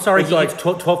deal. I'm sorry. It's He like, eats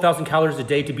 12,000 calories a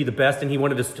day to be the best, and he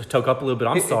wanted to toke up a little bit.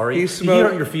 I'm sorry. He Did you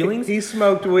hear your feelings? He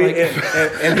smoked weed,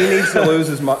 and he needs to lose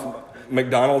his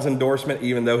McDonald's endorsement,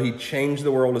 even though he changed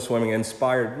the world of swimming,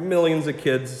 inspired millions of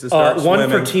kids to start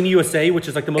swimming. One for Team USA, which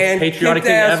is like the most And patriotic kicked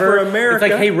thing ass ever. for America.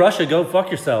 It's like, hey, Russia, go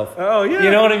fuck yourself. Oh yeah, you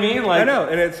know what I mean? Like, I know,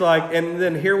 and it's like, and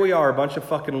then here we are, a bunch of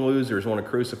fucking losers want to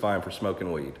crucify him for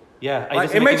smoking weed. Yeah,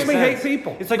 it makes me hate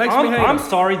people. It's like, I'm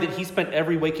sorry that he spent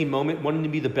every waking moment wanting to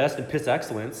be the best and piss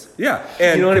excellence. Yeah,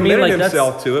 and you know what I mean? committed Like,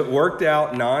 himself to it, worked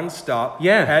out nonstop.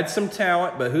 Yeah, had some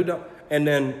talent, but who don't? And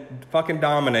then fucking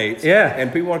dominates. Yeah,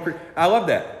 and people want to. I love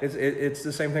that. It's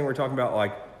the same thing we're talking about,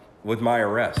 like with my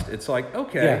arrest. It's like,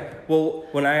 okay, well,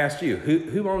 when I asked you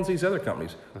who owns these other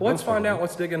companies, well, let's find out.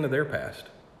 Let's dig into their past.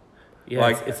 Yeah,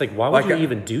 it's like, why would you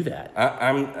even do that?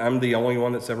 I'm the only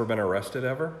one that's ever been arrested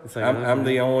ever. Like, I'm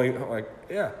the only, like,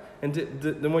 yeah. And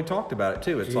then we talked about it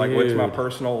too. It's like, what's my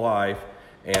personal life,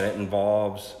 and it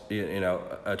involves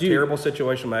a terrible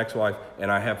situation with my ex-wife,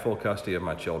 and I have full custody of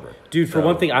my children. Dude, for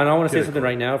one thing, and I want to say something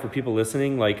right now for people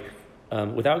listening, like,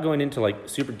 without going into like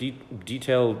super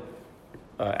detailed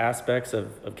aspects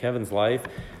of Kevin's life,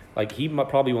 like he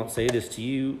probably won't say this to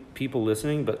you, people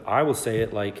listening, but I will say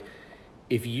it, like,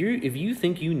 if you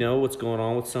think you know what's going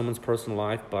on with someone's personal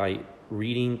life by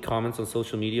reading comments on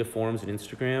social media forums and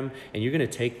Instagram, and you're going to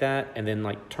take that and then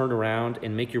like turn around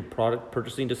and make your product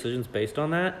purchasing decisions based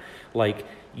on that, like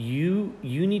you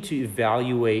need to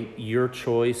evaluate your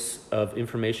choice of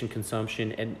information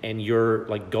consumption and your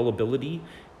like gullibility,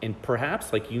 and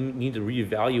perhaps like you need to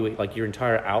reevaluate like your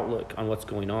entire outlook on what's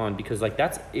going on, because like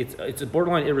it's a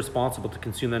borderline irresponsible to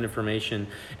consume that information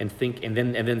and think and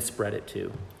then spread it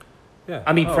too. Yeah.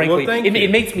 I mean, frankly, it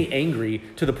makes me angry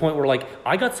to the point where, like,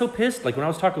 I got so pissed. Like, when I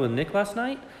was talking with Nick last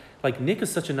night, like, Nick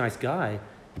is such a nice guy.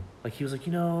 Like, he was like,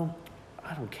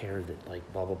 I don't care that,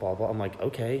 like, blah, blah, blah, blah. I'm like,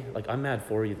 okay. Like, I'm mad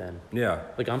for you then. Yeah.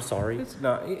 Like, I'm sorry. It's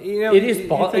not,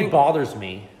 it bothers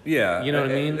me. Yeah. You know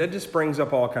what I mean? That just brings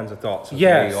up all kinds of thoughts.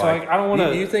 Yeah, so like, I don't want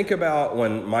to... You think about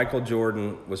when Michael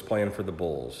Jordan was playing for the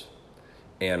Bulls,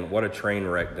 and what a train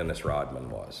wreck Dennis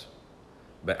Rodman was.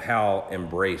 But how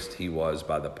embraced he was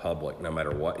by the public, no matter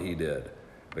what he did,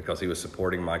 because he was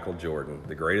supporting Michael Jordan,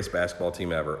 the greatest basketball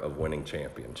team ever of winning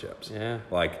championships. Yeah.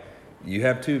 Like, you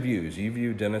have two views. You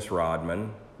view Dennis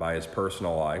Rodman by his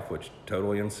personal life, which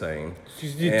totally insane.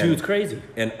 Dude's crazy.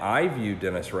 And I view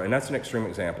Dennis Rodman, and that's an extreme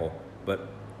example, but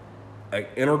an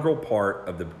integral part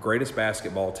of the greatest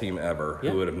basketball team ever,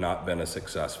 who would have not been as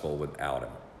successful without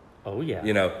him. Oh,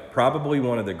 yeah. Probably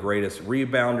one of the greatest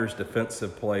rebounders,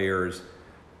 defensive players,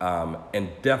 and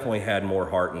definitely had more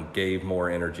heart and gave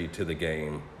more energy to the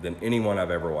game than anyone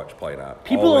I've ever watched play out.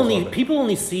 People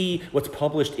only see what's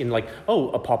published in like,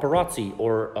 a paparazzi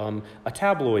or a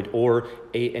tabloid or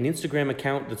an Instagram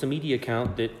account that's a media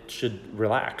account that should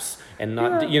relax and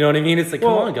not, you know what I mean? It's like,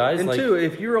 come on, guys. And like, two,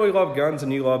 if you really love guns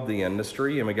and you love the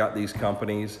industry, and we got these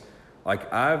companies,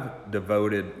 like I've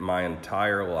devoted my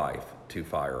entire life to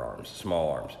firearms,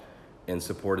 small arms, in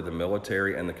support of the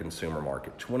military and the consumer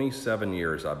market. 27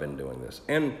 years I've been doing this.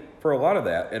 And for a lot of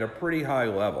that, at a pretty high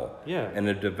level. Yeah. And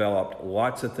have developed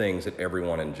lots of things that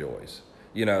everyone enjoys.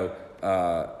 Griffin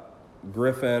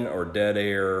or Dead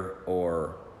Air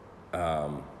or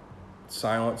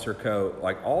Silencer Co.,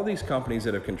 like all these companies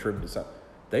that have contributed to something,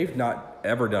 they've not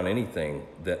ever done anything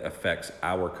that affects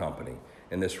our company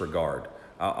in this regard.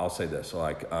 I'll say this,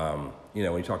 like, you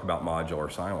know, when you talk about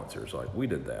modular silencers, like we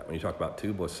did that. When you talk about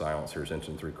tubeless silencers, inch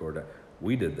and 3/4,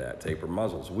 we did that. Taper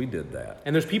muzzles, we did that.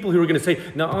 And there's people who are going to say,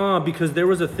 "Nah, because there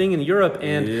was a thing in Europe,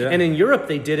 and in Europe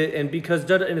they did it, and because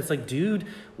and it's like, dude,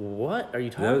 what are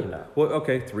you talking about? Well,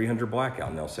 okay, 300 blackout,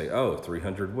 and they'll say, oh,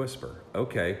 300 whisper.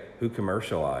 Okay, who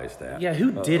commercialized that? Yeah,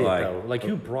 who did it though? Like,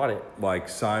 who brought it? Like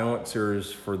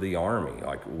silencers for the Army.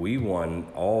 Like we won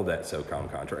all that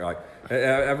SOCOM contract. Like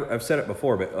I've said it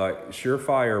before, but like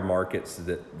Surefire markets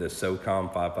the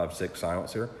SOCOM 5.56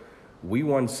 silencer. We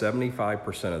won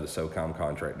 75% of the SOCOM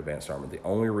contract Advanced Armament. The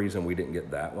only reason we didn't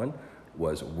get that one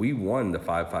was we won the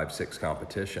 5.56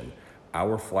 competition.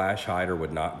 Our flash hider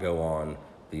would not go on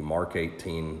the Mark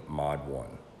 18 Mod 1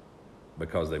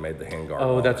 because they made the handguard.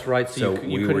 Oh, that's right. So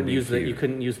you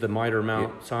couldn't use the miter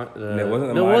mount. It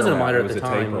wasn't a miter at the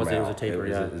time. It was a taper.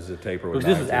 It was a taper. Because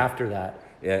this was after that.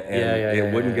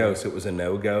 It wouldn't go, so it was a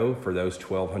no-go for those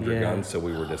 1,200 guns, so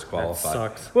we were disqualified.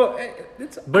 That sucks. Well,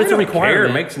 it's a requirement.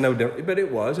 It makes no difference, but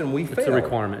it was, and we failed. It's a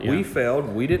requirement, yeah. We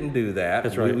failed. We didn't do that.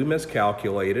 That's right. We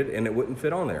miscalculated, and it wouldn't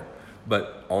fit on there.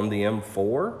 But on the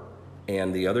M4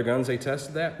 and the other guns they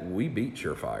tested that, we beat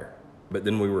Surefire. But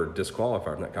then we were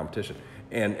disqualified from that competition.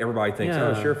 And everybody thinks,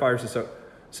 oh, Surefire's so...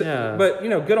 But, you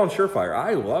know, good on Surefire.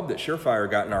 I love that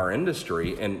Surefire got in our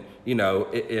industry. And, you know,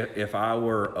 if I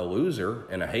were a loser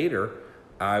and a hater,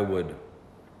 I would...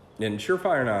 And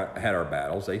Surefire and I had our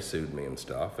battles. They sued me and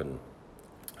stuff. And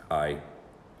I,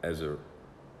 as a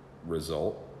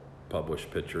result,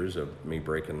 published pictures of me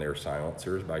breaking their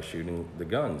silencers by shooting the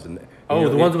guns. And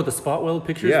the ones with the spot weld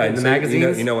pictures in the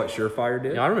magazines? You know what Surefire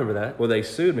did? Yeah, I remember that. Well, they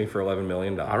sued me for $11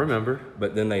 million. I remember.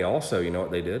 But then they also, you know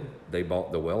what they did? They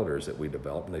bought the welders that we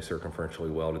developed, and they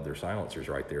circumferentially welded their silencers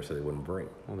right there so they wouldn't break.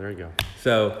 Well, there you go.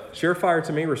 So Surefire,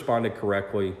 to me, responded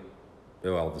correctly,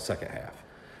 well, the second half.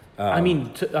 I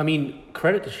mean,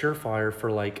 credit to Surefire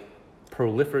for, like,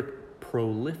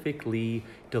 prolifically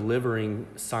delivering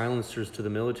silencers to the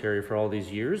military for all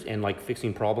these years and like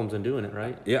fixing problems and doing it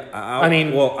right. Yeah,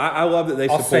 I love that they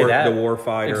support the war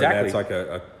fighter. Exactly. And that's like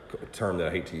a term that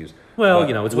I hate to use. Well,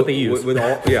 you know, it's what they use with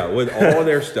all of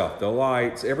their stuff, the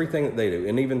lights, everything that they do,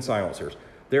 and even silencers.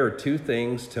 There are two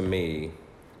things to me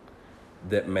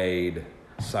that made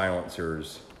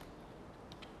silencers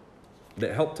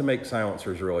that helped to make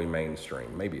silencers really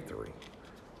mainstream. Maybe three.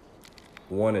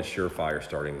 One is Surefire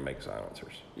starting to make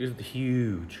silencers. It's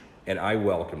huge. And I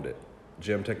welcomed it.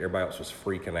 Gemtech, everybody else was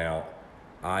freaking out.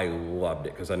 I loved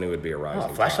it because I knew it'd be a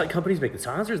rising flashlight companies making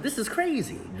silencers? This is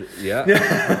crazy. Yeah.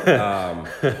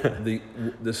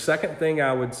 The second thing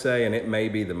I would say, and it may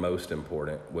be the most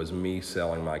important, was me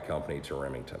selling my company to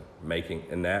Remington.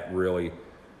 And that really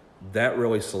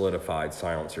solidified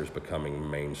silencers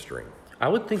becoming mainstream. I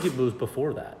would think it was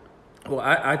before that. Well,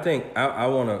 I think I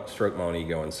want to stroke my own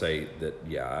ego and say that,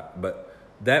 yeah, but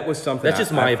that was something that's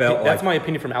just my opinion. That's my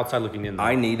opinion from outside looking in.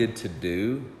 I needed to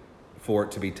do for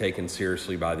it to be taken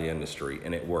seriously by the industry,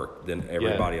 and it worked. Then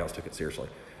everybody else took it seriously.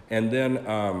 And then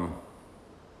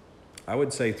I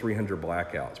would say 300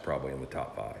 Blackout's probably in the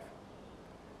top 5.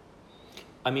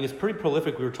 I mean, it's pretty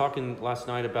prolific. We were talking last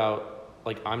night about,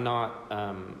 like, I'm not...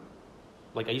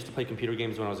 like, I used to play computer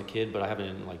games when I was a kid, but I haven't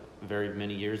in, like, very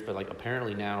many years. But, like,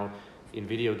 apparently now in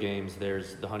video games,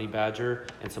 there's the Honey Badger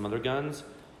and some other guns.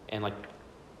 And, like,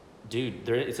 dude,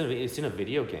 it's in a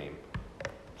video game.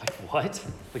 Like, what?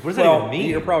 Like, what does that even mean?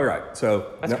 You're probably right.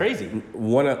 So that's crazy.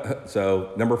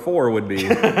 So number 4 would be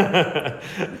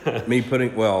me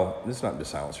putting, well, this is not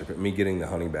just silencer, but me getting the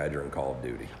Honey Badger in Call of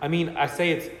Duty. I mean, I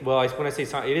say when I say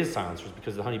it is silencers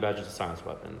because the Honey Badger is a silence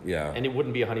weapon. Yeah. And it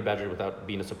wouldn't be a Honey Badger without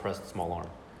being a suppressed small arm.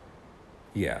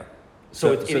 Yeah.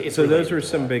 So those are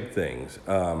some big things.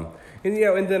 And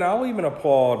then I'll even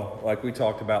applaud, like we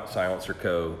talked about Silencer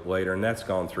Co. later, and that's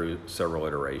gone through several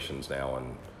iterations now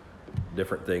and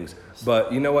different things.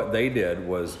 But you know what they did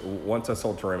was, once I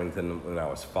sold to Remington and I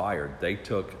was fired,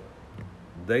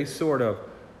 they sort of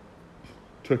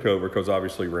took over, because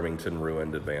obviously Remington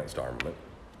ruined Advanced Armament,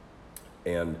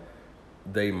 and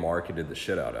they marketed the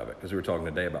shit out of it. Because we were talking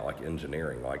today about, like,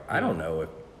 engineering. Like, I don't know if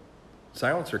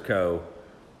Silencer Co.,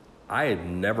 I had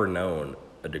never known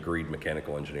a degreed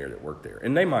mechanical engineer that worked there.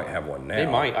 And they might have one now. They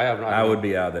might. I would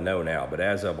be out of the know now. But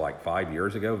as of like 5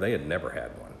 years ago, they had never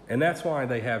had one. And that's why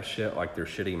they have shit like their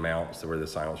shitty mounts where the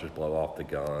silencers blow off the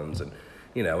guns. And,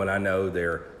 you know, and I know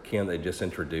they just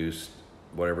introduced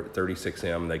whatever,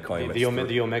 36M, they claim the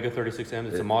Omega 36M,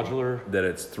 it's a modular. That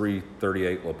it's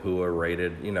 338 Lapua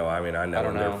rated. You know, I mean, I know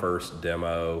in their first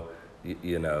demo,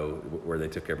 you know, where they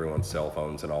took everyone's cell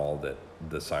phones and all, that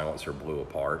the silencer blew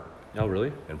apart Oh,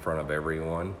 really? in front of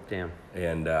everyone. Damn.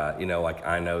 And, you know, like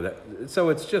I know that, so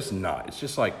it's just not, it's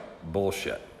just like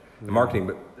bullshit, the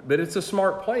marketing, but it's a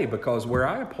smart play, because where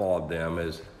I applaud them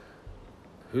is,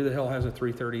 who the hell has a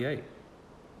 338?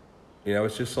 You know,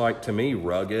 it's just like, to me,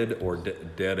 rugged or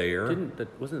dead air. Wasn't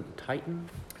it the Titan?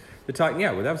 The Titan,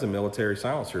 yeah, well, that was a military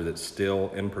silencer that's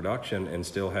still in production and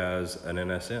still has an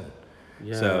NSN.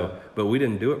 Yeah. So, but we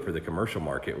didn't do it for the commercial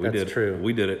market. That's true.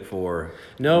 We did it for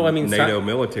NATO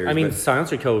military. I mean,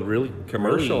 Silencer Co. really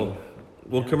commercial. Really,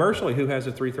 well, commercially, who has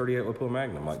a 338 Lapua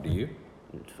Magnum? Like, do you?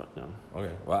 fuck no.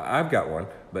 Okay. Well, I've got one,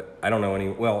 but I don't know any.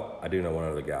 Well, I do know one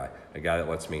other guy, a guy that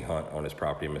lets me hunt on his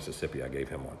property in Mississippi. I gave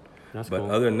him one. That's but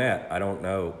cool. other than that, I don't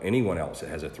know anyone else that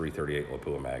has a 338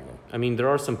 Lapua Magnum. I mean, there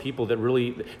are some people that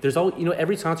really. There's all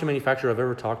every silencer manufacturer I've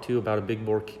ever talked to about a big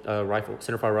bore rifle,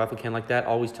 centerfire rifle can like that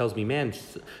always tells me, man,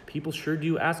 people sure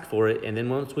do ask for it, and then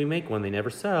once we make one, they never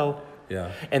sell.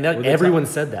 Yeah. And that, everyone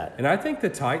said that. And I think the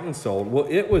Titan sold, well,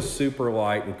 it was super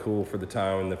light and cool for the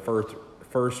time, and the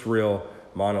first real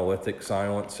monolithic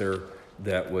silencer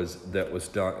that was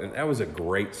done, and that was a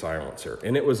great silencer.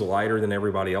 And it was lighter than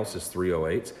everybody else's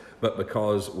 308s, but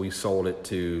because we sold it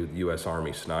to the U.S.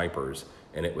 Army snipers,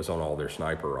 and it was on all their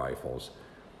sniper rifles,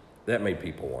 that made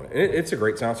people want it. It's a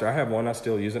great silencer. I have one, I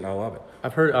still use it, and I love it.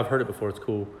 I've heard it before. It's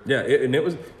cool. Yeah, and it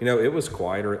was, it was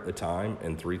quieter at the time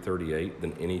in 338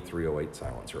 than any 308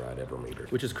 silencer I'd ever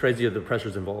metered. Which is crazy of the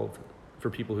pressures involved for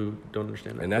people who don't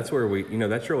understand that. And that's where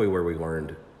that's really where we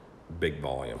learned big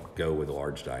volume, go with a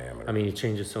large diameter. I mean, it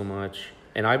changes so much.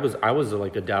 And I was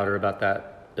like a doubter about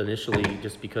that initially,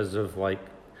 just because of like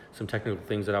some technical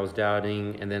things that I was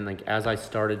doubting. And then like as I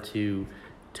started to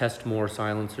test more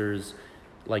silencers,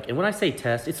 like, and when I say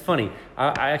test, it's funny.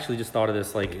 I actually just thought of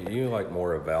this, like, you like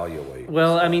more evaluate.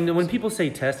 Well, I mean, when people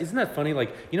say test, isn't that funny?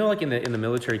 Like, like in the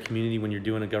military community, when you're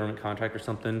doing a government contract or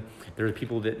something, there are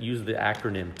people that use the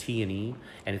acronym T&E,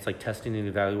 and it's like testing and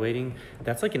evaluating.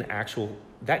 That's like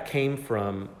that came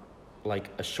from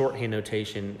like a shorthand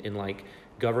notation in like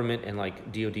government and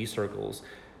like DoD circles.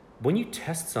 When you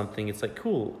test something, it's like,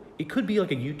 cool. It could be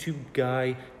like a YouTube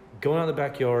guy going out in the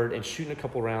backyard and shooting a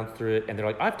couple rounds through it, and they're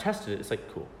like, I've tested it. It's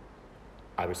like, cool.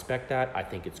 I respect that. I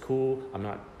think it's cool. I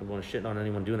want to shit on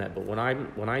anyone doing that. But when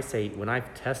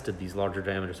I've tested these larger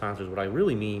diameter silencers, what I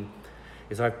really mean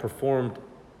is I've performed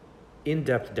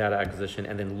in-depth data acquisition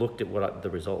and then looked at the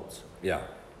results. Yeah.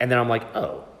 And then I'm like,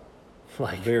 oh,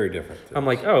 like very different things. I'm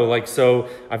like, oh, like, so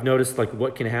I've noticed like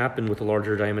what can happen with the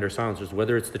larger diameter silencers,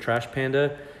 whether it's the Trash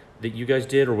Panda that you guys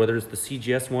did, or whether it's the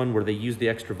CGS one where they use the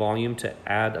extra volume to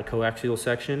add a coaxial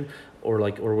section, or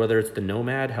whether it's the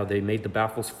Nomad, how they made the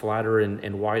baffles flatter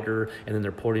and wider, and then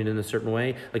they're porting it in a certain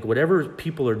way. Like whatever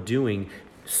people are doing,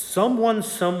 someone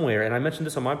somewhere, and I mentioned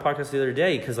this on my podcast the other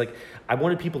day because like I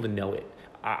wanted people to know it.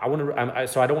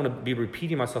 So I don't want to be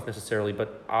repeating myself necessarily,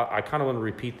 but I kind of want to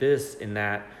repeat this in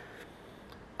that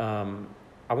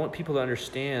I want people to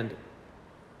understand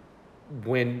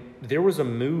when there was a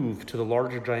move to the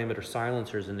larger diameter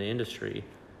silencers in the industry,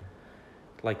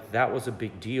 like that was a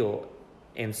big deal.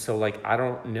 And so like, I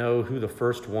don't know who the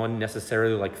first one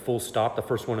necessarily, like full stop, the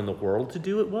first one in the world to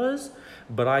do it was,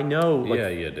 but I know like, yeah,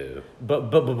 you do.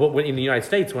 But when, in the United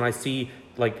States, when I see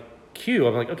like Q,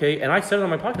 I'm like, okay. And I said it on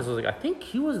my podcast, I was like, I think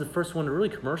Q was the first one to really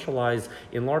commercialize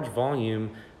in large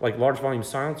volume, like large volume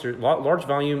silencer, large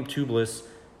volume tubeless,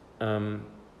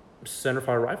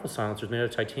 centerfire rifle silencers made out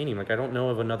of titanium. Like I don't know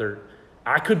of another.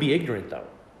 I could be ignorant though.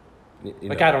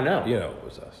 I don't know. It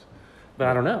was us. But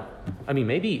I don't know. I mean,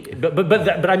 maybe.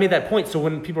 But I made that point. So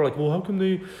when people are like, well, how come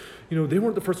they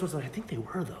weren't the first ones? Like, I think they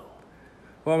were though.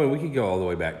 Well, I mean, we could go all the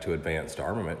way back to advanced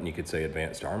armament, and you could say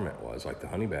advanced armament was like the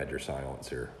Honey Badger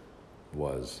silencer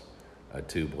was a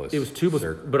tubeless. It was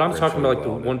tubeless, but I'm talking about like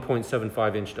the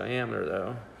 1.75 inch diameter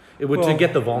though. It would to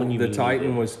get the volume. The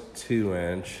Titan was 2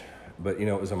 inch. But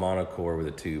it was a monocore with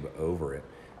a tube over it,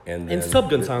 and then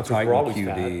subgun silencers were always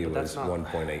QD fat, was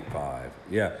 1.85.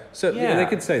 Yeah, so they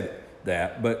could say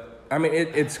that, but I mean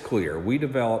it's clear we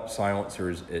developed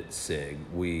silencers at SIG.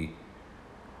 We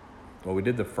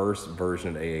did the first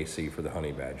version of AAC for the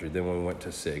Honey Badger. Then when we went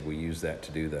to SIG, we used that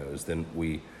to do those. Then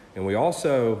we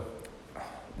also.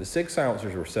 The SIG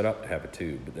silencers were set up to have a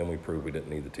tube, but then we proved we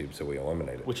didn't need the tube, so we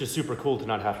eliminated it. Which is super cool to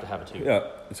not have to have a tube. Yeah,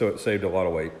 so it saved a lot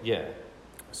of weight. Yeah.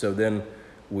 So then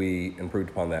we improved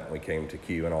upon that when we came to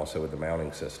Q and also with the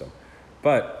mounting system.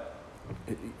 But,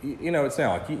 it's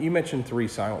now like you mentioned 3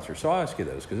 silencers. So I'll ask you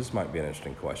those because this might be an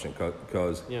interesting question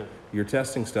because your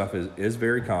testing stuff is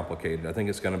very complicated. I think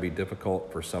it's going to be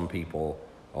difficult for some people,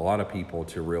 a lot of people,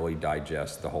 to really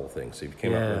digest the whole thing. So you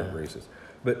came up with it races.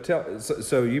 But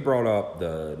so you brought up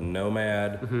the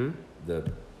Nomad,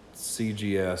 the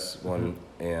CGS one,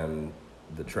 and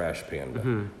the Trash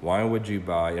Panda. Why would you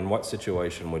buy? In what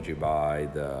situation would you buy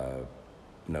the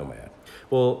Nomad?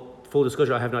 Well, full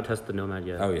disclosure, I have not tested the Nomad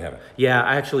yet. Oh, you haven't? Yeah,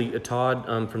 I actually,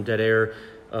 Todd from Dead Air,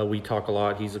 we talk a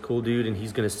lot. He's a cool dude, and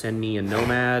he's going to send me a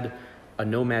Nomad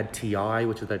TI,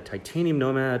 which is that titanium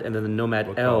Nomad, and then the Nomad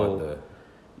We'll L. call it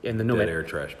and the the Nomad Dead Air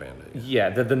Trash Panda. Yeah,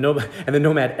 the Nomad and the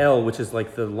Nomad L, which is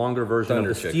like the longer version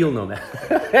Thunder of the Chicken. steel Nomad.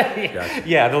 Gotcha.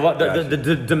 Yeah,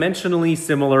 the dimensionally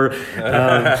similar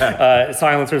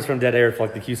silencers from Dead Air,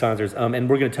 like the Q silencers, and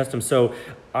we're going to test them. So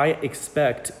I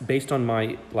expect, based on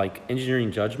my like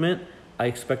engineering judgment, I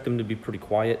expect them to be pretty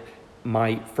quiet.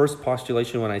 My first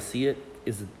postulation when I see it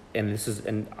is,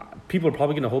 and people are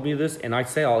probably going to hold me to this, and I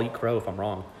say I'll eat crow if I'm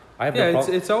wrong. I have no Yeah,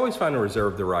 problem. it's always fine to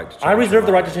reserve the right to change I reserve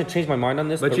the your right mind. to change my mind on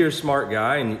this. But you're a smart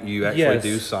guy and you actually Yes.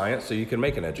 do science, so you can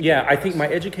make an educated Yeah, I guess. think my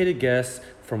educated guess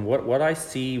from what I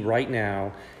see right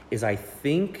now is I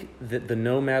think that the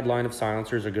Nomad line of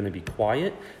silencers are going to be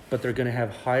quiet, but they're going to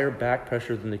have higher back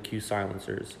pressure than the Q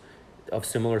silencers of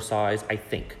similar size, I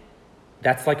think.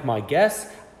 That's like my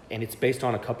guess, and it's based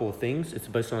on a couple of things. It's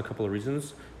based on a couple of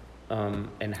reasons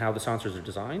and how the silencers are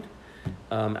designed.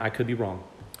 I could be wrong.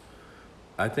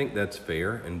 I think that's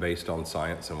fair, and based on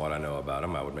science and what I know about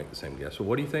them, I would make the same guess. So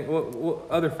what do you think, what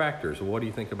other factors, what do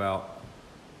you think about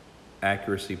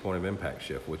accuracy, point of impact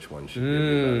shift? Which one should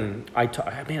be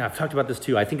better? I've talked about this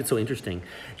too. I think it's so interesting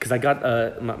because I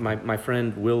got my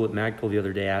friend Will at Magpul the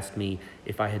other day asked me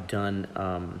if I had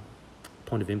done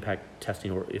point of impact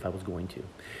testing or if I was going to.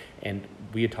 And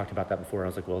we had talked about that before. I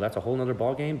was like, well, that's a whole nother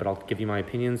ball game, but I'll give you my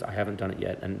opinions. I haven't done it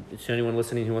yet. And to anyone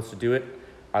listening who wants to do it,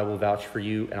 I will vouch for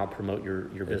you and I'll promote your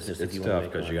business if you want to It's tough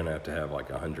make because one. you're going to have like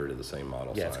 100 of the same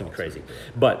model. Yeah, it's going to be crazy.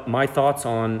 silencers. But my thoughts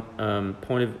on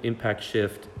point of impact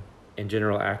shift and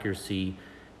general accuracy,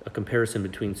 a comparison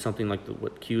between something like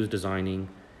what Q is designing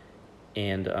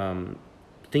and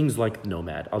things like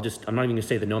Nomad. I'm not even going to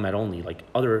say the Nomad only, like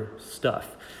other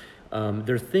stuff.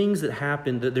 There are things that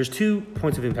happen. There's 2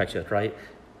 points of impact shift, right?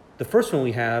 The first one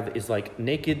we have is like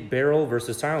naked barrel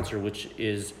versus silencer, which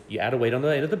is you add a weight on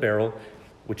the end of the barrel,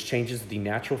 which changes the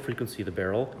natural frequency of the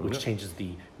barrel, which changes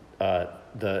the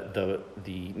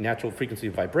natural frequency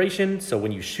of vibration. So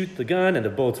when you shoot the gun and the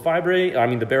barrel's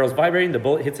vibrating, the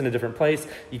bullet hits in a different place.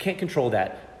 You can't control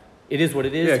that. It is what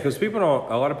it is. Yeah, because a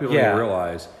lot of people Yeah. don't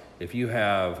realize if you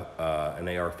have an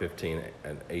AR-15,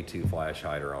 an A2 flash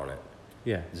hider on it,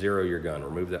 Yeah, zero your gun,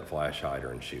 remove that flash hider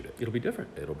and shoot it. it'll be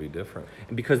different. It'll be different.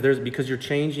 And because you're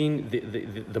changing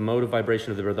the mode of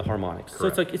vibration of the harmonics.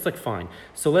 Correct. So it's like fine.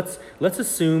 So let's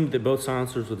assume that both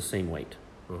silencers are the same weight.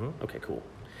 Okay, cool.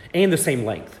 And the same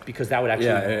length, because that would actually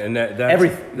And that's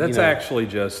everything, actually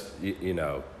just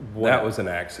What? that was an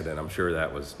accident. I'm sure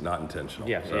that was not intentional.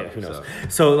 Yeah, So- yeah, who knows?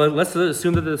 so- So let's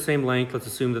assume that they're the same length. Let's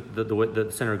assume that the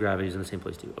center of gravity is in the same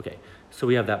place too. Okay, so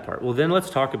we have that part. Well, then let's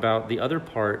talk about the other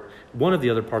part, one of the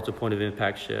other parts of point of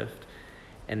impact shift,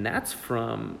 and that's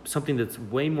from something that's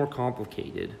way more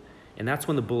complicated, and that's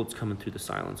when the bullet's coming through the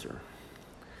silencer.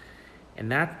 And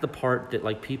that's the part that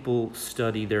like people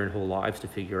study their whole lives to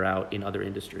figure out in other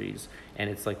industries. And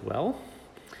it's like, well,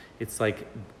 it's like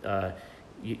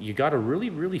you got a really,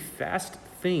 really fast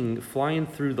thing flying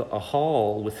through a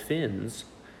hall with fins,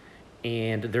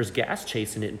 and there's gas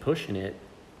chasing it and pushing it,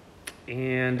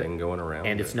 and Thing going around.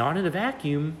 and it's not in a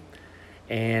vacuum,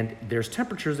 and there's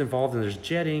temperatures involved, and there's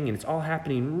jetting, and it's all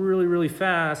happening really, really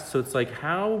fast. So it's like,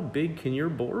 how big can your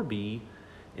bore be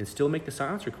and still make the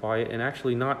silencer quiet and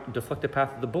actually not deflect the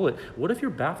path of the bullet? What if your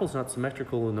baffle's not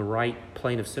symmetrical in the right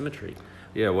plane of symmetry?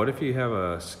 Yeah, what if you have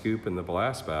a scoop in the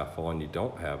blast baffle and you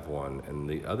don't have one and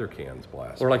the other can's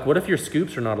blast? Or like, what if your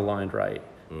scoops are not aligned right?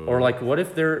 Or like, what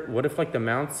if like the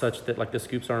mount's such that like the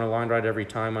scoops aren't aligned right every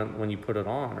time when you put it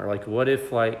on? Or like, what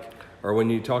if like... Or when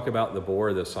you talk about the bore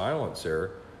of the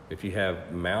silencer, if you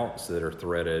have mounts that are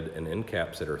threaded and end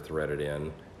caps that are threaded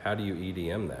in, how do you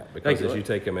EDM that? Because Like, as you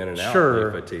take them in and out,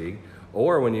 sure. they fatigue.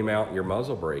 Or when you mount your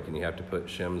muzzle brake and you have to put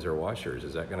shims or washers,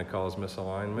 is that going to cause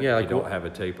misalignment? Yeah, if like you don't have a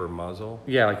taper muzzle.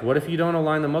 Yeah, like what if you don't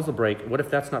align the muzzle brake? What if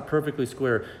that's not perfectly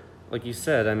square? Like you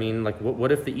said, I mean, like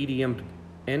what if the EDM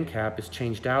end cap is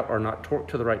changed out or not torqued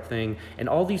to the right thing? And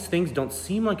all these things don't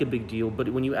seem like a big deal, but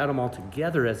when you add them all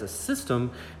together as a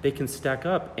system, they can stack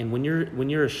up. And when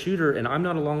you're a shooter, and I'm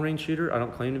not a long range shooter, I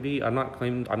don't claim to be. I'm not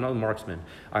a marksman.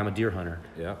 I'm a deer hunter.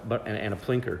 Yeah. But and a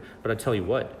plinker. But I tell you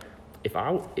what,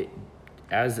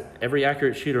 as every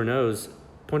accurate shooter knows,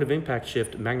 point of impact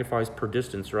shift magnifies per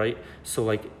distance, right? So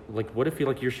like what if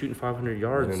you're shooting 500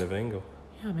 yards? Minute of angle.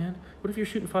 yeah, man, what if you're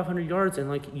shooting 500 yards and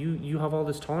like you have all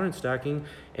this tolerance stacking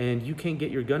and you can't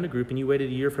get your gun to group and you waited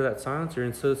a year for that silencer?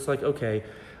 And so it's like, okay,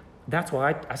 that's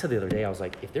why I said the other day, I was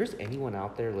like, if there's anyone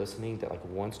out there listening that like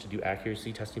wants to do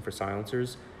accuracy testing for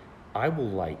silencers, I will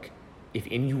like,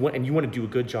 you want to do a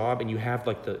good job and you have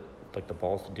like the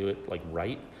balls to do it like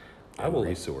right, I will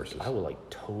resources. I will like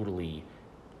totally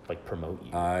like promote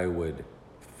you. I would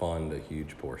fund a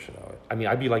huge portion of it. I mean,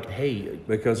 I'd be like, hey,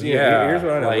 because here's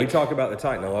what I know. Like, we talk about the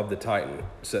Titan. I love the Titan.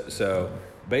 So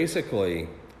basically,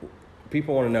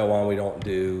 people want to know why we don't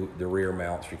do the rear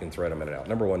mounts. You can thread them in and out.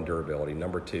 Number one, durability.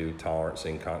 Number two,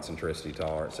 tolerancing, concentricity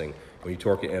tolerancing. When you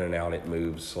torque it in and out, it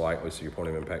moves slightly, so your point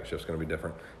of impact shift is going to be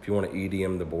different. If you want to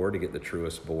EDM the bore to get the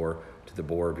truest bore to the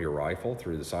bore of your rifle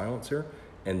through the silencer,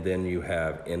 and then you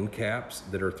have end caps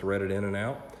that are threaded in and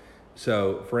out.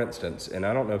 So, for instance, and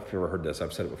I don't know if you've ever heard this,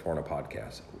 I've said it before on a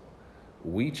podcast.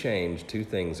 We changed two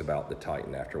things about the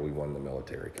Titan after we won the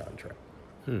military contract.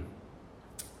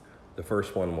 The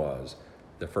first one was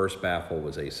the first baffle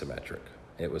was asymmetric.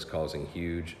 It was causing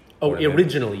huge...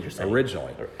 originally you're saying?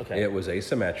 Originally. Okay. It was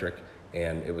asymmetric,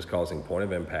 and it was causing point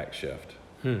of impact shift,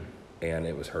 and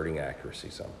it was hurting accuracy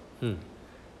some.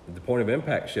 The point of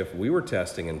impact shift, we were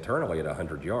testing internally at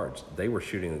 100 yards. They were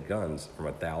shooting the guns from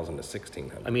 1,000 to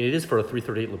 1,600. I mean, it is for a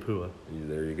 338 Lapua.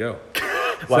 There you go.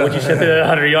 Why would you shift it at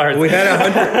 100 yards? We had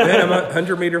a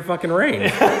 100 meter fucking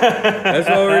range. That's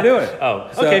what we were doing.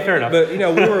 Oh, okay, fair enough. But, we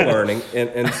were learning,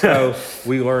 and so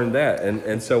we learned that.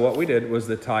 And so what we did was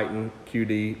the Titan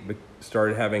QD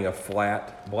started having a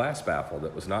flat blast baffle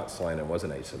that was not slanted,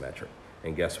 wasn't asymmetric.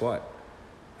 And guess what?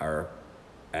 Our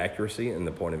accuracy and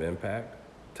the point of impact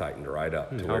tightened right up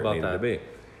to where it needed to be.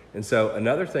 And so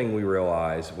another thing we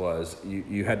realized was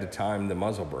you had to time the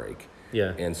muzzle brake.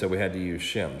 Yeah. And so we had to use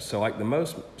shims. So like the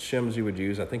most shims you would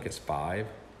use, I think it's 5.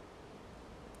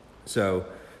 So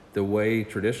the way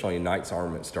traditionally Knights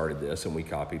Armament started this, and we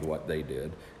copied what they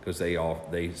did, because they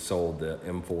sold the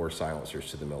M4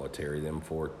 silencers to the military, the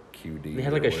M4 QD. They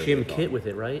had like a shim kit with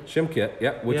it, right? Shim kit,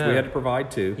 yeah, which we had to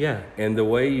provide too. Yeah. And the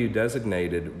way you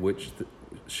designated which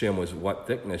shim was what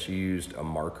thickness, you used a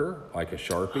marker like a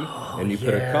Sharpie, and you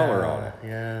put a color on it.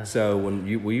 Yeah. So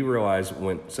we realized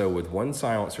with one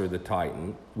silencer, the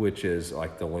Titan, which is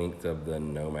like the length of the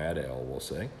Nomad L, we'll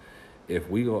say, if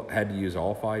we had to use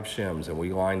all 5 shims and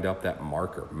we lined up that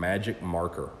magic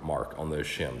mark on those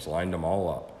shims, lined them all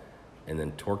up, and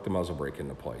then torqued the muzzle brake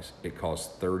into place, it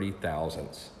caused 30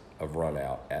 thousandths of run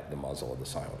out at the muzzle of the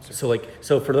silencer.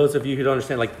 So for those of you who don't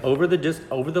understand, like over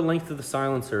the length of the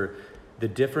silencer, the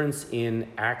difference in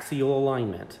axial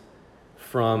alignment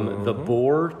from the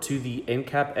bore to the end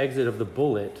cap exit of the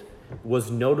bullet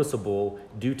was noticeable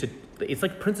due to, it's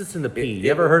like Princess and the Pea. You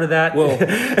ever heard of that? Well,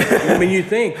 I mean, you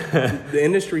think the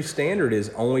industry standard is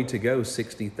only to go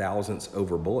 60 thousandths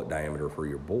over bullet diameter for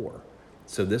your bore.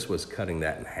 So this was cutting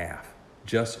that in half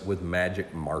just with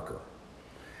magic marker.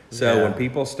 So when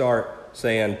people start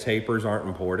saying tapers aren't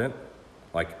important,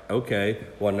 like, okay,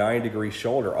 well, 90-degree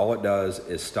shoulder, all it does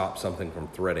is stop something from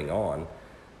threading on,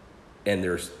 and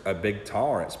there's a big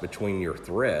tolerance between your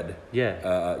thread,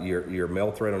 your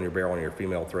male thread on your barrel and your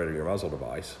female thread on your muzzle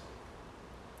device.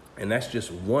 And that's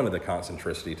just one of the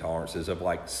concentricity tolerances of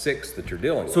like 6 that you're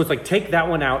dealing with. So it's like, take that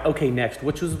one out. Okay, next.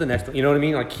 Which was the next one? You know what I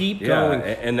mean? Like, keep going.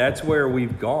 And that's where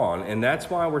we've gone. And that's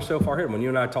why we're so far ahead. When you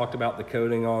and I talked about the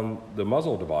coding on the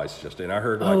muzzle device just then, I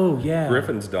heard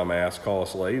Griffin's dumbass call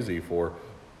us lazy for,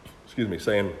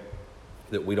 saying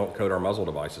that we don't code our muzzle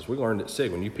devices. We learned at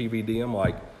SIG. When you PVD them,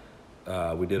 like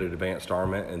we did at Advanced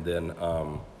Armament, and then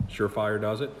Surefire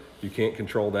does it, you can't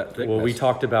control that thickness. Well, we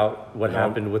talked about what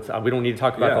happened with, we don't need to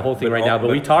talk about the whole thing right now, but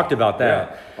we talked about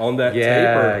that. Yeah. On that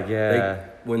taper,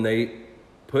 when they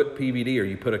put PVD or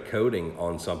you put a coating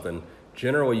on something,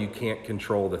 generally you can't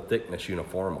control the thickness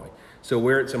uniformly. So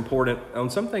where it's important,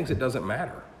 on some things it doesn't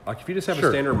matter. Like if you just have a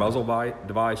standard muzzle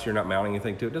device, you're not mounting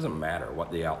anything to it, it doesn't matter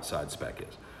what the outside spec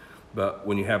is. But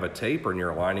when you have a taper and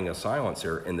you're aligning a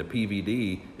silencer and the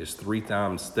PVD is 3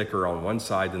 times thicker on one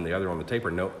side than the other on the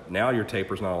taper, now your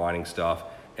taper's not aligning stuff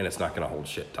and it's not gonna hold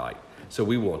shit tight. So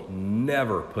we will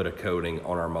never put a coating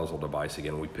on our muzzle device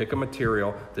again. We pick a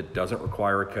material that doesn't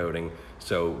require a coating.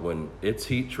 So when it's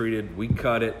heat treated, we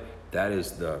cut it. That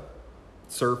is the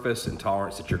surface and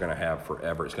tolerance that you're going to have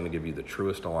forever. It's going to give you the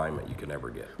truest alignment you can ever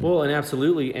get. Well, and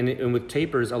absolutely, and with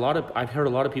tapers, I've heard a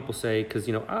lot of people say, because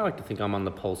I like to think I'm on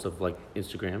the pulse of like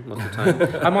Instagram most of the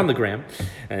time. I'm on the gram,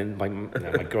 and my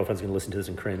girlfriend's gonna listen to this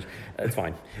and cringe. It's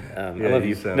fine. I love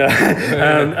you.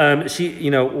 No. She,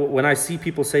 when I see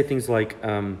people say things like,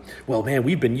 "Well, man,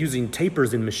 we've been using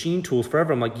tapers and machine tools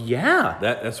forever," I'm like, "Yeah,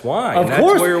 that's why. Of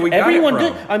course, that's where we everyone got it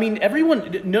from. did. I mean,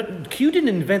 everyone. No, Q didn't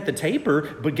invent the taper,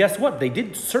 but guess what? They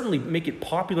did certainly make it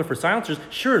popular for silencers.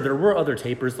 Sure, there were other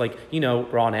tapers, like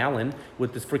Ron Allen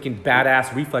with this freaking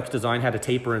badass reflex design had a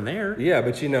taper in there. Yeah,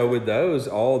 but with those,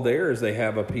 all there is they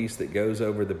have a piece that goes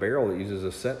over the barrel that uses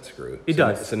a set screw. It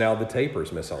does. So now the taper's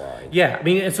misaligned. Yeah, I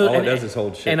mean, and so all it does is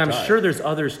hold shit And I'm tight. sure there's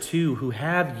others too who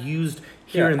have used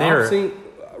here and there.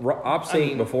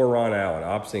 OpSync before Ron Allen,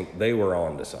 OpSync, they were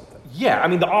on to something. Yeah, I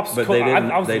mean the ops. But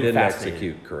they didn't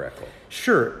execute correctly.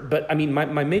 Sure, but I mean,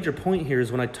 my major point here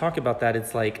is when I talk about that,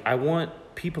 it's like I want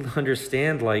people to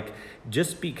understand, like,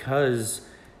 just because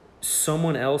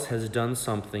someone else has done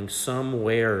something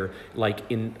somewhere, like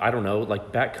in, I don't know,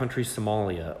 like backcountry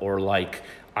Somalia, or like,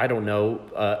 I don't know,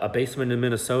 a basement in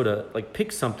Minnesota, like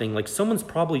pick something, like someone's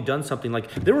probably done something,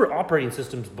 like there were operating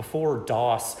systems before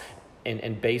DOS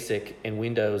and BASIC and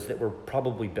Windows that were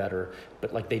probably better,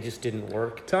 but like they just didn't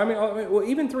work. Tommy, well,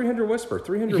 even 300 Whisper.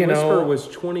 300 Whisper was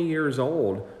 20 years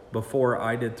old before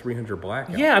I did 300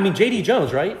 Blackout. Yeah, I mean, J.D.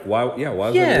 Jones, right? Why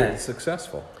wasn't it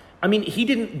successful? I mean,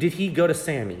 did he go to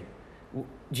Sammy?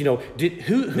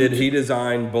 Did he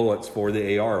design bullets for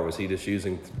the AR? Was he just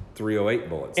using 308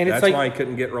 bullets? And that's why he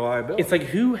couldn't get reliability. It's like,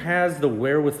 who has the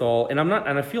wherewithal? And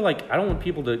I feel like I don't want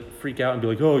people to freak out and be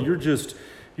like, oh, you're just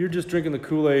drinking the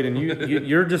Kool-Aid and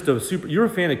you're just you're a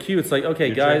fan of Q. It's like, okay,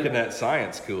 you're guys, drinking that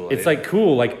science Kool-Aid. It's like,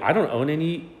 cool. Like, I don't own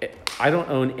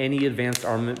any advanced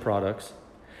armament products.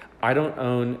 I don't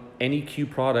own any Q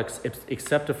products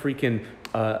except a freaking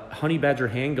Honey Badger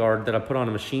handguard that I put on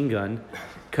a machine gun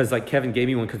because like Kevin gave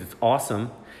me one because it's awesome.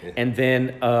 Yeah. And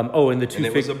then and the two. And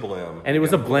it was a Blem. And it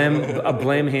was a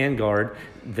Blem handguard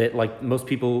that like most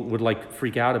people would like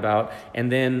freak out about.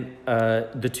 And then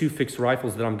the two fixed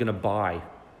rifles that I'm gonna buy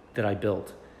that I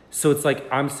built. So it's like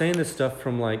I'm saying this stuff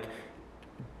from like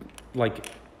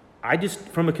I just,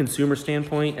 from a consumer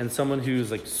standpoint and someone who's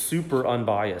like super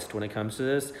unbiased when it comes to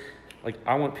this, like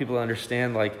I want people to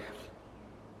understand, like,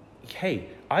 hey,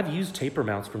 I've used taper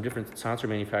mounts from different silencer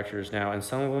manufacturers now, and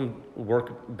some of them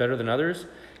work better than others,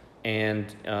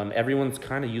 and everyone's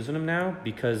kind of using them now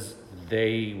because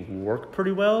they work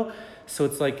pretty well. So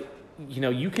it's like,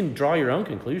 you can draw your own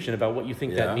conclusion about what you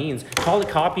think that means. Call it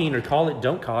copying or call it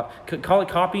call it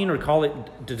copying or call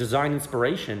it design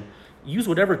inspiration. Use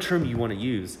whatever term you want to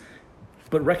use,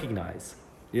 but recognize.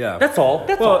 Yeah, that's all.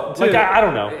 That's all. Like I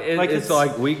don't know. It's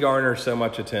like we garner so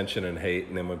much attention and hate,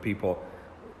 and then when people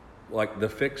like the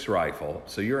fixed rifle.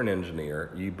 So you're an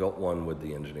engineer. You built one with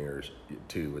the engineers,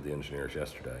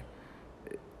 yesterday.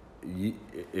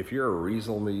 If you're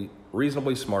a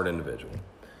reasonably smart individual,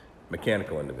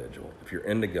 mechanical individual, if you're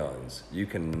into guns, you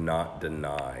cannot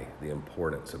deny the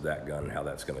importance of that gun and how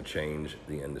that's going to change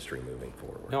the industry moving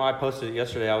forward. No, I posted it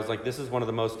yesterday. I was like, this is one of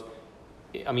the most,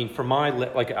 I mean, for my,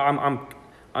 like,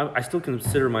 I still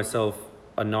consider myself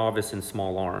a novice in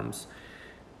small arms.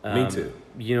 Me too.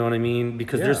 You know what I mean?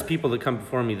 Because there's people that come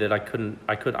before me that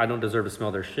I don't deserve to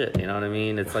smell their shit. You know what I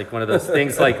mean? It's like one of those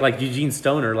things, like Eugene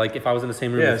Stoner. Like if I was in the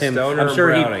same room with him, Stoner I'm sure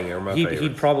Browning are my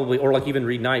he'd probably, or like even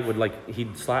Reed Knight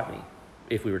he'd slap me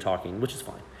if we were talking, which is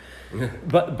fine.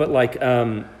 but like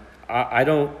I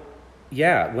don't.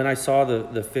 Yeah, when I saw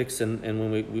the fix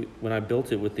and when I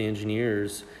built it with the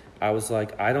engineers, I was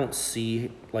like, I don't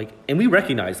see and we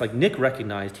recognized, like Nick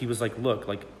recognized, he was like, look,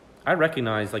 like I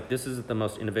recognize like this isn't the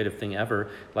most innovative thing ever.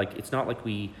 Like it's not like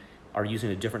we are using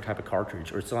a different type of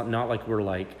cartridge, or it's not like we're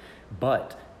like,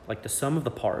 but like the sum of the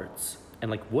parts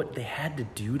and like what they had to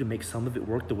do to make some of it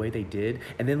work the way they did,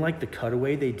 and then like the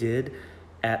cutaway they did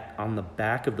on the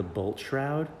back of the bolt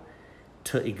shroud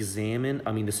to examine.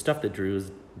 I mean, the stuff that Drew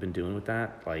has been doing with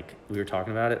that, like we were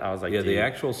talking about it, I was like, the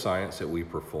actual science that we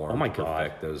perform to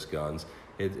perfect those guns.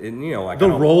 Like the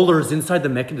rollers inside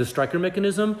the striker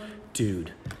mechanism,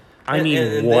 dude. Then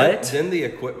the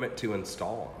equipment to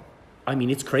install them. I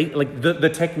mean, it's crazy. Like the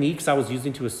techniques I was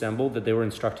using to assemble that they were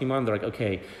instructing me on, they're like,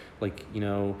 okay, like,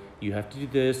 you have to do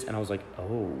this. And I was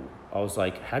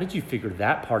like, how did you figure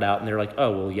that part out? And they're like,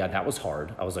 oh, well, yeah, that was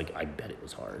hard. I was like, I bet it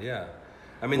was hard. Yeah.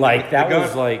 I mean, like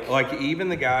even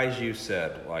the guys you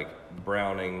said, like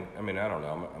Browning, I mean, I don't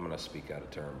know, I'm going to speak out of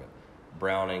turn, but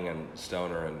Browning and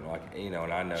Stoner and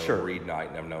and I know Reed Knight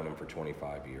and I've known him for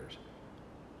 25 years.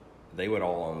 They would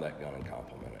all own that gun and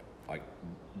compliment it. like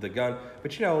the gun.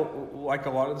 But you know, like a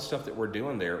lot of the stuff that we're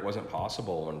doing there, it wasn't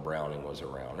possible when Browning was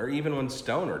around, or even when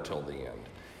Stoner till the end.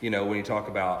 You know, when you talk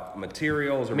about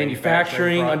materials or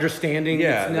manufacturing, understanding,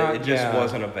 yeah, it's not, it just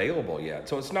wasn't available yet.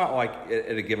 So it's not like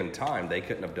at a given time they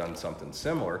couldn't have done something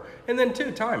similar. And then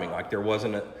too, timing, like there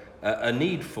wasn't a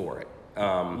need for it.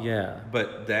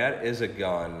 But that is a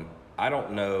gun. I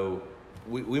don't know.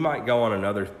 We might go on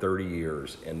another 30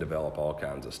 years and develop all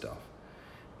kinds of stuff.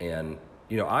 And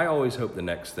you know, I always hope the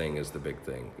next thing is the big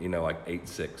thing. You know, like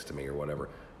 8.6 to me or whatever.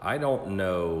 I don't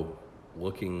know,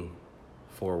 looking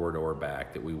forward or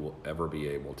back, that we will ever be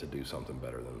able to do something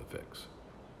better than the fix.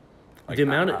 Like, the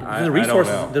amount of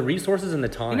the resources and the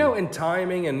time. You know, and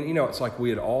timing, and you know, it's like we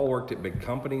had all worked at big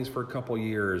companies for a couple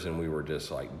years, and we were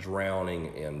just like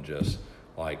drowning in just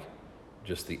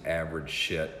the average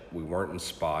shit. We weren't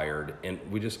inspired, and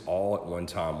we just all at one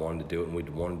time wanted to do it, and we'd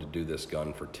wanted to do this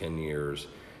gun for 10 years.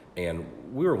 And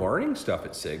we were learning stuff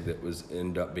at SIG that was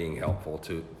end up being helpful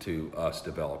to us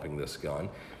developing this gun.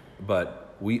 But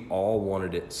we all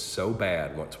wanted it so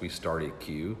bad once we started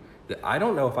Q that I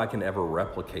don't know if I can ever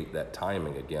replicate that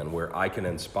timing again, where I can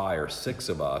inspire 6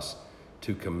 of us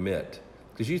to commit.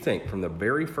 Because you think from the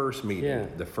very first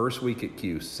meeting, the first week at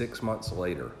Q, 6 months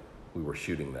later, we were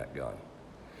shooting that gun.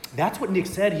 That's what Nick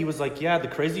said. He was like, yeah, the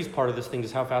craziest part of this thing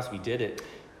is how fast we did it.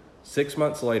 6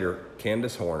 months later,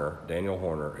 Candace Horner, Daniel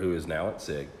Horner, who is now at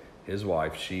SIG, his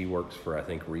wife, she works for, I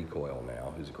think, Recoil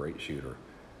now, who's a great shooter.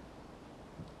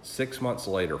 6 months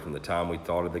later, from the time we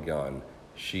thought of the gun,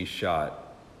 she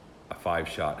shot a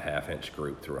 5-shot half-inch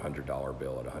group through a $100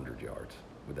 bill at 100 yards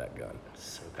with that gun.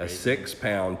 So a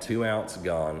 6-pound, 2-ounce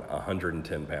gun, a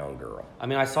 110-pound girl. I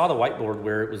mean, I saw the whiteboard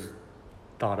where it was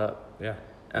thought up. Yeah,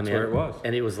 that's where it was.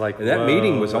 And it was like, and that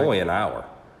meeting was only an hour.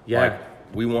 Yeah. Like,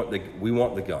 we want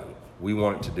the gun. We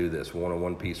want it to do this. We want a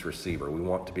one-piece receiver. We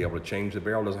want to be able to change the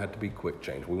barrel. It doesn't have to be quick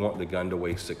change. We want the gun to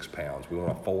weigh 6 pounds. We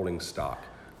want a folding stock.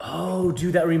 Oh,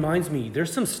 dude, that reminds me.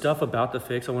 There's some stuff about the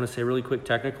fix I want to say really quick.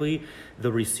 Technically,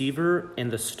 the receiver and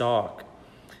the stock,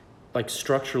 like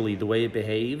structurally, the way it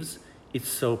behaves, it's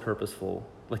so purposeful.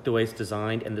 Like the way it's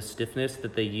designed and the stiffness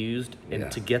that they used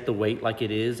and to get the weight like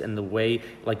it is, and the way,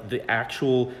 like the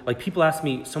actual, like people asked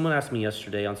me, someone asked me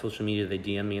yesterday on social media, they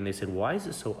DM'd me and they said, why is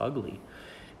it so ugly?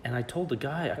 And I told the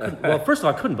guy, well, first of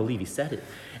all, I couldn't believe he said it.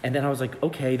 And then I was like,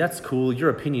 okay, that's cool.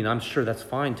 Your opinion, I'm sure that's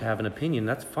fine to have an opinion.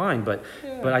 That's fine. But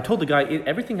I told the guy,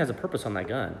 everything has a purpose on that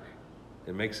gun.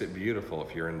 It makes it beautiful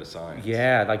if you're into science.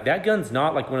 Yeah, like that gun's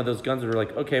not like one of those guns where we're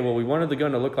like, okay, well, we wanted the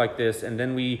gun to look like this, and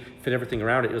then we fit everything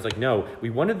around it. It was like, no, we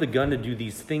wanted the gun to do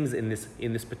these things in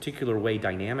this particular way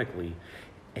dynamically.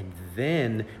 And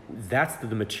then that's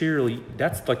the material,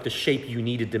 that's like the shape you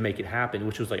needed to make it happen,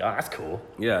 which was like, oh, that's cool.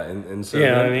 Yeah, and so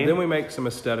then we make some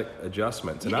aesthetic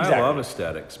adjustments. And exactly. I love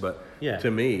aesthetics, but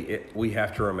to me, we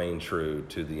have to remain true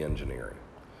to the engineering.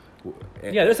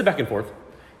 Yeah, there's a back and forth.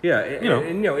 Yeah,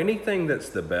 and anything that's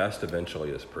the best eventually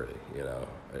is pretty, you know.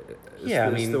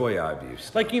 It's the way I view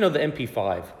stuff. Like, the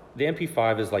MP5. The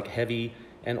MP5 is like heavy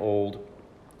and old,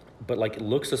 but like it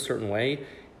looks a certain way.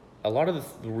 A lot of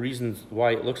the reasons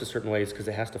why it looks a certain way is because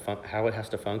it has to how it has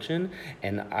to function,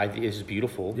 and it's just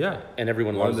beautiful. Yeah, and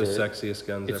everyone loves it. One of the sexiest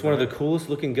guns. It's one of the coolest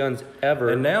looking guns ever.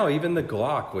 And now even the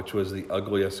Glock, which was the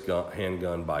ugliest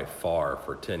handgun by far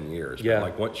for 10 years. Yeah. But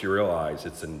like once you realize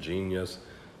it's ingenious.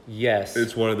 Yes.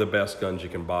 It's one of the best guns you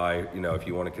can buy. If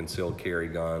you want a concealed carry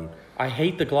gun. I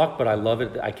hate the Glock, but I love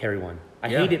it. I carry one. I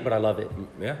hate it, but I love it.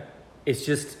 Yeah. It's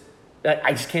just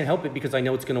I just can't help it because I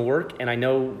know it's going to work, and I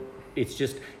know it's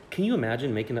just. Can you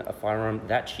imagine making a firearm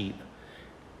that cheap,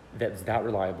 that's that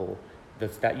reliable,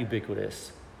 that's that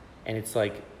ubiquitous, and it's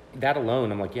like that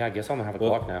alone? I'm like, yeah, I guess I'm gonna have a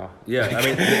Glock now. Yeah, I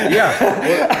mean,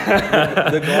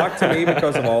 the Glock to me,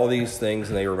 because of all these things,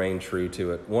 and they remain true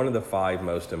to it. One of the 5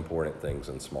 most important things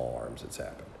in small arms that's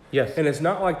happened. Yes, and it's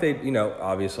not like they,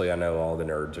 obviously I know all the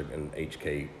nerds and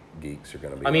HK geeks are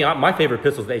going to be. I mean, my favorite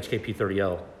pistol is the HK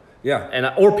P30L. Yeah, and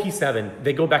or P7.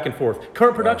 They go back and forth.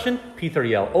 Current production,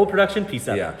 P30L. Old production,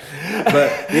 P7. Yeah,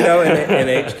 but and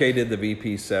HK did the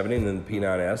VP70 and then the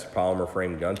P9S polymer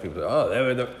frame guns. People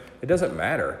say, it doesn't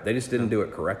matter. They just didn't do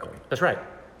it correctly. That's right.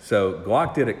 So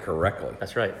Glock did it correctly.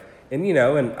 That's right. And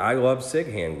and I love SIG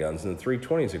handguns, and the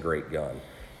 320 is a great gun.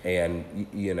 And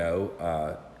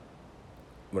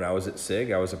when I was at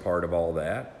SIG, I was a part of all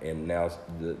that, and now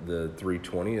the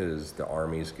 320 is the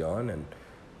Army's gun, and.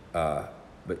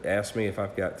 But ask me if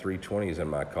I've got 320s in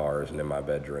my cars and in my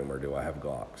bedroom, or do I have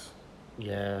Glocks?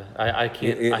 Yeah, I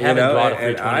can't. I haven't bought a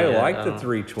 320 and I yet. like the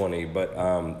 320, but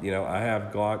I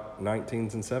have Glock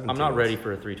 19s and 17s. I'm not ready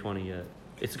for a 320 yet.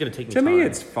 It's going to take me to time. me,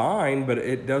 it's fine, but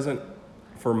it doesn't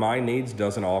for my needs,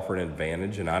 doesn't offer an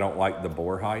advantage, and I don't like the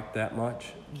bore height that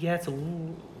much. Yeah, it's a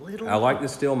little. I like the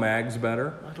steel mags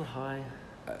better. A little high.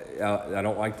 I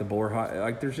don't like the bore height.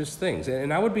 Like, there's just things,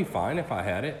 and I would be fine if I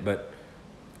had it, but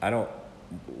I don't.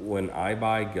 When I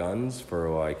buy guns for,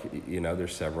 like, you know,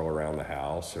 there's several around the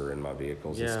house or in my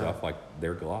vehicles and stuff, like,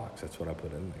 they're Glocks. That's what I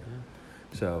put in there.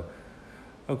 Yeah. So,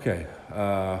 okay.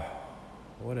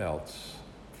 What else?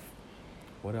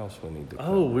 What else we need to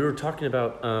cover? Oh, we were talking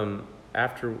about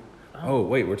after. Oh,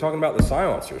 wait, we're talking about the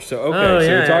silencer. So, okay,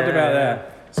 so we talked about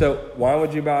that. So why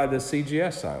would you buy the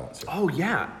CGS silencer? Oh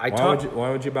yeah,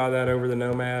 Why would you buy that over the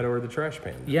Nomad or the Trash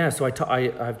Panda? Yeah, so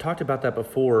I've talked about that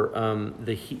before.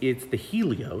 It's the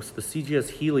Helios, the CGS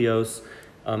Helios.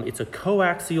 It's a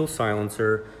coaxial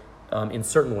silencer in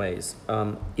certain ways.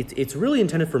 It's really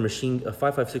intended for a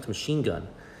 5.56 machine gun,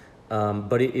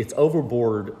 but it's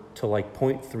overboard to like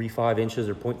 0.35 inches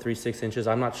or 0.36 inches.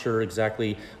 I'm not sure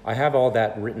exactly. I have all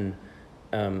that written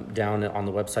down on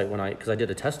the website because I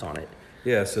did a test on it.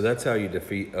 Yeah, so that's how you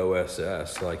defeat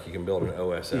OSS. Like, you can build an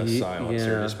OSS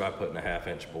silencer just by putting a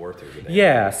 1/2-inch bore through the damn.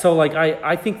 Yeah, so like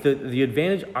I think the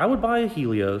advantage, I would buy a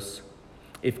Helios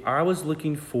if I was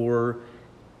looking for,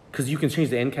 because you can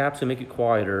change the end caps and make it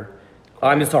quieter.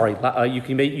 I'm sorry, you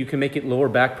can make it lower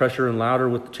back pressure and louder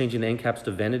with changing the end caps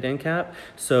to vented end cap.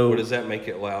 So what does that make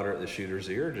it louder at the shooter's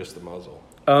ear or just the muzzle?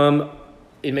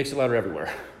 It makes it louder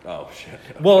everywhere. Oh shit.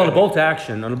 Okay. Well, on a bolt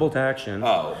action. Oh, bolt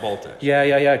action.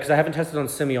 Yeah. Because I haven't tested on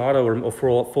semi-auto or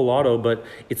full auto, but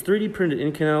it's 3D printed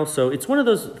in Inconel, so it's one of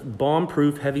those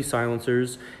bomb-proof heavy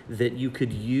silencers that you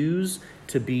could use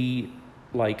to be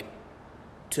like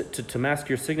to mask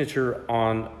your signature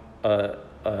on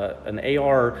an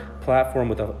AR platform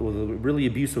with a really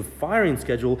abusive firing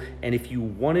schedule, and if you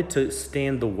wanted to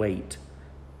stand the weight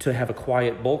to have a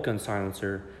quiet bolt gun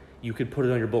silencer, you could put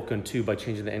it on your bolt gun too by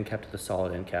changing the end cap to the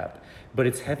solid end cap, but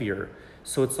it's heavier.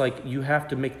 So it's like you have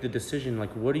to make the decision, like,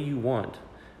 what do you want?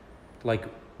 Like,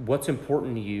 what's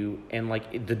important to you? And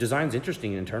like, the design's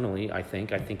interesting internally, I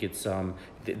think. I think it's,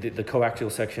 the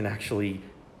coaxial section actually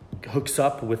hooks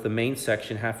up with the main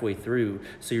section halfway through.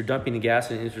 So you're dumping the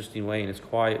gas in an interesting way, and it's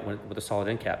quiet with a solid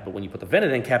end cap. But when you put the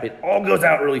vented end cap, it all goes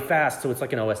out really fast. So it's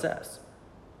like an OSS.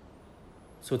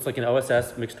 So it's like an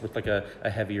OSS mixed with like a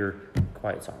heavier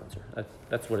quiet silencer.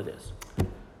 That's what it is.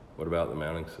 What about the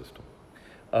mounting system?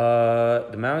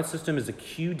 The mounting system is a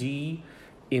QD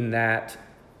in that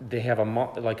they have a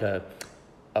mount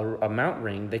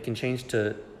ring. They can change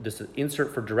to this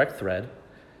insert for direct thread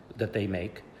that they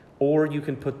make, or you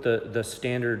can put the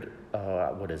standard,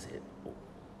 what is it?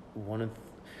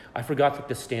 I forgot like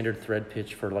the standard thread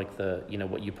pitch for like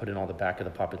what you put in all the back of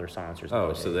the popular silencers.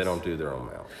 Oh, so they don't do their own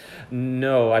mount?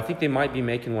 No, I think they might be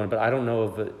making one, but I don't know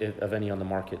of any on the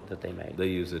market that they make. They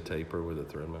use a taper with a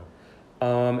thread mount?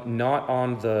 Not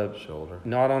on the shoulder.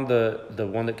 Not on the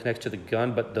one that connects to the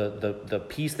gun, but the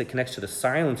piece that connects to the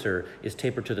silencer is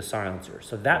tapered to the silencer,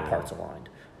 so that part's aligned.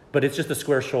 But it's just a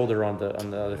square shoulder on the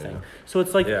other thing. So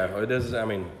it's like it is. I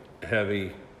mean,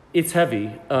 heavy. It's heavy.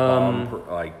 I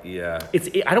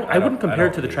wouldn't compare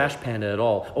it to the Trash Panda at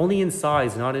all. Only in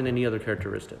size, not in any other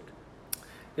characteristic.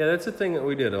 Yeah, that's the thing that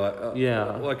we did.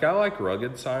 Yeah. Like, I like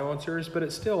rugged silencers, but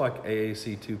it's still like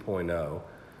AAC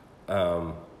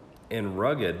 2.0. And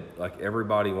rugged, like,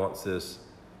 everybody wants this.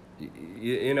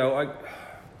 Like,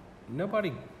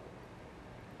 nobody.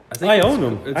 I own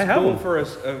them. It's cool for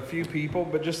a few people,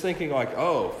 but just thinking like,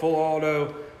 oh, full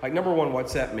auto. Like, number one,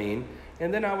 what's that mean?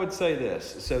 And then I would say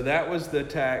this. So that was the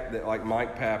tack that, like,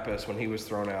 Mike Pappas, when he was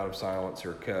thrown out of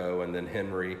Silencer Co., and then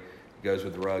Henry goes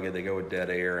with rugged. They go with Dead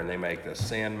Air, and they make the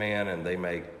Sandman, and they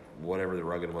make whatever the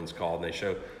rugged one's called, and they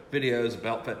show videos,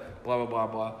 belt fit, blah, blah, blah,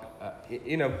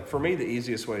 blah. For me, the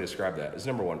easiest way to describe that is,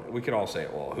 number one, we could all say,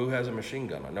 well, who has a machine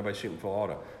gun? Nobody's shooting full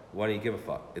auto. Why do you give a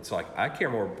fuck? It's like, I care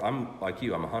more. I'm like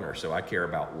you, I'm a hunter, so I care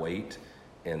about weight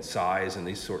and size and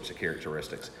these sorts of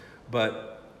characteristics.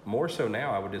 But more so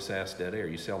now, I would just ask Dead Air,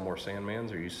 you sell more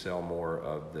Sandmans or you sell more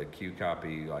of the Q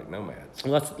copy like Nomads?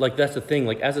 Well, that's the thing.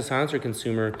 Like, as a silencer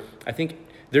consumer, I think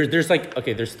there's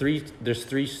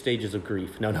three stages of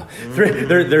grief.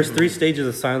 There's three stages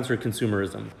of silencer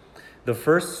consumerism. The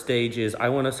first stage is, I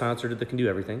want a silencer that can do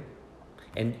everything,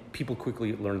 and people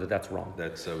quickly learn that that's wrong.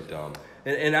 That's so dumb.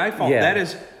 And I thought that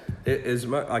is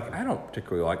much, like, I don't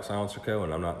particularly like Silencer Co.,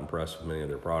 and I'm not impressed with many of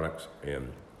their products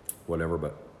and whatever,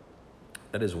 but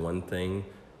that is one thing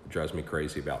that drives me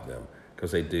crazy about them,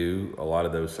 because they do a lot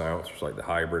of those silencers, like the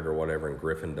hybrid or whatever, and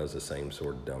Griffin does the same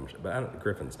sort of dumb shit. But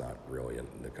Griffin's not really in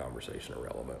the conversation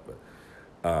irrelevant,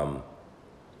 but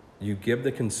you give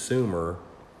the consumer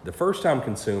the first-time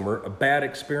consumer a bad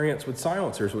experience with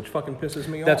silencers, which fucking pisses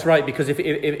me off. That's right, because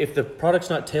if the product's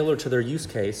not tailored to their use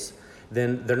case,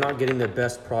 then they're not getting the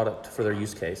best product for their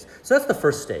use case. So that's the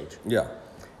first stage. Yeah.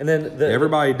 And then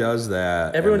everybody does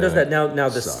that. Everyone does that. Now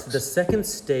the sucks. second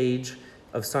stage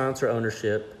of silencer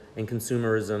ownership and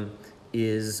consumerism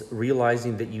is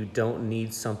realizing that you don't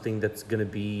need something that's going to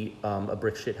be a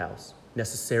brick shit house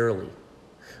necessarily.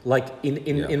 Like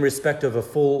in respect of a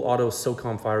full auto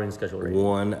SOCOM firing schedule rating.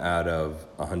 1 out of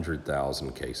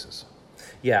 100,000 cases.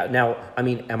 Yeah. Now, I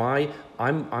mean,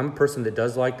 I'm a person that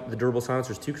does like the durable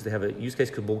silencers too, because they have a use case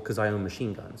because I own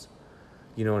machine guns.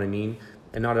 You know what I mean?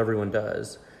 And not everyone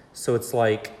does. So it's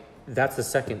like that's the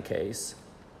second case.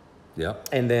 Yeah.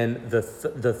 And then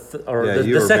the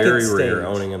you are second very stage, rare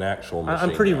owning an actual machine.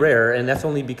 I'm pretty rare, and that's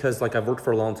only because like I've worked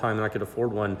for a long time and I could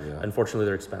afford one. Yeah. Unfortunately,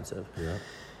 they're expensive. Yeah.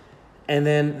 And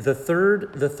then the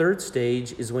third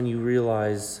stage is when you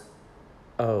realize,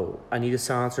 oh, I need a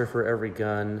silencer for every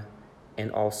gun,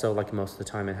 and also like most of the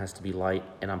time it has to be light,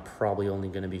 and I'm probably only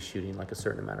going to be shooting like a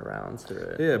certain amount of rounds through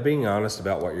it. Yeah, being honest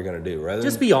about what you're going to do, rather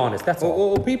Just than, be honest. That's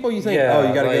all. Well, people, you think, you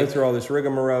got to go through all this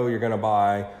rigmarole. You're going to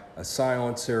buy a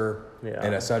silencer,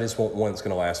 and so I just want one that's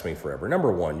going to last me forever.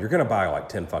 Number one, you're going to buy like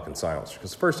 10 fucking silencers,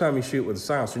 because the first time you shoot with a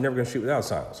silencer, you're never going to shoot without a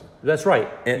silencer. That's right.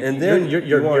 And then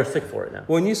you're sick for it now.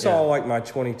 When you saw like my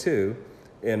 22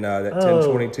 and that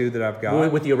 1022 that I've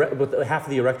got with half of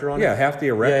the erector on it. Yeah, half the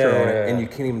erector on it, and you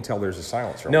can't even tell there's a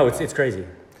silencer. No, on it's crazy.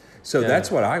 So that's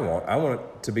what I want. I want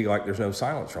it to be like there's no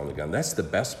silencer on the gun. That's the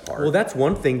best part. Well, that's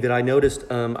one thing that I noticed.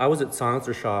 I was at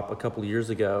Silencer Shop a couple of years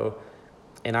ago,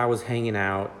 and I was hanging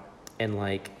out, and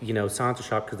like, you know, Silencer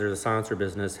Shop, because there's a silencer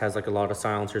business, has like a lot of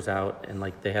silencers out, and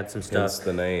like they had some stuff. That's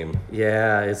the name.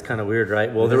 Yeah, it's kind of weird,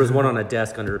 right? Well, there was one on a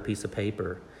desk under a piece of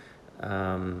paper,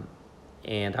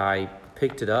 and I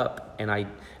picked it up, and I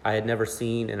had never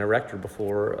seen an erector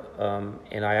before,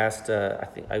 and I asked, I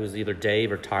think I was either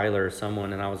Dave or Tyler or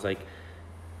someone, and I was like,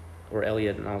 or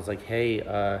Elliot, and I was like, hey,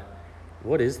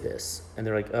 what is this? And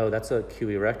they're like, oh, that's a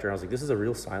QE erector. I was like, this is a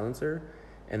real silencer?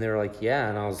 And they were like, yeah.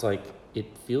 And I was like,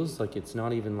 it feels like it's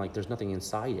not even like there's nothing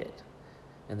inside it.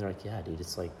 And they're like, yeah, dude,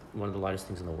 it's like one of the lightest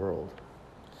things in the world.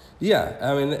 Yeah,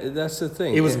 I mean, that's the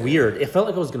thing. It was weird. It felt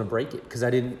like I was going to break it because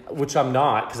I didn't, which I'm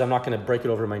not, because I'm not going to break it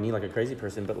over my knee like a crazy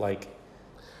person, but like.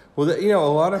 Well, you know,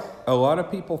 a lot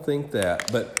of people think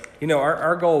that, but you know,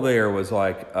 our goal there was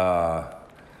like a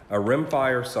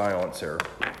rimfire silencer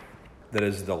that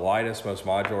is the lightest, most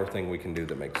modular thing we can do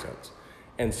that makes sense.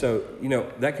 And so, you know,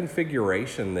 that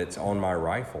configuration that's on my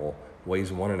rifle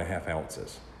weighs 1.5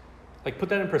 ounces. Like, put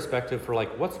that in perspective for,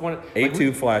 like, what's one... A2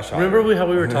 like, flash. Remember how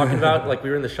we were talking about, like,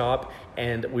 we were in the shop,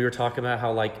 and we were talking about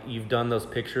how, like, you've done those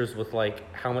pictures with,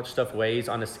 like, how much stuff weighs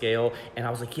on a scale, and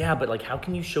I was like, yeah, but, like, how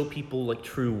can you show people, like,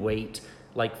 true weight,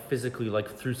 like, physically, like,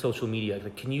 through social media?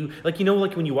 Like, can you... Like, you know,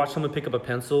 like, when you watch someone pick up a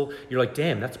pencil, you're like,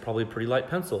 damn, that's probably a pretty light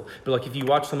pencil. But, like, if you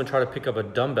watch someone try to pick up a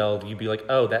dumbbell, you'd be like,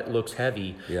 oh, that looks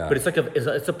heavy. Yeah. But it's like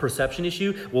it's a perception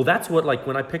issue. Well, that's what, like,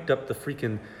 when I picked up the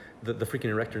freaking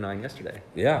Erector 9 yesterday.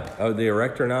 Yeah. Oh, the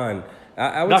Erector 9.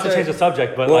 I would Not say, to change the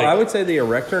subject, but I would say the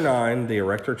Erector 9, the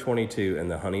Erector 22,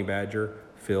 and the Honey Badger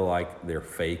feel like they're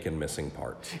fake and missing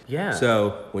parts. Yeah.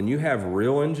 So when you have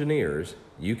real engineers,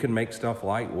 you can make stuff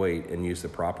lightweight and use the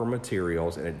proper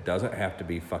materials, and it doesn't have to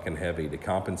be fucking heavy to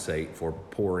compensate for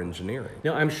poor engineering.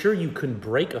 Now, I'm sure you can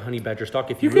break a Honey Badger stock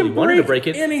if you can really wanted to break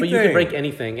break it, anything. but you can break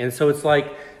anything. And so it's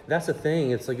like, that's the thing.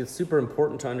 It's like, it's super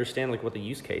important to understand like what the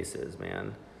use case is,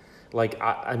 man. Like,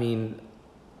 I mean,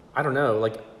 I don't know.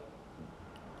 Like,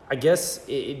 I guess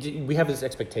we have this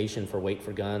expectation for weight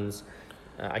for guns.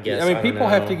 I guess. I mean, people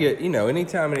have to get, you know,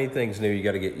 anytime anything's new, you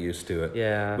got to get used to it.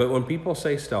 Yeah. But when people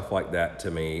say stuff like that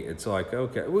to me, it's like,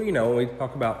 okay, well, you know, when we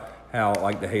talk about how,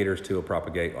 like, the haters too will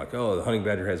propagate, like, oh, the Honey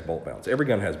Badger has bolt mounts. Every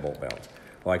gun has bolt mounts.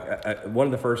 Like, one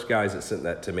of the first guys that sent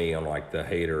that to me on, like, the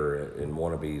hater in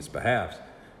wannabe's behalf,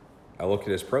 I looked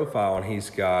at his profile, and he's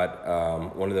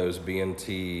got one of those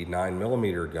B&T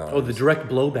 9mm guns. Oh, the direct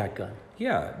blowback gun.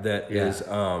 Yeah, that is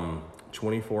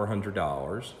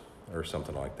 $2,400 or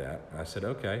something like that. And I said,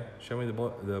 okay, show me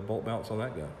the bolt mounts on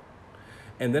that gun.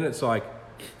 And then it's like,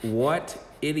 what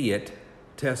idiot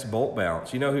tests bolt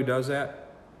mounts? You know who does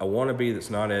that? A wannabe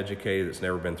that's not educated, that's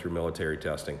never been through military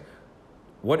testing.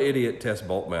 What idiot tests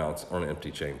bolt mounts on an empty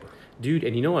chamber? Dude,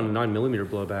 and you know on a 9mm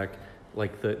blowback,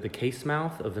 like the case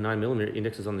mouth of the 9mm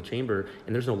indexes on the chamber,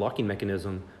 and there's no locking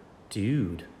mechanism.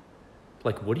 Dude,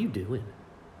 like, what are you doing?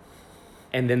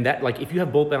 And then that, like, if you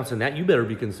have bolt mounts in that, you better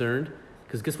be concerned,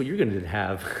 Because guess what you're going to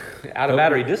have? Out of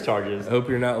battery discharges. I hope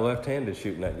you're not left-handed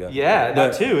shooting that gun. Yeah,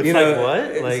 that too. It's like,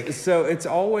 what? Like, so it's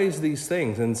always these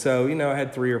things. And so, I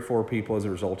had 3 or 4 people as a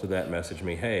result of that message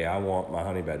me, hey, I want my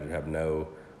honey badger to have no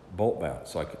bolt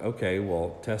mounts. Like, okay,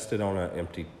 well, test it on an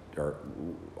empty or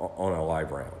on a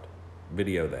live round.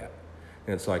 Video that.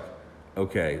 And it's like,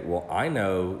 okay, well, I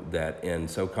know that in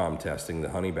SOCOM testing, the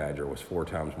honey badger was 4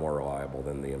 times more reliable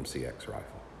than the MCX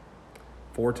rifle.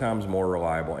 4 times more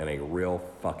reliable in a real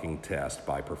fucking test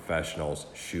by professionals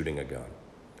shooting a gun.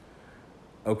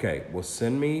 Okay, well,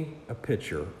 send me a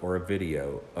picture or a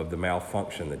video of the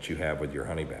malfunction that you have with your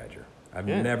honey badger. I've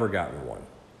never gotten one.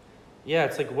 Yeah,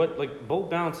 it's like bolt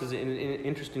bounce is an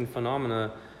interesting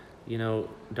phenomena.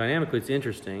 Dynamically it's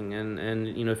interesting, and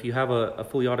if you have a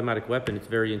fully automatic weapon, it's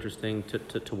very interesting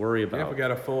to worry about. Yeah, if we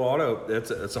got a full auto,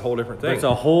 that's a whole different thing. It's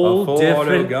a whole full different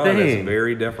auto gun thing. is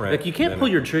very different. Like, you can't pull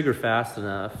your trigger fast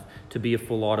enough to be a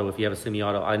full auto if you have a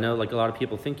semi-auto. I know, like, a lot of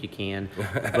people think you can,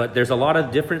 but there's a lot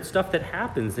of different stuff that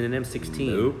happens in an M16.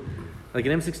 Nope. Like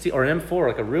an M16 or an M4,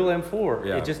 like a real M4.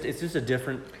 Yeah. It's just a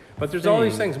different. But there's all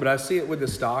these things. But I see it with the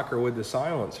stock or with the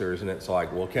silencers, and it's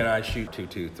like, well, can I shoot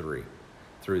 223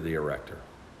 through the erector?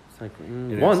 Like,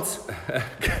 once.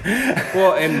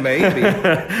 Well, and maybe.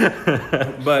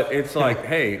 But it's like,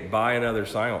 hey, buy another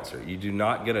silencer. You do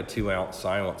not get a 2-ounce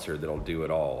silencer that'll do it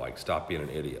all. Like, stop being an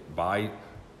idiot. Buy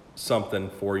something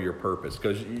for your purpose.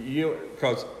 Because you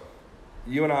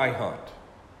and I hunt.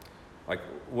 Like,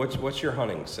 what's your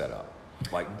hunting setup?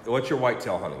 Like, what's your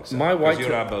whitetail hunting setup? Because you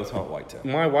and I both hunt whitetail.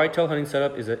 My whitetail hunting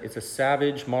setup is it's a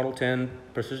Savage Model 10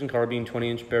 precision carbine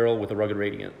 20-inch barrel with a rugged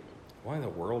radiant. Why in the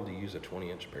world do you use a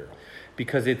 20-inch barrel?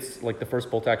 Because it's like the first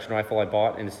bolt-action rifle I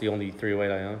bought, and it's the only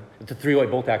 308 I own. It's a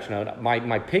 308 bolt-action I own.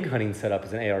 My pig hunting setup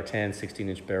is an AR-10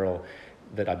 16-inch barrel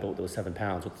that I built that was 7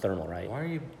 pounds with thermal, right? Why are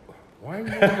you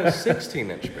using a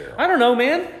 16-inch barrel? I don't know,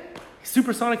 man.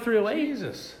 Supersonic 308.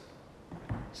 Jesus.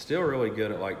 Still really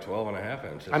good at like 12 and a half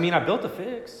inches. I mean, I built a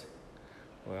fix.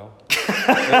 Well,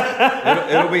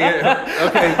 it'll be it.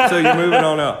 Okay, so you're moving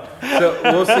on up. So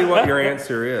we'll see what your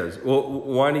answer is. Well,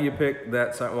 why do you pick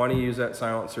that? Why do you use that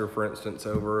silencer, for instance,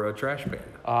 over a trash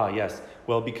pan? Yes.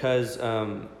 Well, because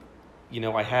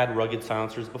I had rugged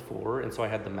silencers before, and so I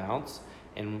had the mounts.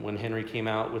 And when Henry came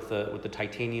out with the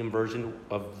titanium version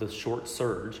of the short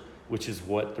surge, which is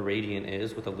what the Radiant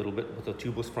is, with a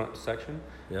tubeless front section.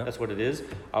 Yeah. That's what it is.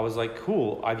 I was like,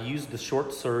 cool. I've used the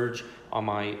short surge on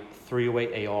my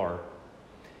 308 AR.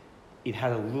 It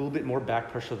had a little bit more back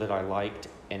pressure that I liked,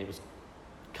 and it was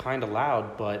kind of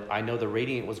loud, but I know the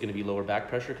Radiant was going to be lower back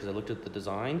pressure because I looked at the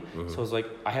design. Mm-hmm. So I was like,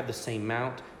 I have the same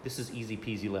mount. This is easy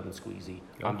peasy lemon squeezy.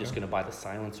 Okay. I'm just going to buy the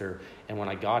silencer. And when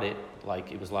I got it,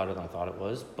 like, it was louder than I thought it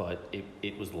was, but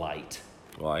it was light.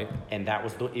 Light. And that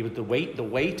was the weight. The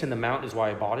weight and the mount is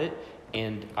why I bought it,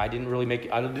 and I didn't really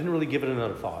give it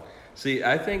another thought. See,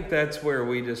 I think that's where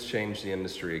we just changed the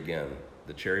industry again.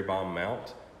 The Cherry Bomb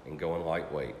mount and going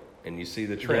lightweight, and you see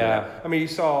the trend. Yeah. I mean, you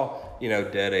saw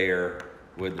Dead Air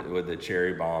with the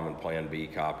Cherry Bomb and Plan B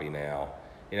copy now.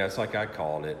 It's like I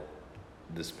called it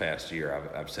this past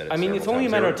year. I've said it. I mean, it's only a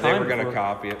matter of time. They were going to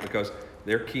copy it because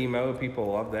their chemo,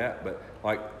 people love that, but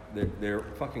like. Their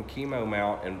fucking chemo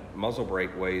mount and muzzle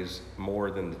brake weighs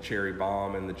more than the Cherry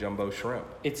Bomb and the Jumbo Shrimp.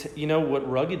 It's what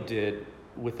Rugged did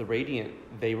with the Radiant.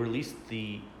 They released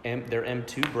their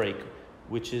M2 brake,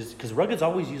 which is because Rugged's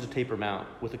always used a taper mount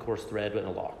with a coarse thread and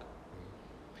a lock.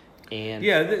 And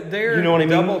yeah, their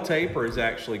double taper is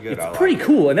actually good. It's pretty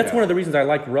cool, and that's one of the reasons I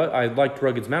liked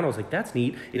Rugged's mount. I was like, that's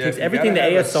neat. It takes everything the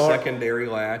ASR secondary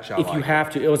latch. If you have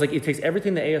to, it was like it takes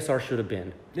everything the ASR should have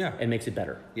been. Yeah, and makes it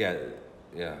better. Yeah.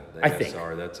 Yeah, the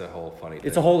ASR, that's a whole funny thing.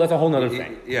 That's a whole nother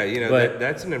thing. Yeah,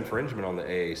 that's an infringement on the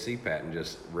AAC patent.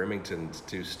 Just Remington's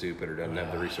too stupid or doesn't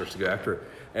have the resource to go after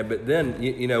it. But then,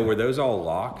 where those all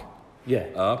lock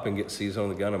up and get seized on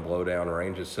the gun and blow down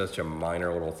range is such a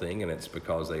minor little thing, and it's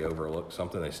because they overlook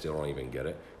something. They still don't even get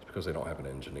it. It's because they don't have an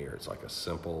engineer. It's like a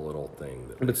simple little thing.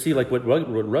 But see, like what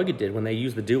Rugged did, when they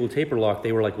used the dual taper lock,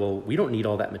 they were like, well, we don't need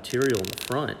all that material in the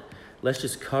front. Let's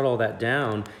just cut all that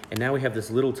down, and now we have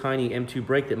this little tiny M2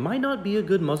 brake that might not be a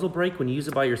good muzzle brake when you use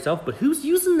it by yourself, but who's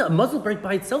using a muzzle brake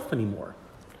by itself anymore?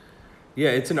 Yeah,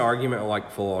 it's an argument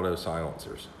like full auto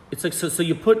silencers. It's like so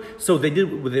they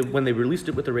did when they released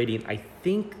it with the Radiant. I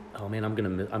think I'm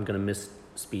gonna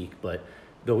misspeak, but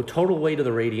the total weight of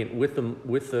the Radiant with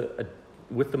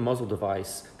the muzzle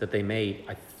device that they made,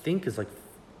 I think is like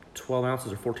 12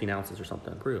 ounces or 14 ounces or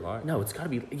something. Pretty light. No, it's got to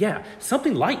be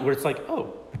something light where it's like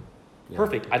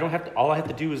perfect. I don't have to. All I have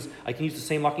to do is I can use the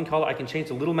same locking collar. I can change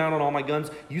the little mount on all my guns.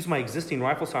 Use my existing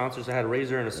rifle silencers. I had a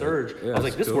Razor and a Surge. I was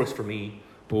like, this works for me.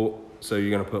 Well, So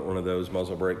you're going to put one of those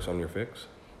muzzle brakes on your fix?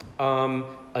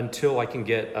 Until I can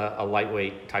get a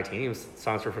lightweight titanium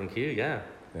silencer from Q, yeah.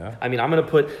 Yeah. I mean, I'm gonna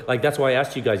put that's why I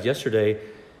asked you guys yesterday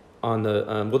on the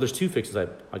well, there's 2 fixes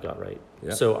I got right.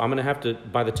 Yeah. So I'm gonna have to,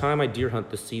 by the time I deer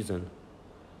hunt this season,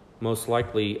 most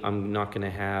likely I'm not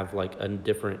gonna have like a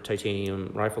different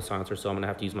titanium rifle silencer, so I'm gonna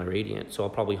have to use my Radiant. So I'll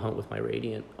probably hunt with my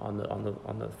Radiant on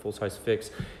the full size fix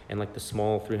and like the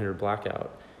small 300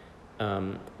 blackout.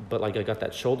 But like I got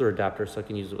that shoulder adapter so I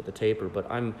can use it with the taper, but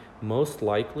I'm most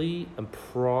likely,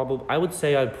 I would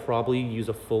say I'd probably use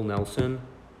a full Nelson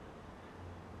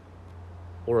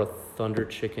or a Thunder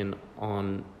Chicken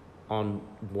on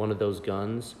one of those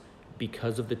guns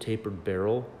because of the tapered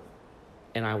barrel,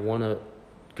 and I want to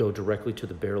go directly to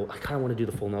the barrel. I kind of want to do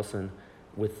the full Nelson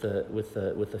with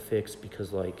the fix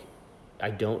because like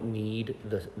I don't need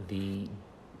the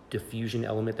diffusion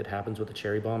element that happens with a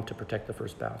cherry bomb to protect the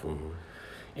first baffle. Mm-hmm.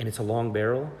 And it's a long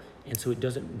barrel, and so it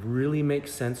doesn't really make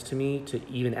sense to me to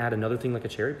even add another thing like a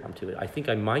cherry bomb to it. I think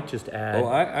I might just add...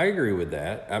 Well, I agree with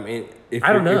that. I mean, if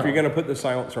I don't know. If you're going to put the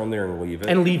silencer on there and leave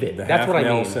it... The That's what I mean.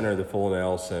 half Nelson or the full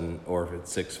Nelson, or if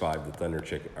it's 6.5, the Thunder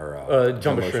Chicken, or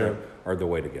Jumbo Shrimp are the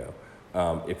way to go.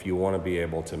 If you want to be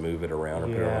able to move it around or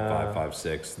put it on a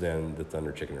 5.56, then the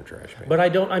Thunder Chicken or Trash Pan. But I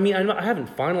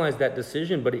haven't finalized that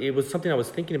decision, but it was something I was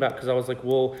thinking about because I was like,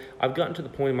 well, I've gotten to the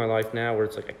point in my life now where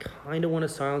it's like I kind of want a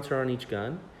silencer on each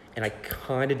gun, and I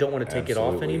kind of don't want to take it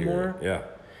off anymore. Yeah.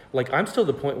 Like, I'm still at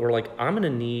the point where, like, I'm going to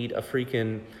need a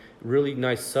freaking really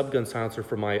nice subgun silencer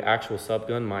for my actual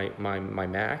subgun, my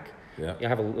Mac. Yeah. I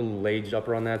have a little laged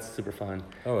upper on that. It's super fun.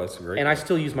 Oh, that's great. And I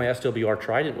still use my SWR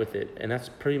Trident with it, and that's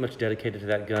pretty much dedicated to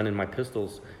that gun and my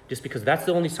pistols, just because that's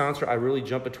the only silencer I really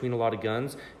jump between a lot of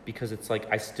guns, because it's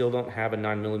like I still don't have a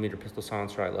 9mm pistol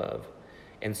silencer I love.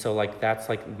 And so, like, that's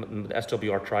like the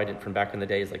SWR Trident from back in the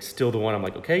day is like still the one I'm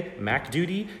like, okay, Mac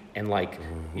duty and like,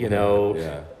 you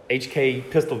know,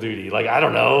 HK pistol duty. Like, I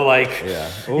don't know, like,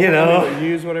 well, you know. You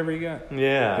use whatever you got.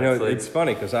 Yeah. You know, it's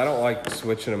funny because I don't like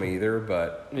switching them either,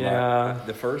 but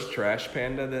the first Trash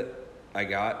Panda that I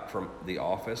got from the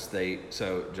office,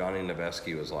 so Johnny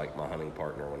Noveski was like my hunting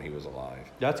partner when he was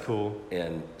alive. That's cool.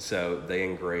 And so they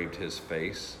engraved his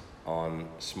face on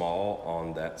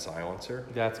that silencer.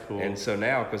 That's cool. And so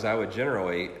now, because I would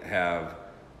generally have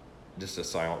just a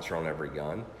silencer on every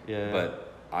gun,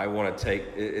 but I want to take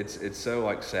it's so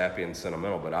like sappy and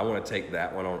sentimental, but I want to take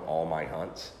that one on all my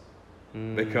hunts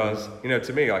because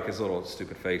to me, like, his little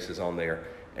stupid face is on there,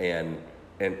 and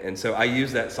so I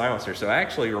use that silencer. So I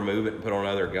actually remove it and put on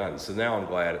other guns. So now I'm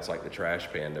glad it's like the Trash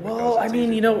Panda. Well, I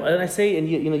mean, and I say, and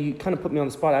you kind of put me on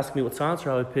the spot asking me what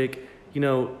silencer I would pick.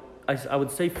 I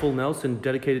would say full Nelson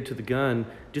dedicated to the gun,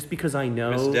 just because I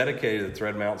know if it's dedicated. The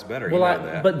thread mount's better.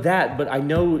 Well, but I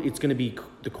know it's going to be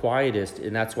the quietest,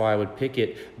 and that's why I would pick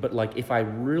it. But like, if I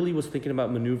really was thinking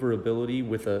about maneuverability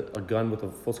with a gun with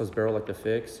a full size barrel like the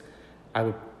Fix, I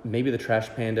would maybe the Trash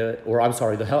Panda, or I'm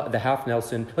sorry, the half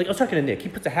Nelson. Like, I was talking to Nick. He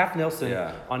puts a half Nelson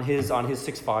on his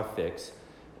 6.5 Fix,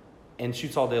 and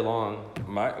shoots all day long.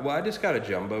 I just got a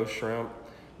Jumbo Shrimp.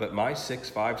 But my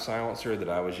 6.5 silencer that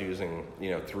I was using,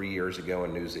 3 years ago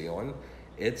in New Zealand,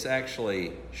 it's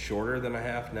actually shorter than a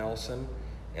half Nelson,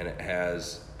 and it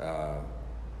has a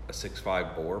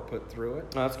 6.5 bore put through it.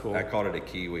 Oh, that's cool. I called it a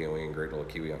Kiwi, and we engraved a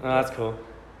little Kiwi on it. Oh, that's cool.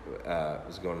 I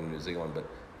was going to New Zealand, but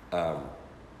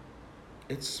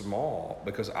it's small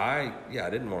because I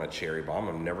didn't want a cherry bomb.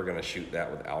 I'm never going to shoot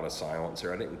that without a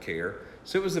silencer. I didn't care.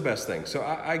 So it was the best thing. So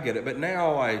I get it. But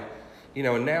now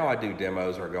now I do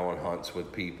demos or go on hunts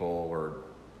with people or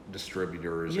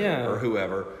distributors or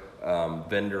whoever,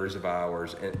 vendors of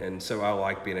ours. And so I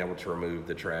like being able to remove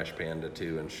the Trash Panda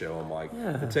too and show them like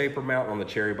the taper mount on the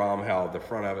cherry bomb, how the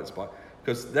front of it's black.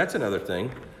 Because that's another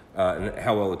thing, and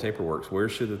how well the taper works. Where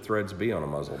should the threads be on a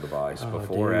muzzle device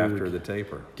before or after the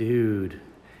taper? Dude,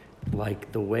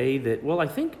 like the way that, well, I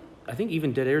think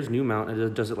even Dead Air's new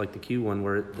mount does it like the Q one,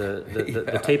 where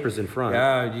the taper's in front.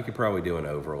 Yeah, you could probably do an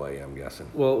overlay, I'm guessing.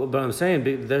 Well, but I'm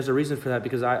saying there's a reason for that,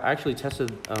 because I actually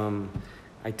tested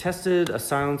a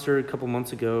silencer a couple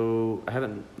months ago. I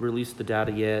haven't released the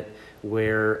data yet,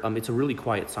 where it's a really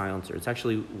quiet silencer. It's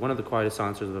actually one of the quietest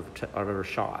silencers I've ever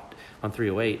shot on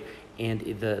 308. And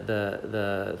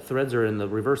the threads are in the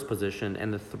reverse position,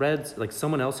 and the threads, like,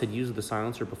 someone else had used the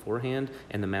silencer beforehand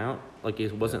and the mount, like,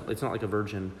 it's not like a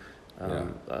virgin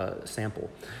sample,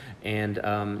 and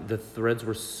the threads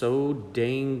were so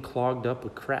dang clogged up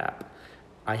with crap,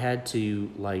 I had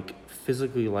to like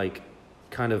physically like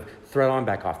kind of thread on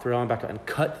back off, and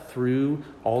cut through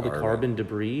all the carbon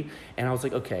debris. And I was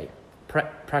like, okay,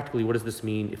 practically, what does this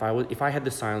mean? If I had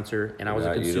the silencer and I was a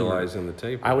Not consumer, utilizing the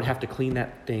taper. I would have to clean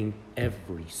that thing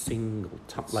every single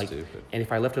time. Like, stupid. and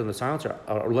if I left it on the silencer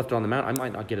or left it on the mount, I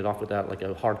might not get it off without like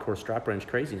a hardcore strap wrench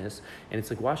craziness. And it's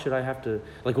like, why should I have to?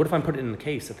 Like, what if I'm putting it in the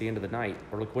case at the end of the night?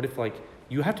 Or like, what if like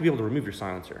you have to be able to remove your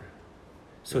silencer?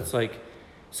 So it's like,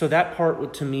 so that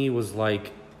part to me was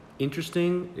like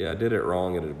interesting. Yeah, I did it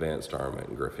wrong at Advanced Armament,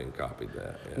 and Griffin copied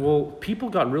that. Yeah. Well, people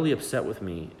got really upset with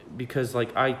me because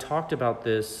like I talked about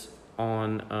this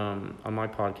on my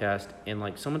podcast, and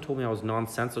like someone told me I was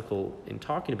nonsensical in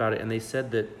talking about it, and they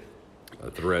said that. A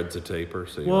thread's a taper.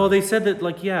 So Well, they said that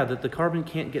like that the carbon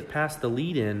can't get past the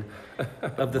lead-in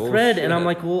of the thread, and I'm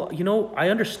like, well, I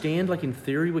understand like in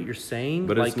theory what you're saying,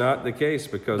 but like, it's not the case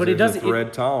because but there's a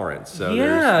thread tolerance. So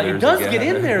yeah, there's it does a get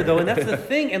in there though, and that's the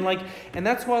thing, and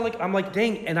that's why like I'm like,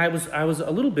 dang, and I was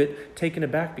a little bit taken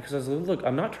aback because I was like, look,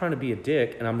 I'm not trying to be a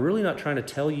dick, and I'm really not trying to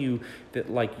tell you that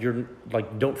like you're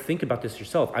like don't think about this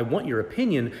yourself. I want your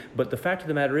opinion, but the fact of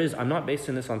the matter is, I'm not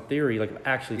basing this on theory. Like I've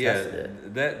actually tested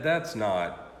it. That's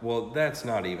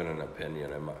not even an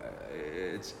opinion.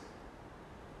 It's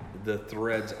the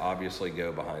threads obviously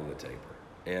go behind the taper,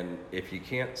 and if you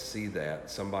can't see that,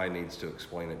 somebody needs to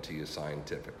explain it to you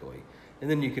scientifically, and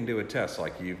then you can do a test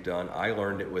like you've done. I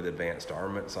learned it with Advanced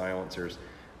Armament silencers.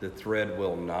 The thread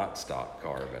will not stop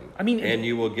carbon. I mean, and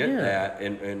you will get that,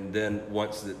 and then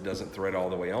once it doesn't thread all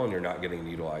the way on, you're not getting to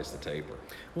utilize the taper.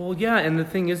 Well, yeah, and the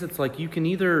thing is, it's like you can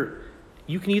either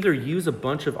use a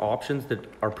bunch of options that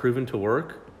are proven to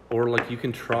work, or like you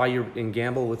can try and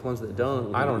gamble with ones that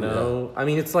don't. I don't know. I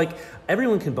mean, it's like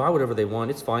everyone can buy whatever they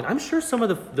want. It's fine. I'm sure some of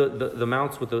the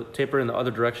mounts with the taper in the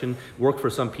other direction work for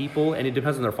some people, and it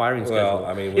depends on their firing schedule. Well,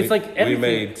 I mean, we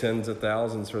made tens of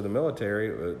thousands for the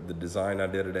military. The design I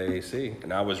did at AAC,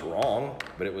 and I was wrong,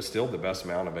 but it was still the best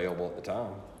mount available at the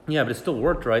time. Yeah, but it still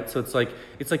worked, right? So it's like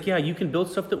yeah, you can build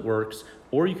stuff that works,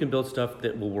 or you can build stuff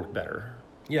that will work better.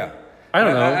 Yeah. I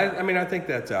don't know. I mean, I think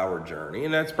that's our journey,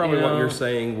 and that's probably what you're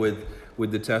saying with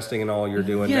the testing and all you're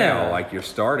doing now. Like you're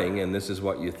starting, and this is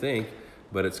what you think,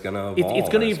 but it's going to evolve. It's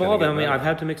going to evolve. I mean, I've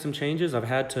had to make some changes. I've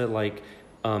had to like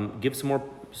give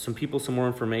some people some more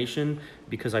information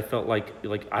because I felt like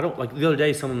I don't like the other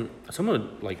day. Someone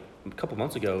like a couple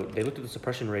months ago, they looked at the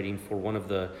suppression rating for one of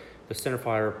the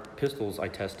centerfire pistols I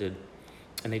tested,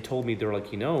 and they told me they're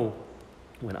like,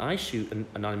 when I shoot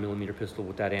a 9mm pistol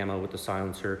with that ammo, with the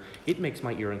silencer, it makes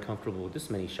my ear uncomfortable with this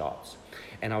many shots.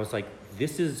 And I was like,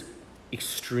 this is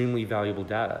extremely valuable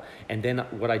data. And then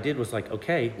what I did was like,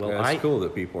 okay, well, it's cool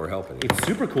that people are helping you. It's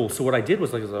super cool. So what I did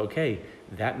was like, okay,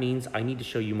 that means I need to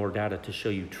show you more data to show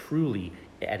you truly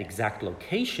at exact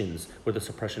locations where the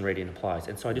suppression rating applies.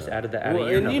 And so I just added that Well,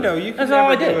 and you can That's all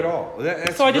I never do did. it all.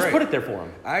 That's So I just great. put it there for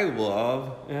him. I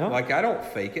love, Yeah. like, I don't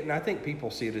fake it, and I think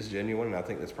people see it as genuine, and I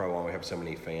think that's probably why we have so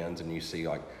many fans, and you see,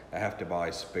 like, I have to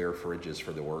buy spare fridges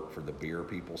for the work, for the beer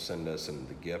people send us, and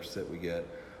the gifts that we get,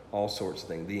 all sorts of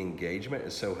things. The engagement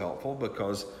is so helpful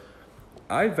because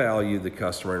I value the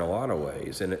customer in a lot of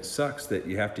ways, and it sucks that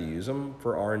you have to use them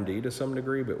for R&D to some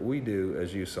degree, but we do,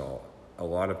 as you saw, a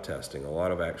lot of testing, a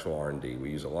lot of actual R&D. We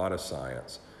use a lot of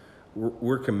science.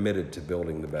 We're committed to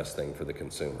building the best thing for the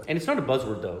consumer. And it's not a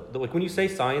buzzword though. Like when you say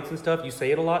science and stuff, you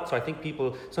say it a lot. So I think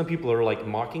some people are like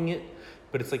mocking it,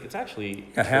 but it's like, it's actually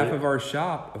half of our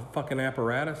shop of fucking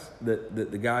apparatus that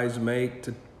the guys make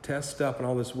to test stuff and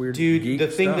all this weird Dude, the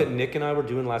thing stuff. that Nick and I were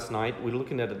doing last night, we were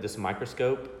looking at this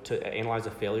microscope to analyze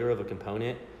a failure of a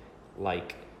component.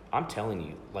 Like, I'm telling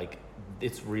you, like,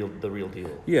 it's the real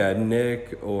deal. Yeah,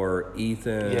 Nick or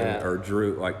Ethan or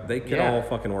Drew, like they could all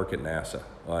fucking work at NASA.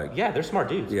 Like, yeah, they're smart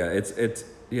dudes. Yeah,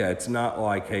 it's not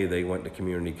like, hey, they went to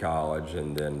community college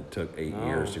and then took 8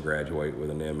 years to graduate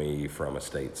with an ME from a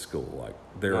state school. Like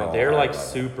they're like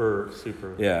super.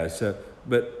 Yeah. So,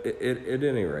 but at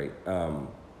any rate, I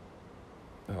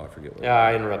forget what. Yeah,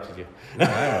 I interrupted you.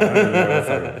 I don't even know what I was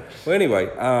talking about. Well, anyway,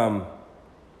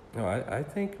 no, I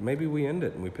think maybe we end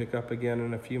it and we pick up again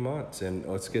in a few months, and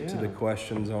let's get to the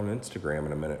questions on Instagram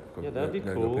in a minute. Yeah, that'd be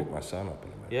cool. Go pick my son up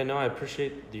in a minute. Yeah, no, I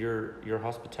appreciate your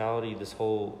hospitality this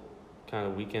whole kind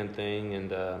of weekend thing,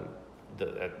 and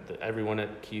everyone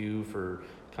at Q for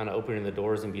kind of opening the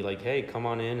doors and be like, hey, come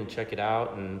on in and check it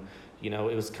out. And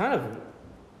it was kind of,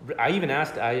 I even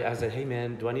asked, I said, hey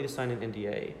man, do I need to sign an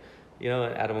NDA?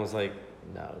 And Adam was like,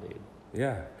 no, dude.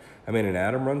 Yeah. I mean, and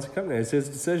Adam runs the company. It's his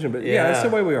decision. But yeah, that's the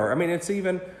way we are. I mean, it's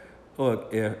even,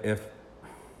 look, if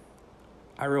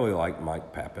I really like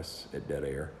Mike Pappas at Dead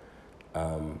Air.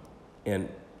 And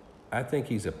I think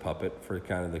he's a puppet for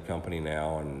kind of the company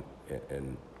now.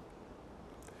 And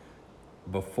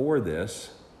before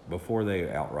they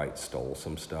outright stole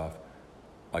some stuff,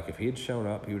 like if he had shown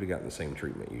up, he would have gotten the same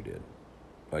treatment you did.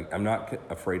 Like, I'm not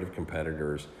afraid of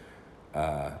competitors,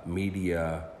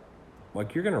 media.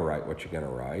 Like, you're going to write what you're going to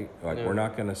write. Like, we're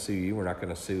not going to sue you. We're not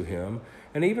going to sue him.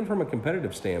 And even from a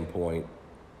competitive standpoint,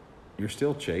 you're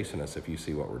still chasing us if you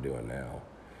see what we're doing now.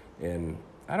 And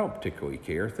I don't particularly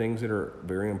care. Things that are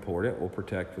very important we'll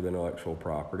protect with intellectual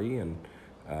property and,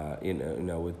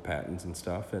 with patents and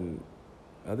stuff. And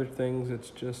other things,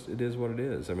 it is what it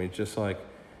is. I mean, it's just like,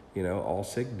 all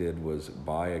SIG did was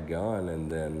buy a gun and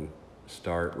then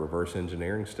start reverse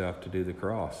engineering stuff to do the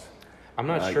cross. I'm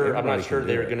not sure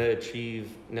they're going to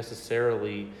achieve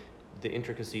necessarily the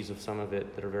intricacies of some of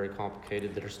it that are very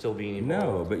complicated that are still being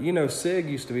evolved. No, but SIG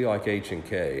used to be like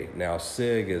H&K. Now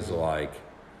SIG is like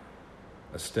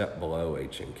a step below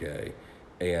H&K.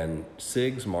 And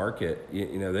SIG's market,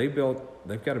 they've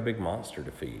got a big monster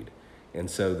to feed. And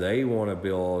so they want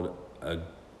to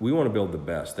we want to build the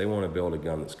best. They want to build a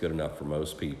gun that's good enough for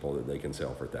most people that they can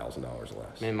sell for $1,000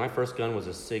 less. Man, my first gun was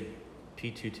a SIG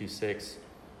P226.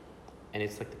 And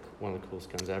it's like one of the coolest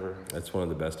guns ever. That's one of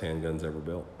the best handguns ever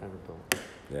built.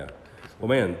 Yeah. Well,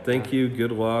 man, thank you.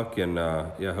 Good luck. And,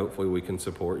 hopefully we can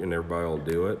support you and everybody will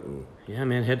do it. And yeah,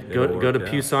 man. Go to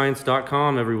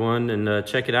pewscience.com, everyone, and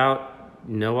check it out.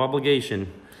 No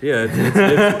obligation. Yeah, it's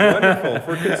wonderful.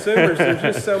 For consumers, there's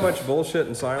just so much bullshit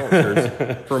and silencers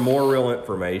for more real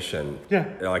information. Yeah.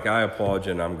 Like, I applaud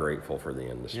you and I'm grateful for the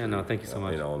industry. Yeah, no, thank you so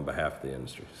much. On behalf of the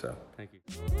industry. So. Thank you.